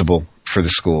principal for the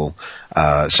school.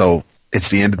 So it's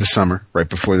the end of the summer, right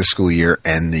before the school year,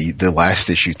 and the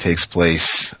last issue takes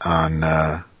place on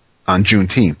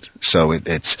Juneteenth. So it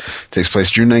takes place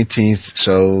June 19th.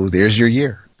 So there's your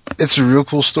year. It's a real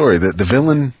cool story. The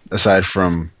villain, aside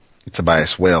from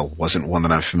Tobias Whale, wasn't one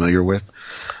that I'm familiar with,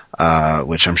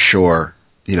 which I'm sure,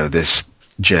 this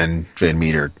Jen Van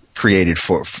Meter created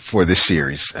for this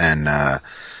series. And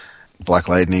Black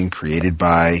Lightning, created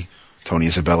by Tony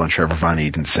Isabella and Trevor Von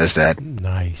Eaton, says that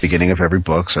nice. Beginning of every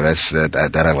book. So that's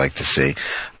that I like to see.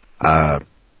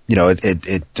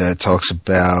 It talks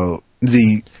about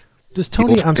the. Does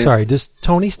Tony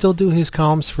still do his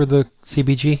columns for the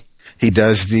CBG? He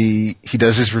does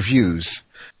his reviews.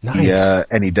 Nice.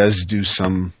 And he does do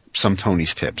some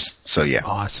Tony's tips. So yeah.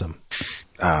 Awesome.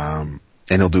 And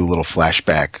he'll do a little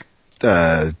flashback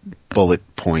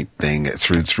bullet point thing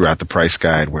throughout the price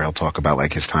guide, where he'll talk about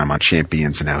like his time on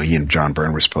Champions and how he and John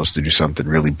Byrne were supposed to do something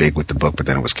really big with the book, but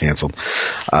then it was canceled.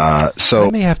 So I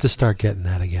may have to start getting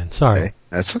that again. Sorry. Okay,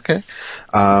 that's okay.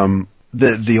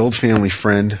 The old family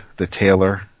friend, the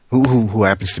tailor, who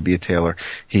happens to be a tailor,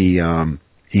 he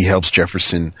helps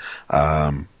Jefferson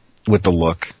with the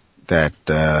look that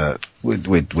with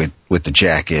the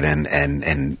jacket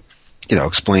and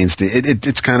explains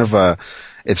it's kind of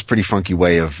it's a pretty funky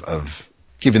way of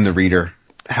giving the reader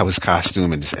how his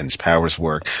costume and his powers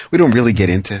work. We don't really get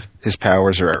into his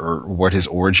powers or what his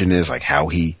origin is, like how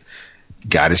he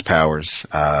got his powers.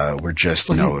 We're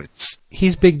just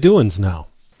he's big doings now.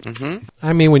 Mm-hmm.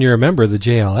 I mean, when you're a member of the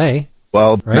JLA.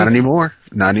 Well, right? Not anymore.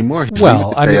 He's well,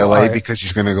 leaving the JLA because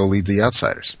he's going to go lead the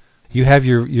Outsiders. You have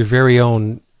your very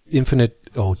own infinite.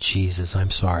 Oh Jesus,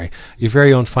 I'm sorry. Your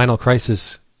very own Final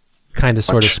Crisis kind of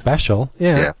sort of special.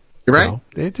 Yeah. You're right.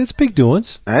 It's big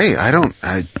doings. Hey, I remember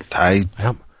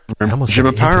Jim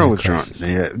Aparo was drawn.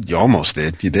 Yeah, you almost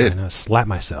did. You did. I slap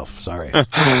myself. Sorry.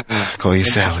 Call you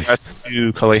Sally.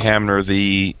 To Cully Hamner,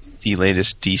 the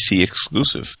latest DC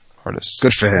exclusive artist.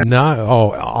 Good for him.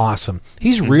 Awesome.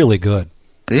 He's really good.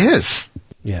 He is.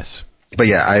 Yes. But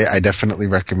yeah, I definitely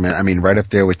recommend. I mean, right up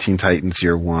there with Teen Titans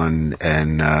Year One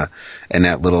and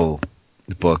that little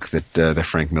book that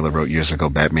Frank Miller wrote years ago,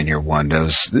 Batman Year One.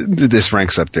 This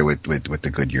ranks up there with the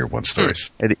good Year One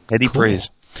stories. Eddie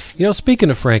praised.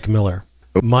 Speaking of Frank Miller,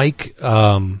 Mike,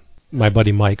 my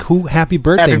buddy Mike, happy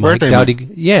birthday, Mike. Dowdy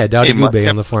Gube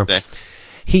on the forum.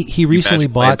 He recently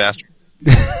bought.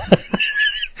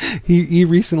 He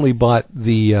recently bought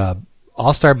the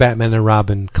All-Star Batman and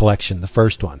Robin collection, the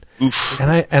first one. Oof.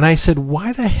 And I said,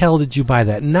 why the hell did you buy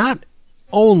that? Not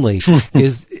only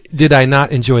did I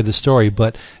not enjoy the story,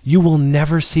 but you will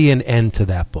never see an end to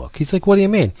that book. He's like, what do you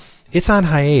mean? It's on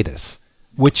hiatus.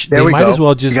 Which they might as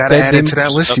well just... You got to add it to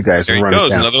that list you guys are running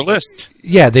down. Another list.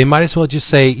 Yeah, they might as well just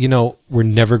say, we're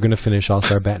never going to finish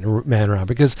All-Star Batman and Robin,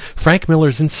 because Frank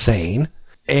Miller's insane,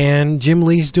 and Jim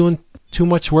Lee's doing too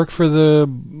much work for the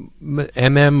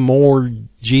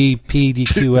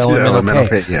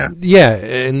MMORGPDQLMNOK. Yeah,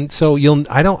 and so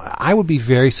I would be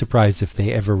very surprised if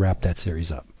they ever wrap that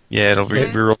series up. Yeah, it'll be a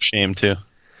real shame too.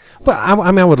 But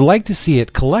I would like to see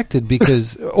it collected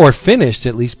or finished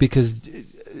at least, because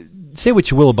say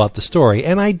what you will about the story,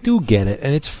 and I do get it,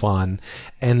 and it's fun,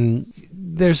 and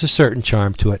there's a certain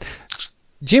charm to it.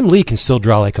 Jim Lee can still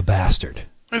draw like a bastard.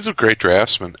 He's a great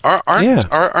draftsman.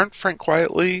 Aren't Frank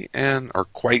Quitely and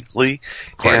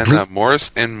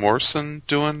Morrison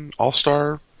doing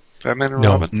All-Star Batman and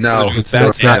Robin? No, it's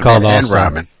not called All-Star.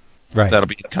 Robin. Right. That'll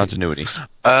be continuity.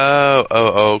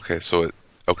 Okay. So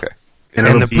okay.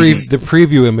 And the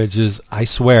preview images, I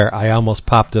swear, I almost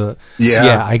popped a...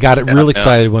 Yeah. I got real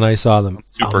excited when I saw them.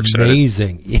 Super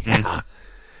Amazing. excited. Yeah.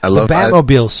 I love the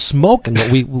Batmobile smoking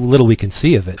what little we can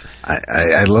see of it.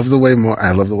 I love the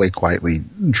way Quietly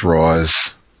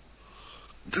draws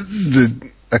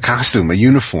a costume, a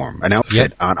uniform, an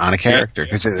outfit on a character.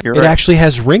 It actually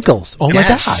has wrinkles. Oh my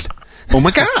God. Oh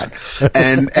my God.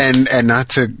 and not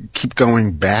to keep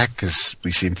going back, because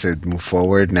we seem to move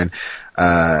forward, and then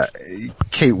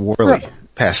Kate Worley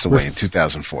passed away in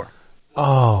 2004.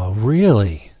 Oh,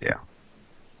 really? Yeah.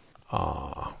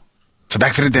 Aw. So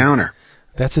back to the downer.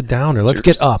 That's a downer. Let's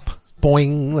get up.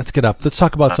 Boing. Let's get up. Let's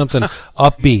talk about something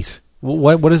upbeat.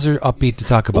 What is there upbeat to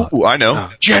talk about? Ooh, I know.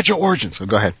 G.I. Joe Origins. So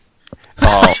go ahead.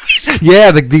 Oh,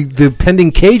 Yeah, the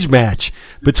pending cage match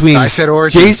between I said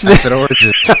Origins. Jason. I said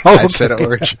Origins. I said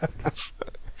Origins.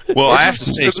 well, I have to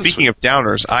say, speaking of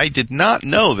downers, I did not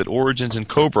know that Origins and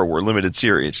Cobra were limited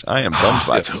series. I am bummed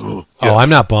by this. Oh, I'm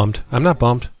not bummed.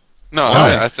 No,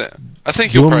 Why? I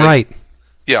think Do you'll them probably, right.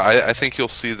 Yeah, I think you'll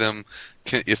see them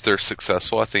if they're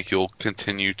successful. I think you'll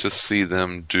continue to see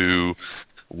them do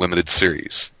limited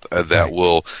series that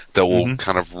will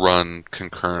kind of run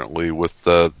concurrently with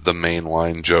the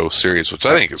mainline Joe series, which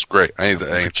I think is great. I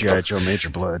think G.I. Joe Major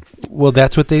Blood. Well,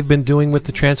 that's what they've been doing with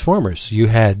the Transformers. You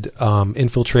had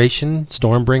Infiltration,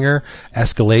 Stormbringer,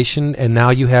 Escalation, and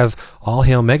now you have All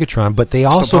Hail Megatron. But they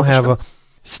also have a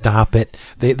stop it.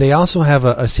 They also have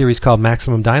a series called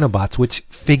Maximum Dinobots, which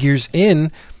figures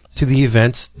in to the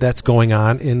events that's going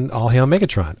on in All Hail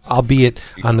Megatron, albeit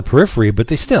on the periphery, but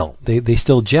they still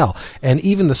gel. And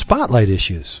even the Spotlight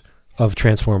issues of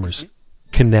Transformers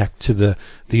connect to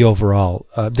the overall.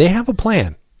 They have a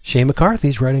plan. Shane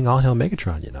McCarthy's writing All Hail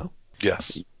Megatron, you know.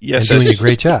 yes. Yes, And doing a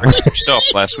great job.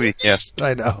 yourself last week. Yes.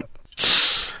 I know.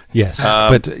 Yes,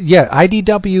 but yeah,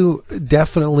 IDW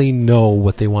definitely know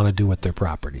what they want to do with their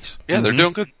properties. Yeah, they're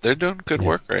doing good. They're doing good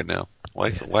work right now.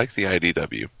 Like the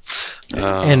IDW.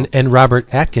 And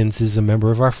Robert Atkins is a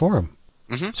member of our forum.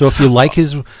 Mm-hmm. So if you like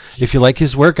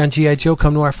his work on G.I. Joe,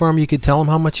 come to our forum. You can tell him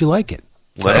how much you like it.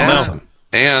 Let them know. Awesome.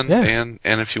 And Yeah.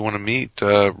 and if you want to meet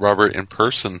Robert in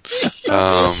person,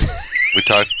 we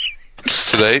talked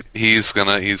today. He's going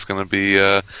to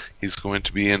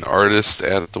be an artist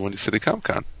at the Windy City Comic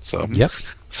Con. So Yep.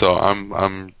 So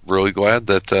I'm really glad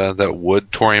that that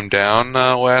Wood tore him down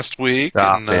last week.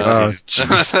 Stop and,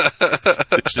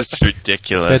 it. This is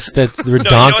ridiculous. That's No,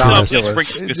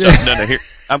 redonkulous. Here,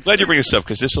 I'm glad you bring this up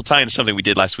because this will tie into something we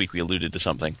did last week. We alluded to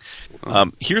something.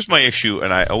 Here's my issue,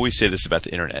 and I always say this about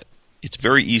the internet. It's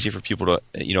very easy for people to,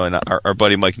 and our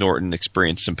buddy Mike Norton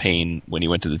experienced some pain when he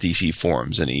went to the DC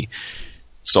forums and he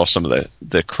saw some of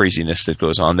the craziness that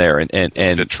goes on there. And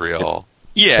vitriol.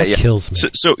 Yeah, That kills me.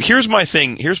 So here's my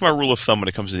thing. Here's my rule of thumb when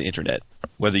it comes to the internet.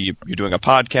 Whether you're doing a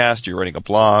podcast, you're writing a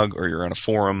blog, or you're on a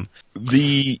forum,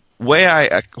 the way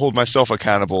I hold myself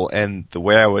accountable and the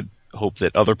way I would hope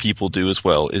that other people do as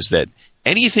well is that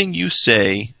anything you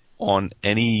say on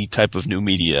any type of new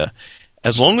media,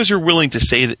 as long as you're willing to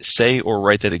say or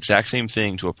write that exact same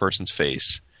thing to a person's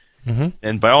face,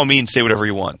 then by all means say whatever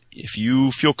you want. If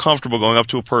you feel comfortable going up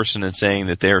to a person and saying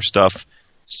that their stuff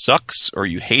sucks or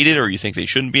you hate it or you think they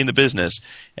shouldn't be in the business,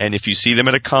 and if you see them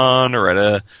at a con or at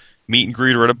a meet and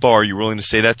greet or at a bar, you're willing to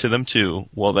say that to them too,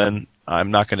 well then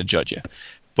I'm not going to judge you.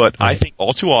 But I think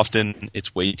all too often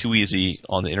it's way too easy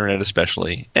on the internet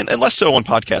especially, and less so on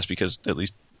podcasts because at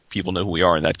least people know who we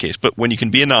are in that case. But when you can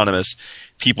be anonymous,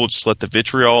 people just let the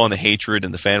vitriol and the hatred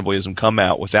and the fanboyism come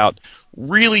out without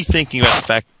really thinking about the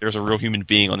fact that there's a real human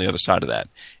being on the other side of that.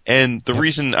 And the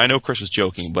reason, I know Chris was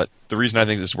joking, but the reason I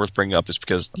think this is worth bringing up is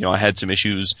because, I had some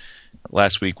issues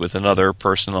last week with another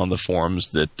person on the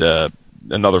forums that,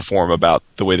 another forum about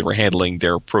the way they were handling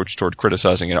their approach toward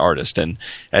criticizing an artist. And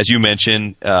as you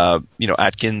mentioned,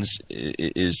 Atkins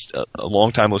is a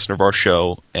longtime listener of our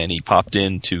show, and he popped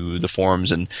into the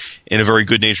forums and in a very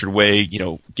good-natured way,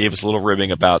 gave us a little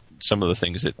ribbing about some of the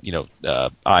things that,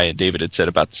 I and David had said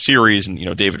about the series. And,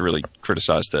 David really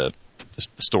criticized the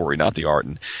story, not the art.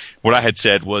 And what I had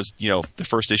said was, the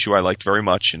first issue I liked very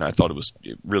much, and I thought it was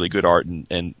really good art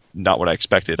and not what I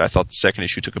expected. I thought the second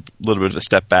issue took a little bit of a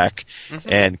step back.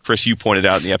 And Chris, you pointed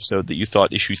out in the episode that you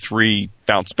thought issue 3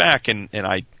 bounced back, and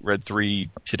I read 3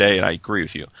 today, and I agree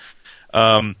with you.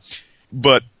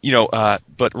 But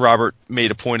Robert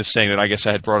made a point of saying that I guess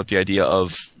I had brought up the idea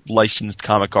of licensed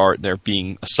comic art and there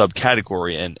being a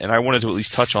subcategory, and I wanted to at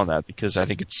least touch on that because I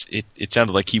think it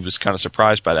sounded like he was kind of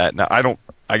surprised by that. Now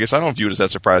I guess I don't view it as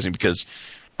that surprising because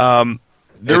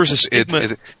there was a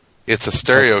stigma. It's a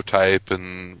stereotype,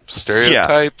 and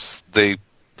stereotypes they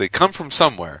come from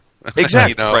somewhere.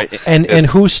 Exactly. Right. And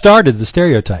who started the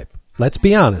stereotype? Let's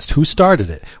be honest. Who started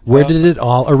it? Where did it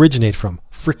all originate from?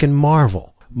 Frickin'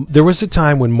 Marvel. There was a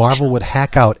time when Marvel would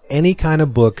hack out any kind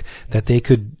of book that they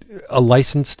could, a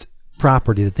licensed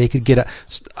property that they could get.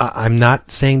 I'm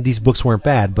not saying these books weren't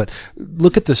bad, but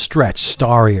look at the Stretch,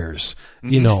 Starriers,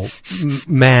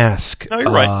 Mask, No,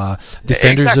 you're right.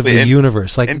 Defenders of the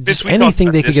Universe, like just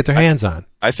anything they could get their hands on.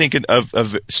 I think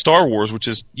of Star Wars, which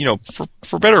is,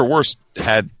 for better or worse,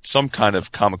 had some kind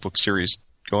of comic book series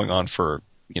going on for,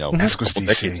 Ask us couple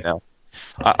DC. decades now.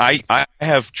 I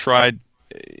have tried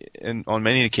on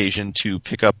many occasions to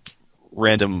pick up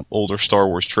random older Star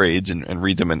Wars trades and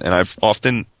read them, and I've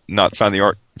often not found the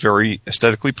art very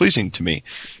aesthetically pleasing to me,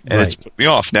 and it's put me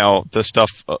off. Now, the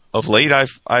stuff of late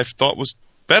I've thought was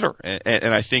better,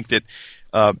 and I think that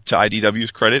to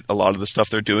IDW's credit, a lot of the stuff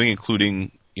they're doing,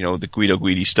 including the Guido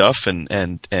Guidi stuff and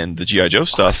the G.I. Joe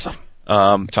stuff,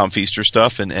 Tom Feaster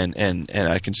stuff and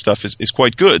Atkins stuff is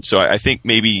quite good. So I think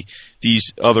maybe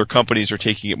these other companies are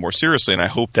taking it more seriously, and I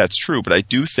hope that's true. But I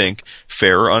do think,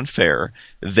 fair or unfair,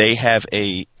 they have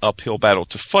a uphill battle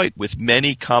to fight with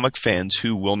many comic fans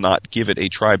who will not give it a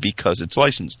try because it's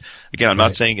licensed. Again, I'm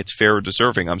not saying it's fair or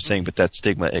deserving. I'm saying that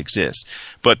stigma exists.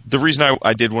 But the reason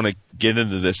I did want to get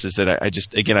into this is that I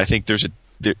think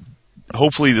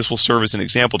hopefully this will serve as an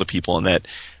example to people, in that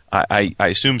I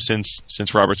assume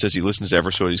since Robert says he listens to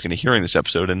Eversode, he's going to hear in this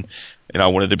episode, and I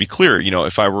wanted to be clear.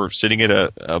 If I were sitting at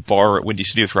a bar at Windy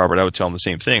City with Robert, I would tell him the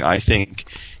same thing. I think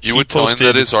you would tell him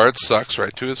that his art sucks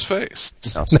right to his face.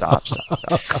 No, stop.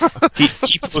 He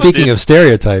Speaking of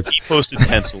stereotypes, he posted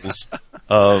pencils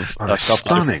of a couple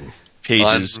stunning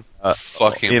pages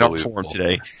in our forum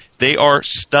today. They are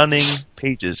stunning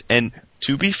pages, and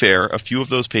to be fair, a few of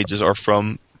those pages are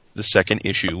from the second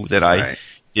issue that I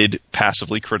did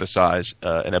passively criticize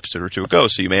an episode or two ago.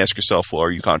 So you may ask yourself, well,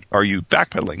 are you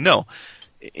backpedaling? No.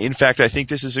 In fact, I think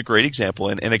this is a great example.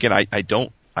 And again, I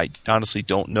honestly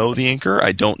don't know the inker.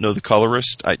 I don't know the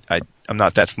colorist. I'm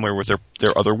not that familiar with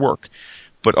their other work.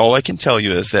 But all I can tell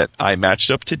you is that I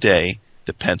matched up today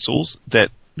the pencils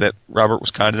that Robert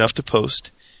was kind enough to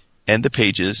post and the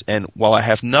pages. And while I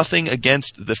have nothing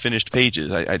against the finished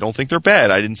pages, I don't think they're bad.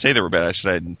 I didn't say they were bad. I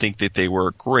said I didn't think that they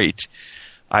were great.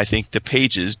 I think the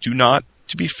pages do not,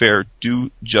 to be fair,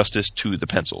 do justice to the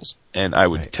pencils. And I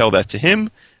would tell that to him.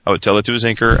 I would tell it to his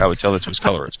inker. I would tell it to his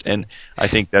colorist. And I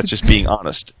think that's just being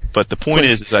honest. But the point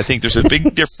is I think there's a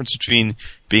big difference between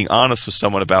being honest with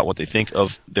someone about what they think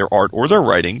of their art or their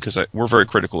writing, because we're very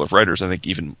critical of writers, I think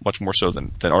even much more so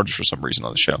than artists for some reason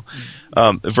on the show,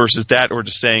 versus that, or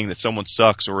just saying that someone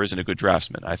sucks or isn't a good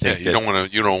draftsman. I think you don't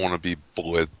want to be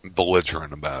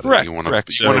belligerent about it. You want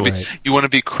to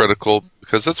be critical,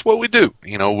 because that's what we do.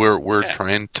 We're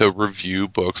trying to review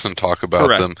books and talk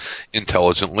about them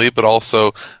intelligently, but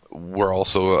also we're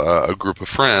also a group of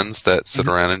friends that sit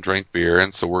around and drink beer,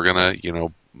 and so we're gonna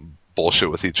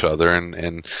bullshit with each other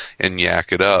and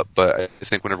yak it up. But I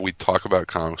think whenever we talk about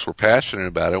comics, we're passionate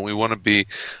about it, and we want to be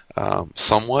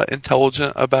somewhat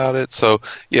intelligent about it. So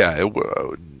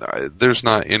there's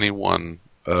not anyone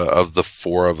of the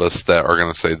four of us that are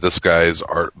going to say this guy's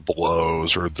art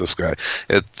blows or this guy.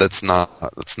 That's not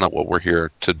what we're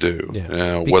here to do.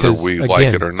 Whether we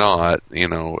like it or not,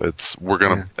 we're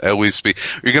going to at least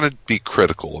you're going to be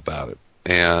critical about it.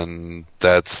 And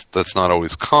that's not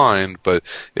always kind, but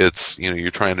it's, you're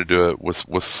trying to do it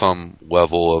with some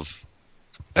level of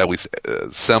at least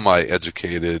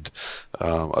semi-educated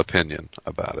opinion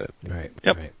about it. Right.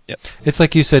 Yep. Right. Yep. It's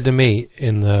like you said to me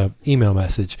in the email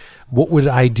message. What would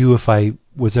I do if I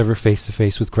was ever face to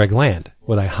face with Greg Land?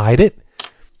 Would I hide it?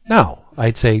 No.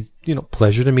 I'd say,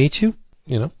 pleasure to meet you.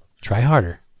 Try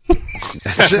harder.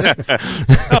 That's it.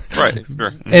 Right.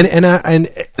 Sure. And That's open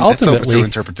to ultimately,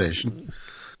 interpretation.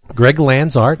 Greg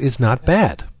Land's art is not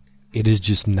bad. It is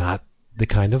just not the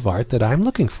kind of art that I'm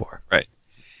looking for. Right.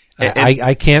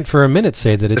 I can't for a minute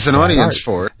say that it's an bad audience art.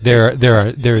 for it.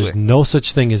 There is no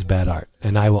such thing as bad art,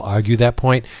 and I will argue that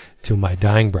point to my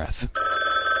dying breath.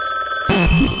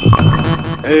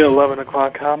 Hey, 11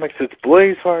 o'clock comics. It's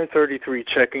BlazeFire33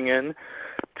 checking in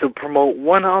to promote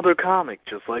one other comic,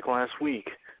 just like last week.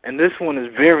 And this one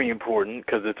is very important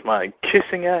because it's my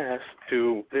kissing ass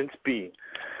to Vince B.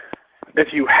 If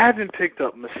you haven't picked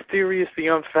up Mysterious the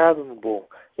Unfathomable,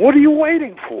 what are you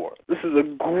waiting for? This is a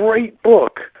great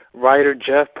book. Writer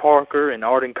Jeff Parker and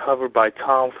art and cover by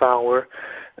Tom Fowler.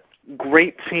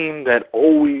 Great team that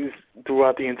always,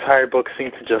 throughout the entire book,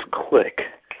 seems to just click.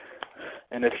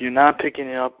 And if you're not picking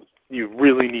it up, you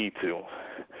really need to.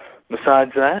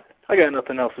 Besides that, I got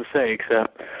nothing else to say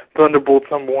except Thunderbolts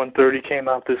number 130 came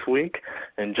out this week,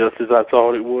 and just as I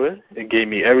thought it would, it gave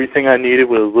me everything I needed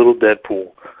with a little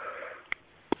Deadpool.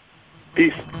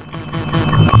 Peace.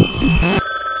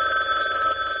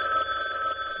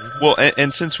 Well,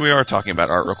 and since we are talking about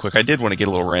art real quick, I did want to get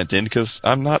a little rant in, because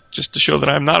I'm not, just to show that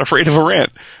I'm not afraid of a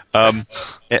rant. And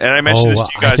I mentioned this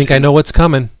to you guys. I think I know what's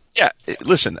coming. Yeah,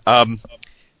 listen, let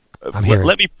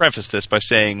me preface this by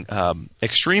saying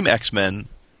Extreme X-Men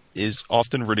is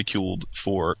often ridiculed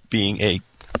for being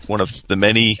one of the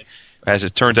many, as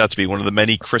it turns out to be, one of the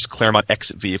many Chris Claremont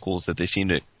exit vehicles that they seem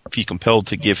to be compelled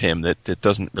to give him that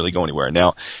doesn't really go anywhere.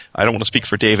 Now, I don't want to speak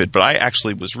for David, but I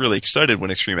actually was really excited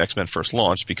when Extreme X-Men first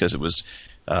launched, because it was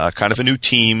kind of a new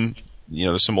team.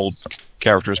 there's some old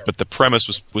characters, but the premise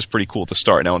was pretty cool at the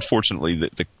start. Now, unfortunately,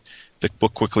 the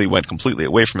book quickly went completely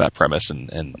away from that premise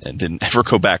and didn't ever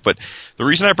go back. But the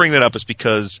reason I bring that up is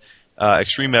because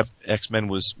Extreme X-Men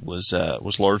was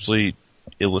largely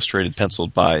illustrated,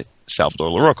 penciled by Salvador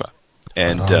Larroca.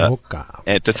 And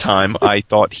at the time, I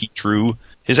thought he drew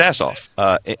his ass off.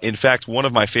 In fact, one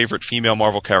of my favorite female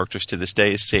Marvel characters to this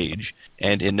day is Sage,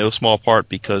 and in no small part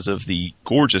because of the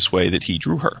gorgeous way that he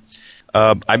drew her.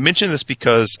 I mention this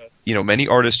because, many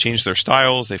artists change their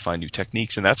styles, they find new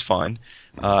techniques, and that's fine.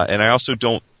 And I also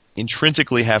don't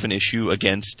intrinsically have an issue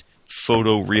against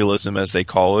photorealism, as they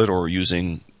call it, or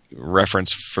using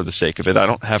reference for the sake of it. I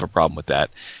don't have a problem with that.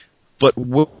 But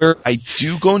where I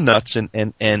do go nuts, and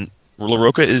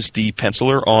Larroca is the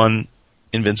penciler on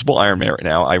Invincible Iron Man right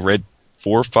now. I read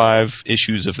 4 or 5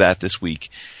 issues of that this week.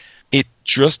 It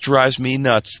just drives me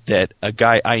nuts that a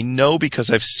guy I know,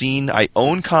 because I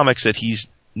own comics that he's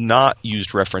not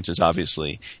used references,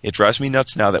 obviously. It drives me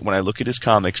nuts now that when I look at his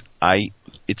comics,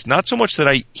 it's not so much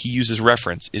that he uses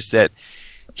reference, it's that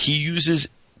he uses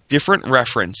different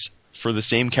reference for the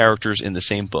same characters in the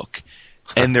same book.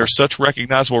 And they're such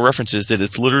recognizable references that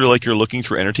it's literally like you're looking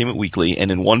through Entertainment Weekly,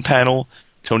 and in one panel,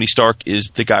 Tony Stark is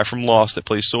the guy from Lost that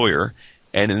plays Sawyer,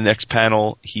 and in the next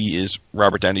panel, he is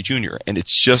Robert Downey Jr. And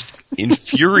it's just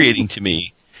infuriating to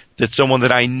me that someone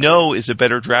that I know is a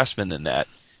better draftsman than that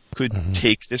could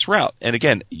take this route. And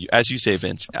again, as you say,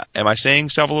 Vince, am I saying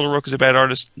Salvador Larroca is a bad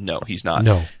artist? No, he's not.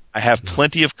 No. I have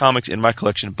plenty of comics in my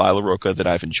collection by Larroca that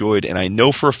I've enjoyed, and I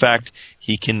know for a fact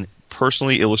he can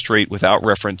personally illustrate without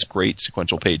reference great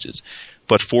sequential pages.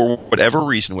 But for whatever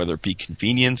reason, whether it be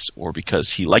convenience or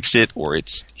because he likes it or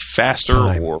it's faster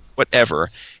or whatever,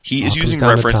 he is using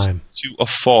reference to a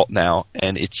fault now,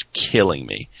 and it's killing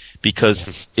me.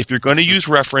 Because if you're going to use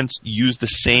reference, use the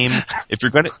same. If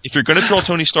you're going to draw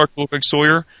Tony Stark to look like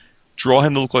Sawyer, draw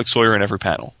him to look like Sawyer in every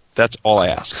panel. That's all I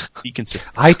ask. Be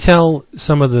consistent. I tell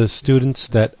some of the students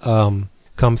that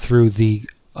come through the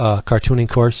cartooning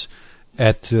course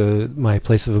at my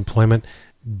place of employment,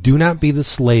 do not be the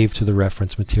slave to the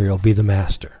reference material. Be the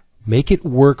master. Make it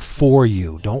work for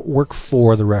you. Don't work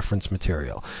for the reference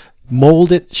material.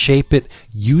 Mold it, shape it,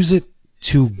 use it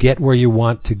to get where you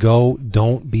want to go.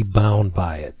 Don't be bound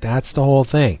by it. That's the whole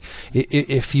thing.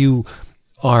 If you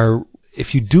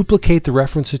duplicate the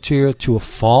reference material to a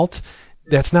fault,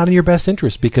 that's not in your best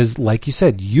interest, because, like you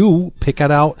said, you pick it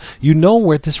out. You know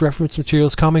where this reference material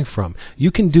is coming from.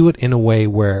 You can do it in a way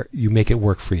where you make it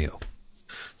work for you.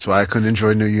 That's why I couldn't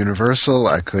enjoy New Universal.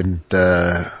 I couldn't.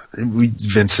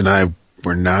 Vince and I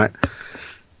were not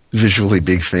visually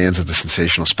big fans of the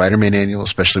Sensational Spider-Man annual,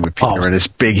 especially with Peter and his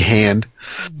big hand.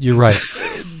 You're right.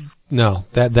 No,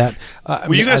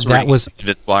 you guys that was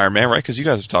Invincible Iron Man, right? Because you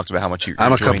guys have talked about how much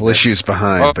I'm a couple issues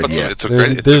behind, but yeah, it's a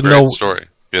great story.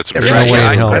 Yeah, it's a great no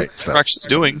way in hell. Direction's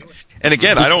doing, and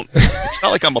again, I don't. It's not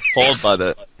like I'm appalled by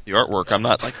the artwork. I'm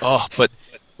not like,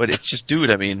 but it's just, dude.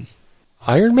 I mean,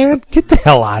 Iron Man, get the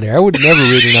hell out of here! I would never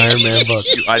read an Iron Man book.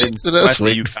 I didn't.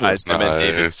 Say you guys. I meant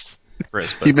David.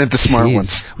 Chris, he meant the smart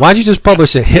ones. Why don't you just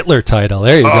publish a Hitler title?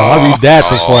 There you go. I'll read that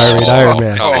before I read Iron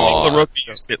Man. I think LaRocca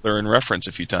used Hitler in reference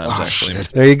a few times, actually.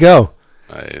 Shit. There you go.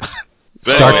 Nice.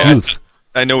 Stark Youth.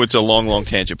 I know it's a long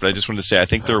tangent, but I just wanted to say I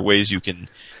think there are ways you can.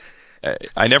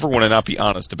 I never want to not be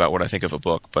honest about what I think of a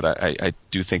book, but I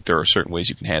do think there are certain ways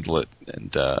you can handle it,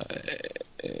 and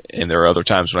there are other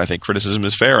times when I think criticism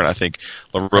is fair, and I think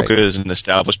LaRocca is an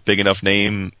established big enough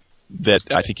name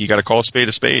that I think you got to call a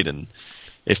spade, and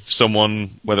if someone,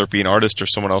 whether it be an artist or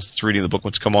someone else that's reading the book,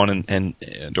 wants to come on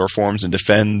and or forums and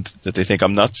defend that they think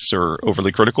I'm nuts or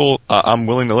overly critical, I'm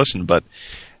willing to listen. But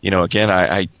again,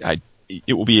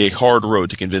 it will be a hard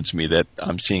road to convince me that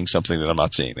I'm seeing something that I'm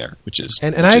not seeing there, which is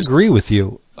I agree with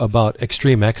you about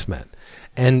Extreme X-Men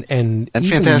and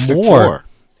even Fantastic more. Four.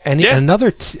 And another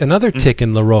tick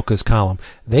in LaRocca's column.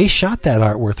 They shot that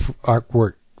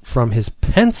artwork from his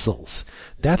pencils.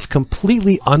 That's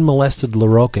completely unmolested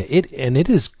LaRocca. It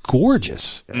is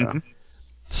gorgeous. Yeah.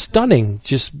 Stunning.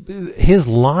 Just his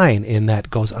line in that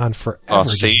goes on forever.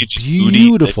 Sage,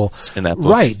 beautiful. In that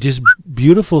book. Right. Just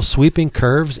beautiful sweeping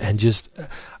curves, and just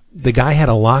the guy had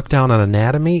a lockdown on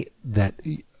anatomy that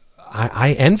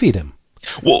I envied him.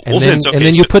 And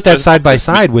then you put that side by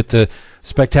side with the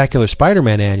Spectacular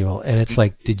Spider-Man annual, and it's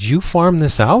like, did you farm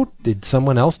this out? Did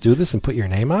someone else do this and put your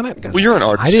name on it? Well, you're an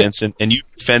artist, Vince, and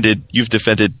you've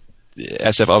defended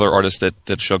SF other artists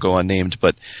that shall go unnamed,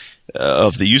 but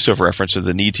of the use of reference or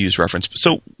the need to use reference.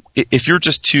 So if you're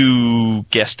just to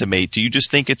guesstimate, do you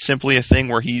just think it's simply a thing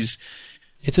where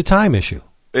it's a time issue?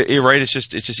 Right? It's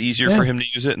just easier for him to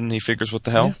use it, and he figures, what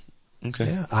the hell? Okay.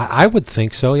 Yeah, I would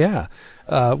think so. Yeah,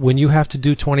 when you have to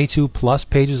do 22 plus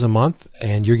pages a month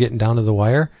and you're getting down to the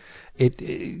wire,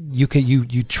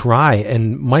 you try,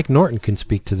 and Mike Norton can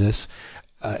speak to this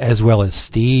as well as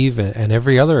Steve and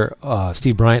every other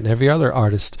Steve Bryant and every other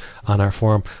artist on our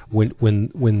forum.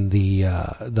 When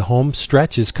the home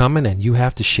stretch is coming and you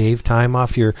have to shave time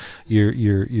off your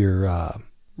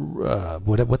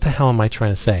what the hell am I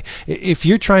trying to say? If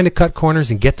you're trying to cut corners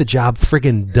and get the job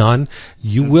friggin' done,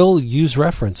 you will use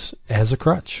reference as a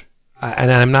crutch.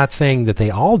 And I'm not saying that they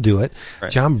all do it.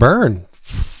 Right. John Byrne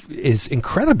is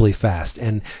incredibly fast,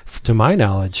 and to my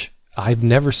knowledge, I've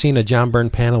never seen a John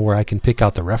Byrne panel where I can pick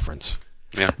out the reference.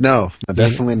 Yeah. No,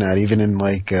 definitely not. Even in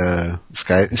like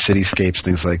cityscapes,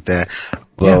 things like that.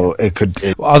 Though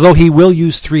Although he will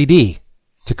use 3D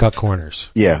to cut corners.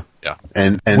 Yeah. Yeah.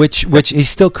 And which he's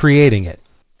still creating it.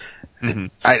 Mm-hmm.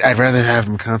 I'd rather have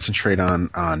him concentrate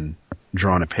on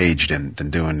drawing a page than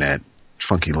doing that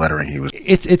funky lettering he was.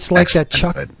 It's like that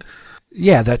Chuck. But,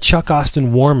 yeah, that Chuck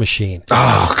Austin War Machine.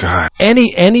 oh God!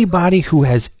 Anybody who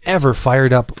has ever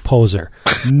fired up Poser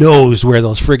knows where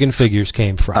those friggin' figures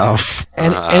came from. Oh.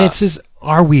 And it says,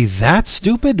 are we that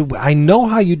stupid? I know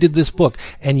how you did this book,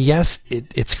 and yes,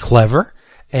 it's clever,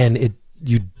 and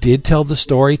you did tell the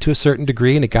story to a certain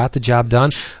degree, and it got the job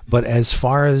done. But as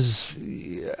far as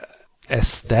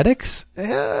aesthetics,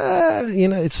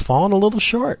 it's fallen a little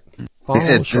short.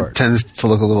 It tends to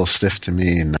look a little stiff to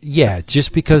me. And yeah,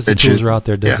 just because the tools are out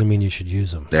there doesn't mean you should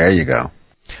use them. There you go.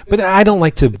 But I don't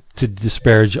like to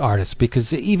disparage artists,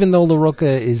 because even though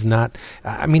LaRocca is not,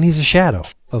 I mean, he's a shadow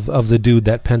of the dude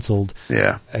that penciled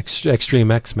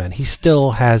Extreme X-Men. He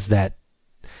still has that.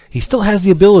 He still has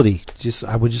the ability.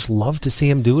 I would just love to see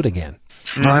him do it again.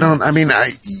 Well,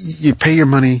 you pay your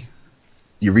money,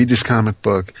 you read this comic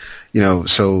book,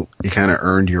 so you kind of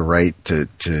earned your right to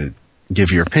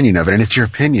give your opinion of it, and it's your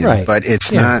opinion, right. But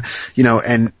it's not,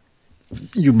 and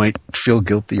you might feel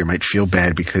guilty or might feel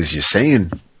bad because you're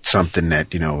saying something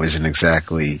that, isn't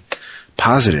exactly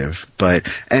positive,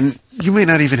 and you may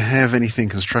not even have anything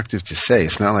constructive to say.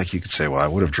 It's not like you could say, well, I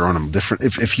would have drawn them different.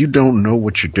 If you don't know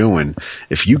what you're doing,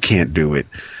 if you can't do it,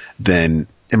 then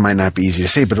it might not be easy to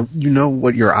say, but you know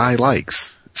what your eye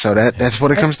likes. So that's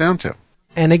what it comes down to.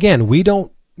 And again, we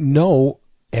don't know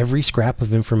every scrap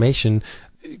of information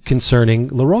concerning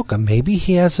LaRocca. Maybe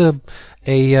he has a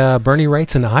Bernie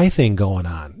writes an eye thing going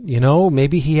on.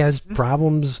 Maybe he has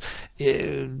problems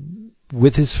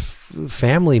with his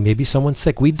family. Maybe someone's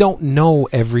sick. We don't know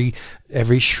every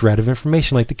shred of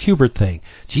information, like the Kubert thing.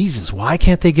 Jesus, why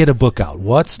can't they get a book out?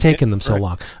 What's taking them so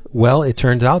long? Well, it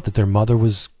turned out that their mother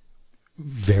was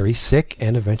very sick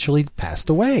and eventually passed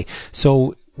away.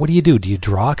 So what do? Do you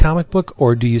draw a comic book,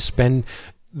 or do you spend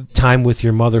time with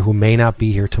your mother who may not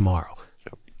be here tomorrow?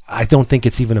 I don't think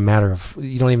it's even a matter of,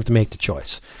 you don't even have to make the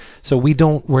choice. So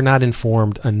we're not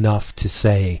informed enough to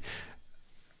say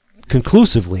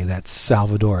conclusively that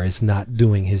Salvador is not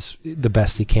doing the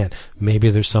best he can. Maybe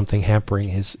there's something hampering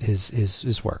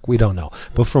his work. We don't know.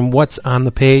 But from what's on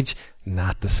the page,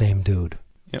 not the same dude.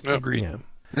 Yep, agreed. Yeah.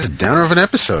 It's a downer of an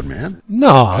episode, man.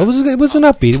 No, it was an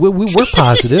upbeat. We're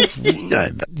positive.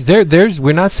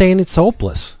 We're not saying it's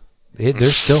hopeless.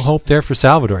 There's still hope there for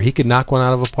Salvador. He could knock one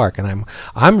out of a park, and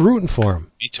I'm rooting for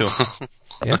him. Me too.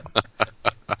 Yeah.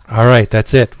 All right,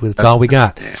 that's it. That's all we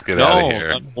got. Let's get out of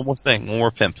here. One more thing. One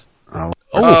more pimp.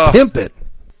 Pimp it.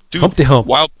 Dude, hump to hump.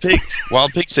 Wild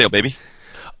pig sale, baby.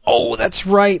 Oh, that's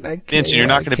right. Vincent, you're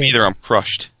not going to be there. I'm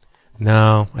crushed.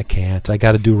 No, I can't. I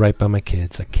got to do right by my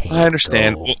kids. I can't. I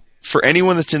understand. Well, for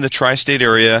anyone that's in the tri-state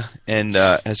area and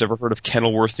has ever heard of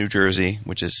Kenilworth, New Jersey,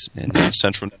 which is in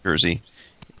central New Jersey,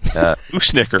 who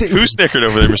snickered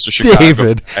over there, Mr. Chicago?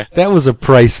 David, that was a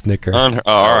Price snicker.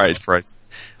 All right, Price.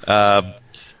 I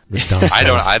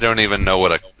don't even know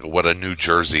what a New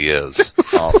Jersey is.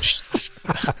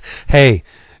 Hey,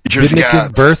 Jersey didn't it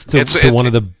give birth to one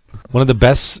of the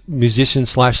best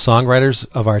musicians / songwriters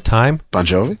of our time? Bon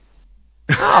Jovi?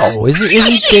 Oh, isn't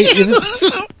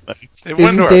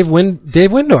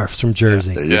Dave Windorf's from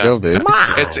Jersey? There you go, baby. Come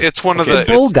on. It's one of the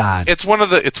Bull God. It's one of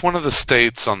the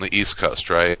states on the East Coast,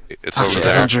 right? It's over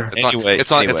there.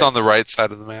 It's on the right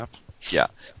side of the map. Yeah.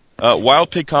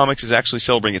 Wild Pig Comics is actually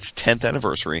celebrating its 10th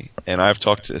anniversary, and I've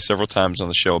talked several times on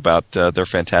the show about their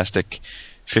fantastic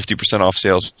 50% off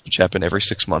sales, which happen every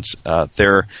 6 months.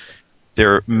 Their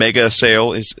mega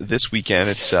sale is this weekend.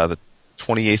 It's the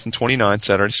 28th and 29th,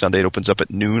 Saturday, Sunday. It opens up at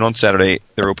noon on Saturday.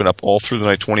 They're open up all through the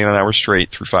night, 29 hours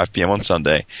straight through 5 p.m. on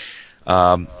Sunday.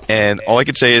 And all I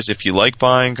can say is if you like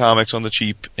buying comics on the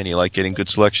cheap and you like getting good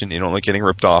selection, you don't like getting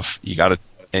ripped off, you got to,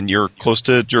 and you're close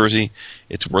to Jersey,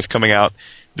 it's worth coming out.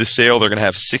 This sale, they're going to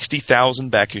have 60,000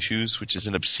 back issues, which is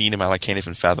an obscene amount. I can't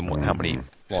even fathom how many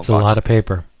long It's a lot of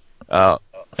paper. I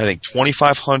think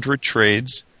 2,500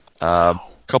 trades, a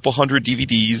couple hundred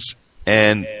DVDs,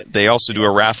 and they also do a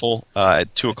raffle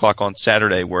at 2 o'clock on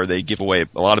Saturday where they give away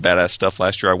a lot of badass stuff.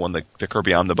 Last year I won the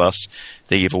Kirby Omnibus.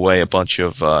 They gave away a bunch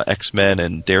of X-Men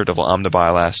and Daredevil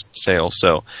Omnibuy last sale.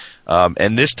 So,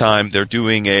 and this time they do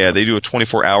a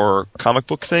 24-hour comic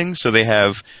book thing. So they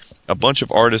have a bunch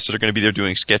of artists that are going to be there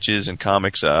doing sketches and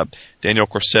comics. Daniel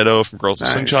Corsetto from Girls with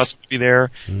Slingshots will be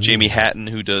there. Jamie Hatton,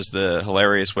 who does the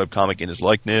hilarious webcomic In His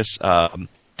Likeness.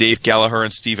 Dave Gallagher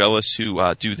and Steve Ellis, who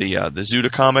do the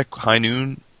Zuda comic, High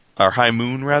Moon. Yeah, High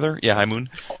Moon.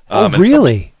 Oh,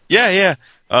 really? Yeah.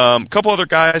 A couple other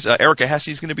guys. Erica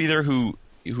Hesse's going to be there, who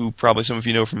probably some of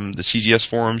you know from the CGS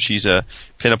forum. She's a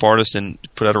pinup artist and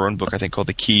put out her own book, I think, called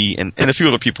The Key, and a few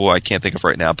other people I can't think of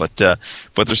right now. But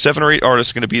there's 7 or 8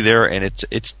 artists going to be there, and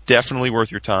it's definitely worth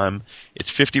your time.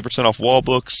 It's 50% off wall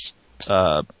books,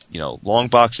 long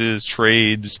boxes,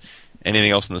 trades,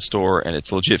 anything else in the store, and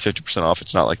it's legit 50% off.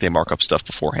 It's not like they mark up stuff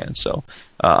beforehand. So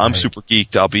I'm super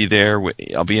geeked. I'll be there.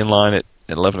 I'll be in line at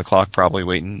 11 o'clock probably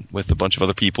waiting with a bunch of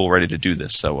other people ready to do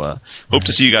this. So hope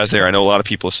to see you guys there. I know a lot of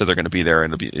people have said they're going to be there,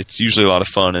 and it's usually a lot of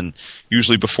fun, and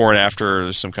usually before and after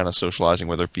there's some kind of socializing,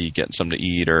 whether it be getting something to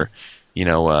eat or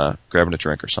grabbing a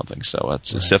drink or something. So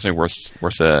it's definitely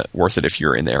worth it if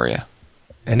you're in the area.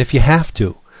 And if you have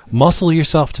to, muscle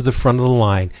yourself to the front of the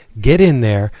line, get in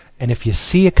there, and if you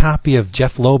see a copy of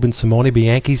Jeff Loeb and Simone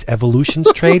Bianchi's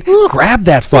Evolutions trade, grab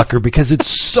that fucker because it's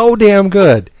so damn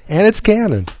good. And it's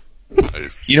canon.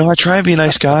 I try and be a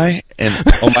nice guy, and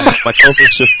my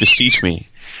co-hosts just beseech me.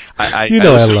 I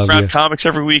listen to Crowd Comics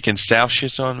every week, and Sal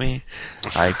shits on me.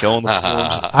 I go on the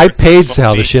forums. I paid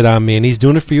Sal to shit on me, and he's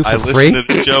doing it for you for free. I listen to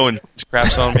the show, and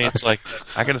craps on me. It's like,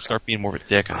 I got to start being more of a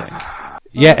dick, I think.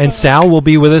 Yeah, and Sal will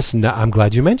be with us. I'm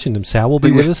glad you mentioned him. Sal will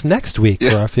be with us next week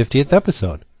for our 50th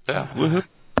episode. Yeah. Woohoo.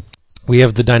 We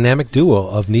have the dynamic duo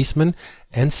of Niesman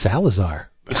and Salazar.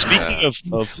 Speaking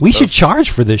of we should charge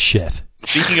for this shit.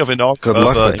 Speaking of Good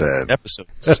luck with that.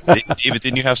 episodes, David,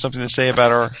 didn't you have something to say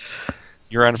about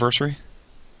your anniversary?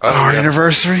 Our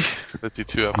anniversary?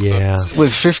 52 episodes. Yeah.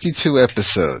 With 52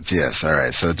 episodes, yes. All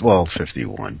right. So it's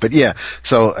 51. But yeah,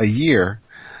 so a year,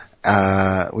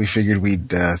 we figured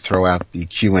we'd throw out the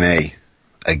Q&A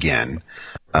again.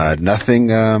 Nothing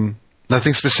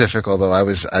specific, although I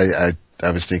was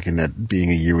thinking that being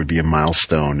a year would be a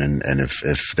milestone, and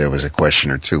if there was a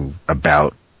question or two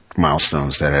about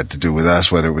milestones that had to do with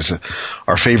us, whether it was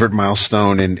our favorite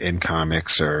milestone in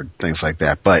comics or things like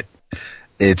that. But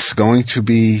it's going to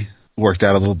be worked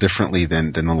out a little differently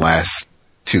than the last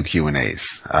 2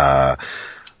 Q&As.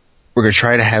 We're going to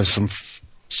try to have some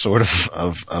sort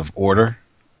of order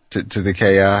to the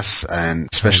chaos, and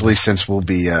especially since we'll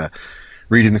be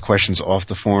reading the questions off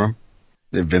the forum.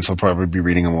 Vince will probably be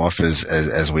reading them off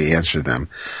as we answer them.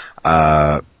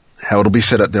 How it'll be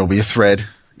set up, there'll be a thread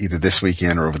either this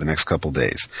weekend or over the next couple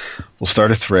days. We'll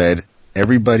start a thread.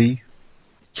 Everybody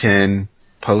can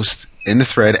post in the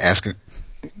thread,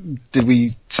 did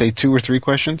we say 2 or 3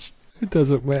 questions? It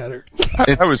doesn't matter.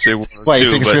 I would say 1 or 2.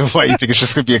 Why, you think it's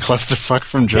just going to be a clusterfuck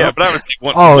from Joe? Yeah, but I would say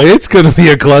 1. Oh, it's going to be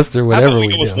a cluster, whatever we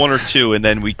go do. with 1 or 2, and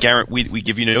then we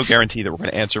give you no guarantee that we're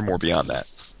going to answer more beyond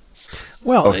that.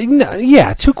 Well,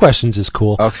 yeah, 2 questions is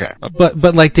cool. Okay.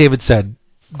 But like David said,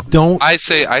 don't. I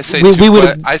say I say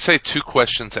 2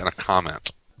 questions and a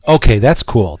comment. Okay, that's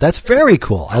cool. That's very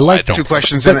cool. I like that. 2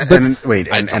 questions and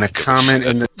a comment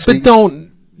in the. But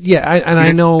don't. Yeah,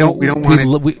 I know. We don't want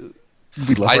to.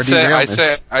 We love our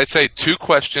derailments. I say 2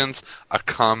 questions, a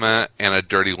comment, and a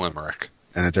dirty limerick.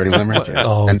 And a dirty limerick. Yeah.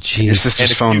 Oh, and geez. your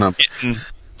sister's phone number.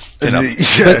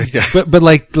 But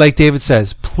like David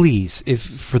says, please, if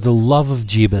for the love of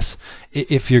Jeebus,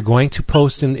 if you're going to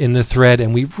post in the thread,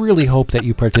 and we really hope that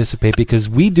you participate because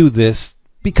we do this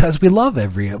because we love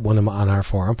everyone on our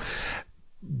forum.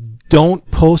 Don't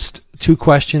post 2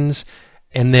 questions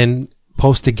and then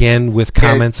post again with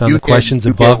comments on the questions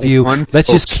above you. Let's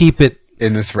just keep it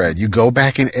in the thread. You go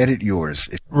back and edit yours.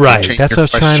 Right. That's what I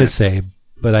was trying to say.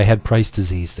 But I had price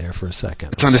disease there for a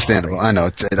second. It's understandable. I know.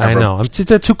 I know. I'm just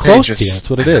too close to you. That's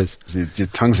what it is. Your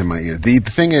tongue's in my ear. The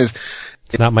thing is,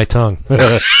 it's not my tongue.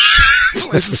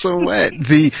 It's so wet.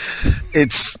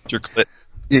 It's your clit.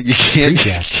 You can't.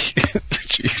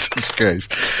 Jesus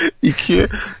Christ! You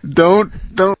can't. Don't.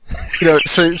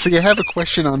 So you have a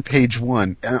question on page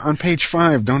 1. On page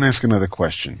 5, don't ask another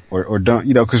question, or don't.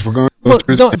 Because we're going. Well,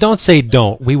 don't say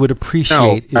don't. We would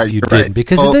appreciate if you didn't,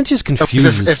 because it then just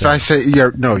confuses if I say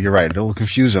you're right, it'll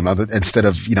confuse them. Instead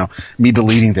of me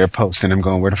deleting their post and them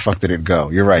going, where the fuck did it go?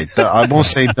 You're right. I won't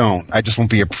say don't. I just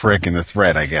won't be a prick in the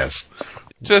thread, I guess.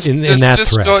 Just go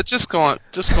on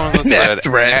the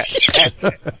thread.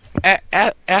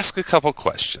 Ask a couple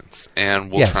questions,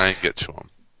 and we'll try and get to them.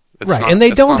 And they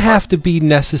don't have to be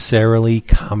necessarily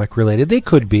comic related. They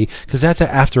could be, because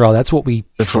after all, that's what we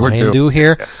try and do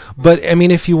here. Yeah. But I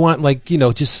mean, if you want,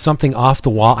 just something off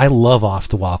the wall, I love off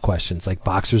the wall questions like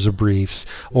boxers or briefs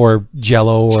or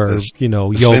Jello or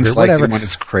yogurt, whatever. When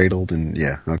it's cradled and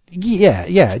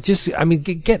Just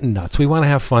getting nuts. We want to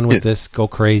have fun with this. Go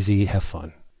crazy, have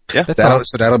fun. Yeah,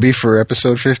 that'll be for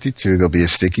episode 52. There'll be a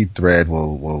sticky thread.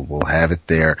 We'll have it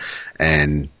there,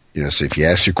 and. So if you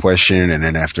ask your question and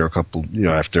then after a couple,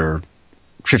 after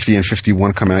 50 and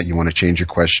 51 come out, you want to change your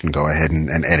question, go ahead and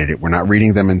edit it. We're not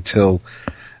reading them until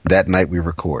that night we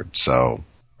record. So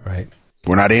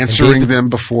we're not answering them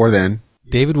before then.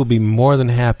 David will be more than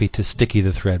happy to sticky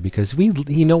the thread because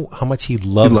he know how much he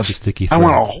loves the sticky thread. I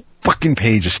want a whole fucking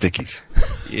page of stickies.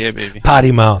 Yeah, baby.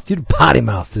 Potty mouth. You'd potty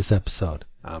mouth this episode.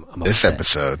 I'm this upset.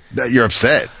 Episode. You're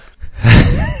upset.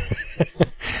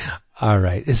 All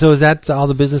right. So is that all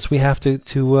the business we have to I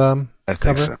think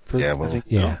cover? So.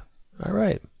 Yeah. All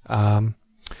right.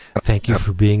 Thank you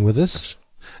for being with us.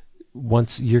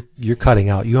 Once you're cutting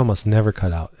out, you almost never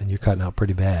cut out, and you're cutting out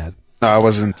pretty bad. No, I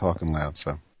wasn't talking loud,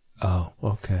 so. Oh,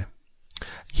 okay.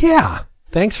 Yeah.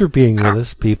 Thanks for being with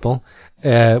us, people.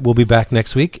 We'll be back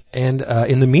next week, and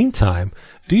in the meantime,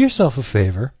 do yourself a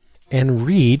favor and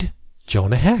read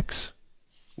Jonah Hex.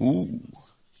 Ooh.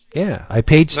 Yeah, I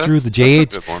paged through the J.H.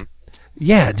 That's a good one.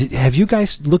 Yeah, have you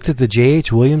guys looked at the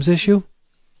J.H. Williams issue?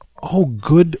 Oh,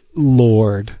 good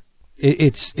Lord.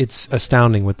 It's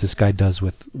astounding what this guy does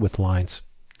with lines.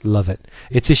 Love it.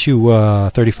 It's issue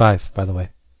 35, by the way.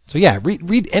 So yeah,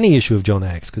 read any issue of Jonah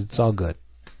Hex, because it's all good.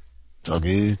 It's all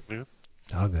good. Yeah.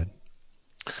 All good.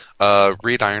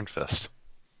 Read Iron Fist.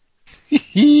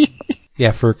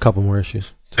 Yeah, for a couple more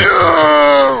issues.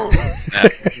 No.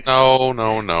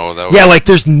 Yeah, like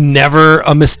there's never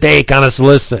a mistake on a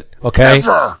solicit. Okay,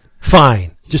 Never.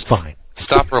 Fine, just fine.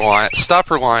 Stop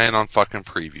relying on fucking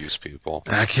previews, people.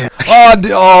 I can't.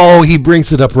 Oh, he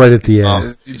brings it up right at the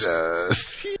end.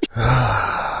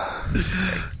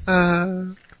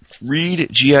 Read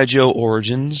G.I. Joe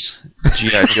Origins,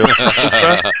 G.I. Joe,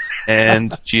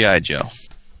 and G.I. Joe.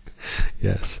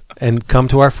 Yes, and come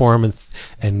to our forum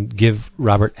and give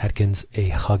Robert Atkins a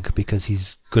hug because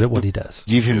he's good at what he does.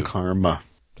 Give him karma.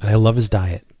 And I love his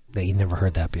diet. You never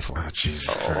heard that before. Oh,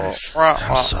 Jesus Christ.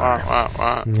 I'm sorry.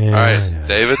 All right,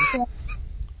 David.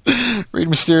 Read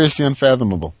Mysterious the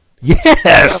Unfathomable.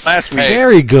 Yes!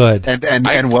 Very good.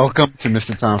 And welcome to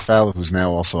Mr. Tom Fowler, who's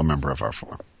now also a member of our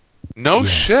forum. No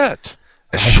shit.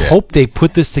 I hope they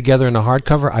put this together in a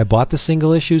hardcover. I bought the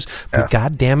single issues, but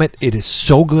God damn it is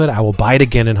so good. I will buy it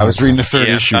again in hardcover. I was reading the third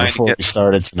issue before we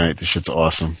started tonight. This shit's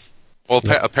awesome. Well,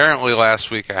 apparently last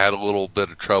week I had a little bit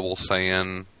of trouble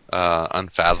saying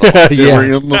unfathomable.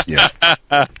 Yeah.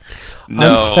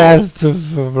 No.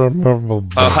 Unfathomable.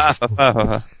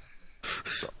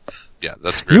 Yeah,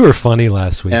 that's great. You were funny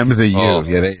last week. M the U. Oh.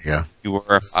 Yeah, there you go. You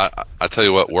were. I tell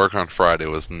you what, work on Friday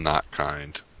was not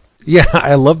kind. Yeah,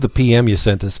 I love the PM you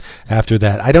sent us after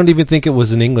that. I don't even think it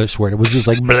was an English word. It was just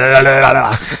like, blah, blah, blah,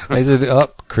 blah. I said, oh,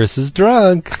 Chris is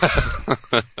drunk.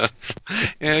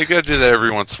 Yeah, you got to do that every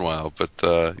once in a while, but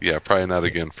yeah, probably not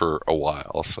again for a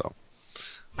while. So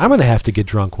I'm going to have to get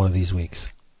drunk one of these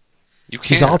weeks. You can't.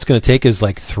 Because all it's going to take is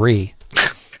like 3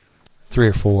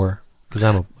 or 4, because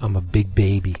I'm a big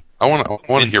baby. I want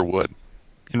to hear Wood.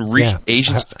 And read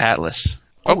Agents of Atlas.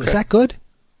 Oh, Okay. is that good?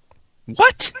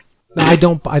 What? No, I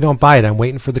don't buy it. I'm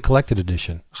waiting for the collected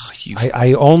edition. Oh,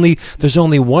 There's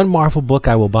only one Marvel book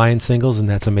I will buy in singles, and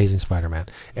that's Amazing Spider-Man.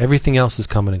 Everything else is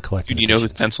coming in collected Do you know who's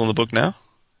editions. penciling the book now?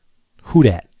 Who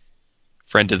dat?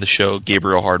 Friend of the show,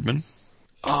 Gabriel Hardman.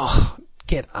 Oh,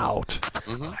 get out.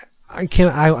 Mm-hmm.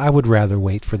 I would rather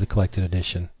wait for the collected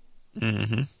edition.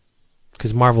 Mm-hmm.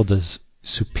 Because Marvel does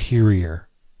superior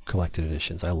collected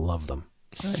editions. I love them.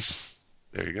 Nice.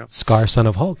 There you go. Scar, Son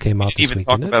of Hulk came out We should this even week,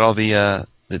 talk didn't about it? all the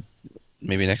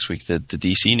maybe next week the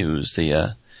DC news,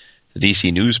 the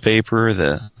DC newspaper,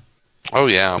 the Oh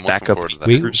yeah, I'm looking backup forward to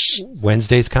that.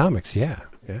 Wednesday's comics, yeah.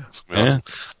 Yeah.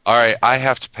 All right, I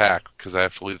have to pack because I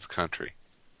have to leave the country.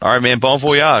 All right, man. Bon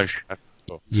voyage.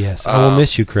 Yes, I will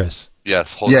miss you, Chris.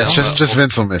 Yes, Just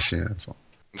Vince will miss you. That's all.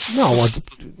 No,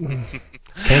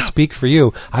 can't speak for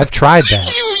you. I've tried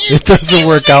that. It doesn't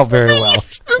work out very well.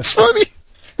 That's funny.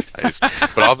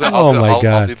 But I'll be, Oh my I'll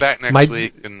God. be back next My-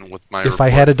 week and with my. If I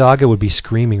had a dog, it would be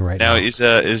screaming right now. Now is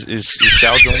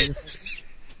Sal joining?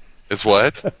 It's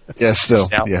what? Yeah, still.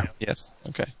 Sal? Yeah. Yes.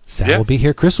 Okay. Sal Yeah. will be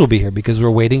here. Chris will be here because we're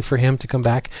waiting for him to come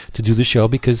back to do the show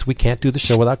because we can't do the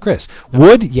show without Chris.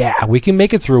 Wood, yeah, we can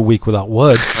make it through a week without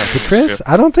Wood. But Chris,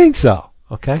 I don't think so.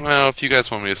 Okay? Well, if you guys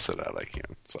want me to sit out, I can.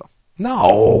 So. No.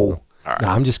 All right. No,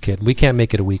 I'm just kidding. We can't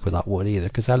make it a week without Wood either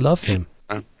because I love him.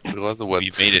 We love the wood.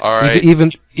 You made it. All right.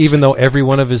 Even though every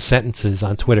one of his sentences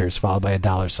on Twitter is followed by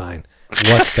a $sign.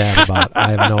 What's that about?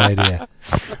 I have no idea.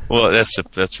 Well,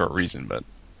 that's for a reason, but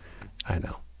I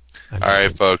know. All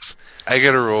right, folks. I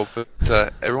got to roll, but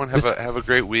everyone have a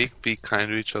great week. Be kind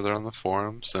to each other on the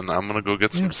forums, and I'm gonna go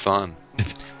get some sun.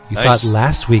 You Nice. thought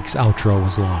last week's outro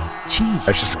was long. Jeez. I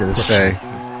was just going to say,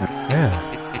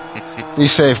 Yeah. be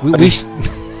safe. We, buddy. we, sh-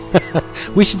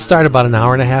 we should start about an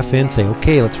hour and a half in, say,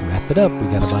 okay, let's wrap it up. We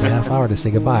got about a half hour to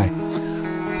say goodbye.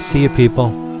 See you, people.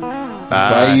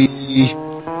 Bye.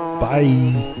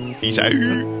 Bye. peace out.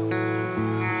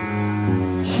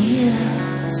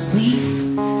 Here,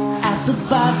 sleep at the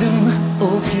bottom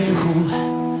of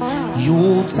hell.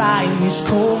 Your time is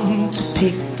come to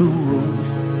pick the road.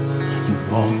 You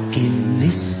walk in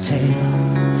this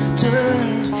town,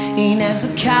 turned in as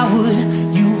a coward.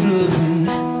 You've learned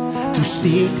through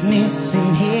sickness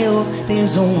and health,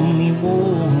 there's only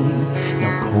one.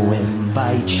 Now go and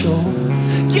bite your.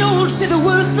 You'll see the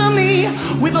worst of me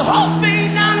with a hope they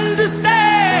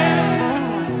understand.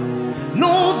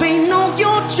 No, they know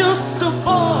you're just a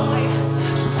boy,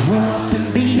 so grow up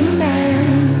and be a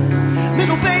man.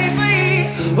 Little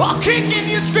baby, I'll kicking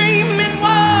you screaming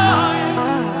why.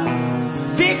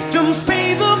 Victims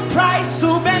pay the price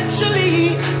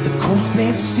eventually. The coast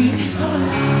may see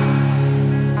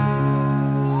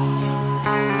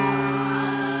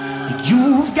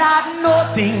you've got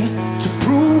nothing to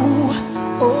prove.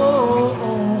 Oh,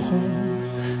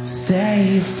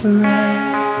 stay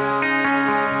forever,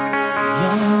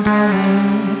 young brother.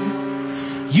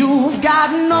 You've got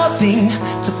nothing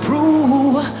to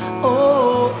prove.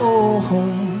 Oh,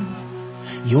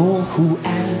 your who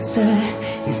answer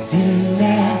is in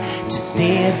there to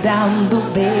stare down the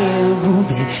barrel.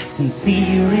 The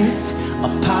sincerest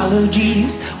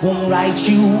apologies won't write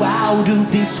you out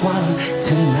of this one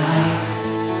tonight.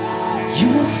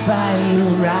 You'll find the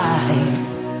ride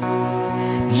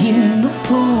in the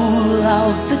pool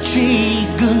of the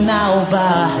trigger now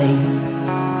by.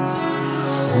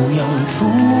 Oh, young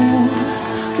fool,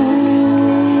 ooh,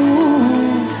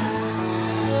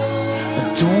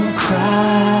 don't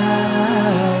cry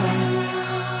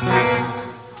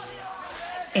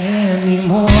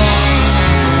anymore.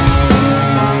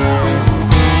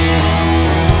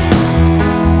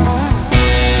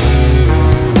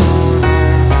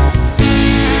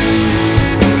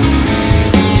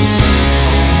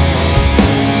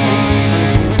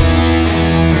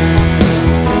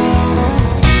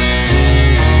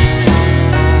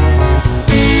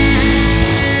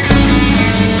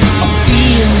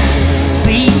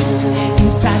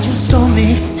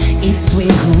 It's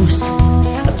waves,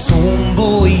 a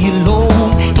tomboy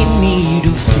alone in need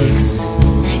of fix.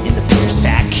 In the pitch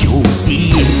back your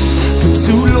fears for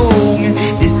too long.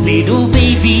 This little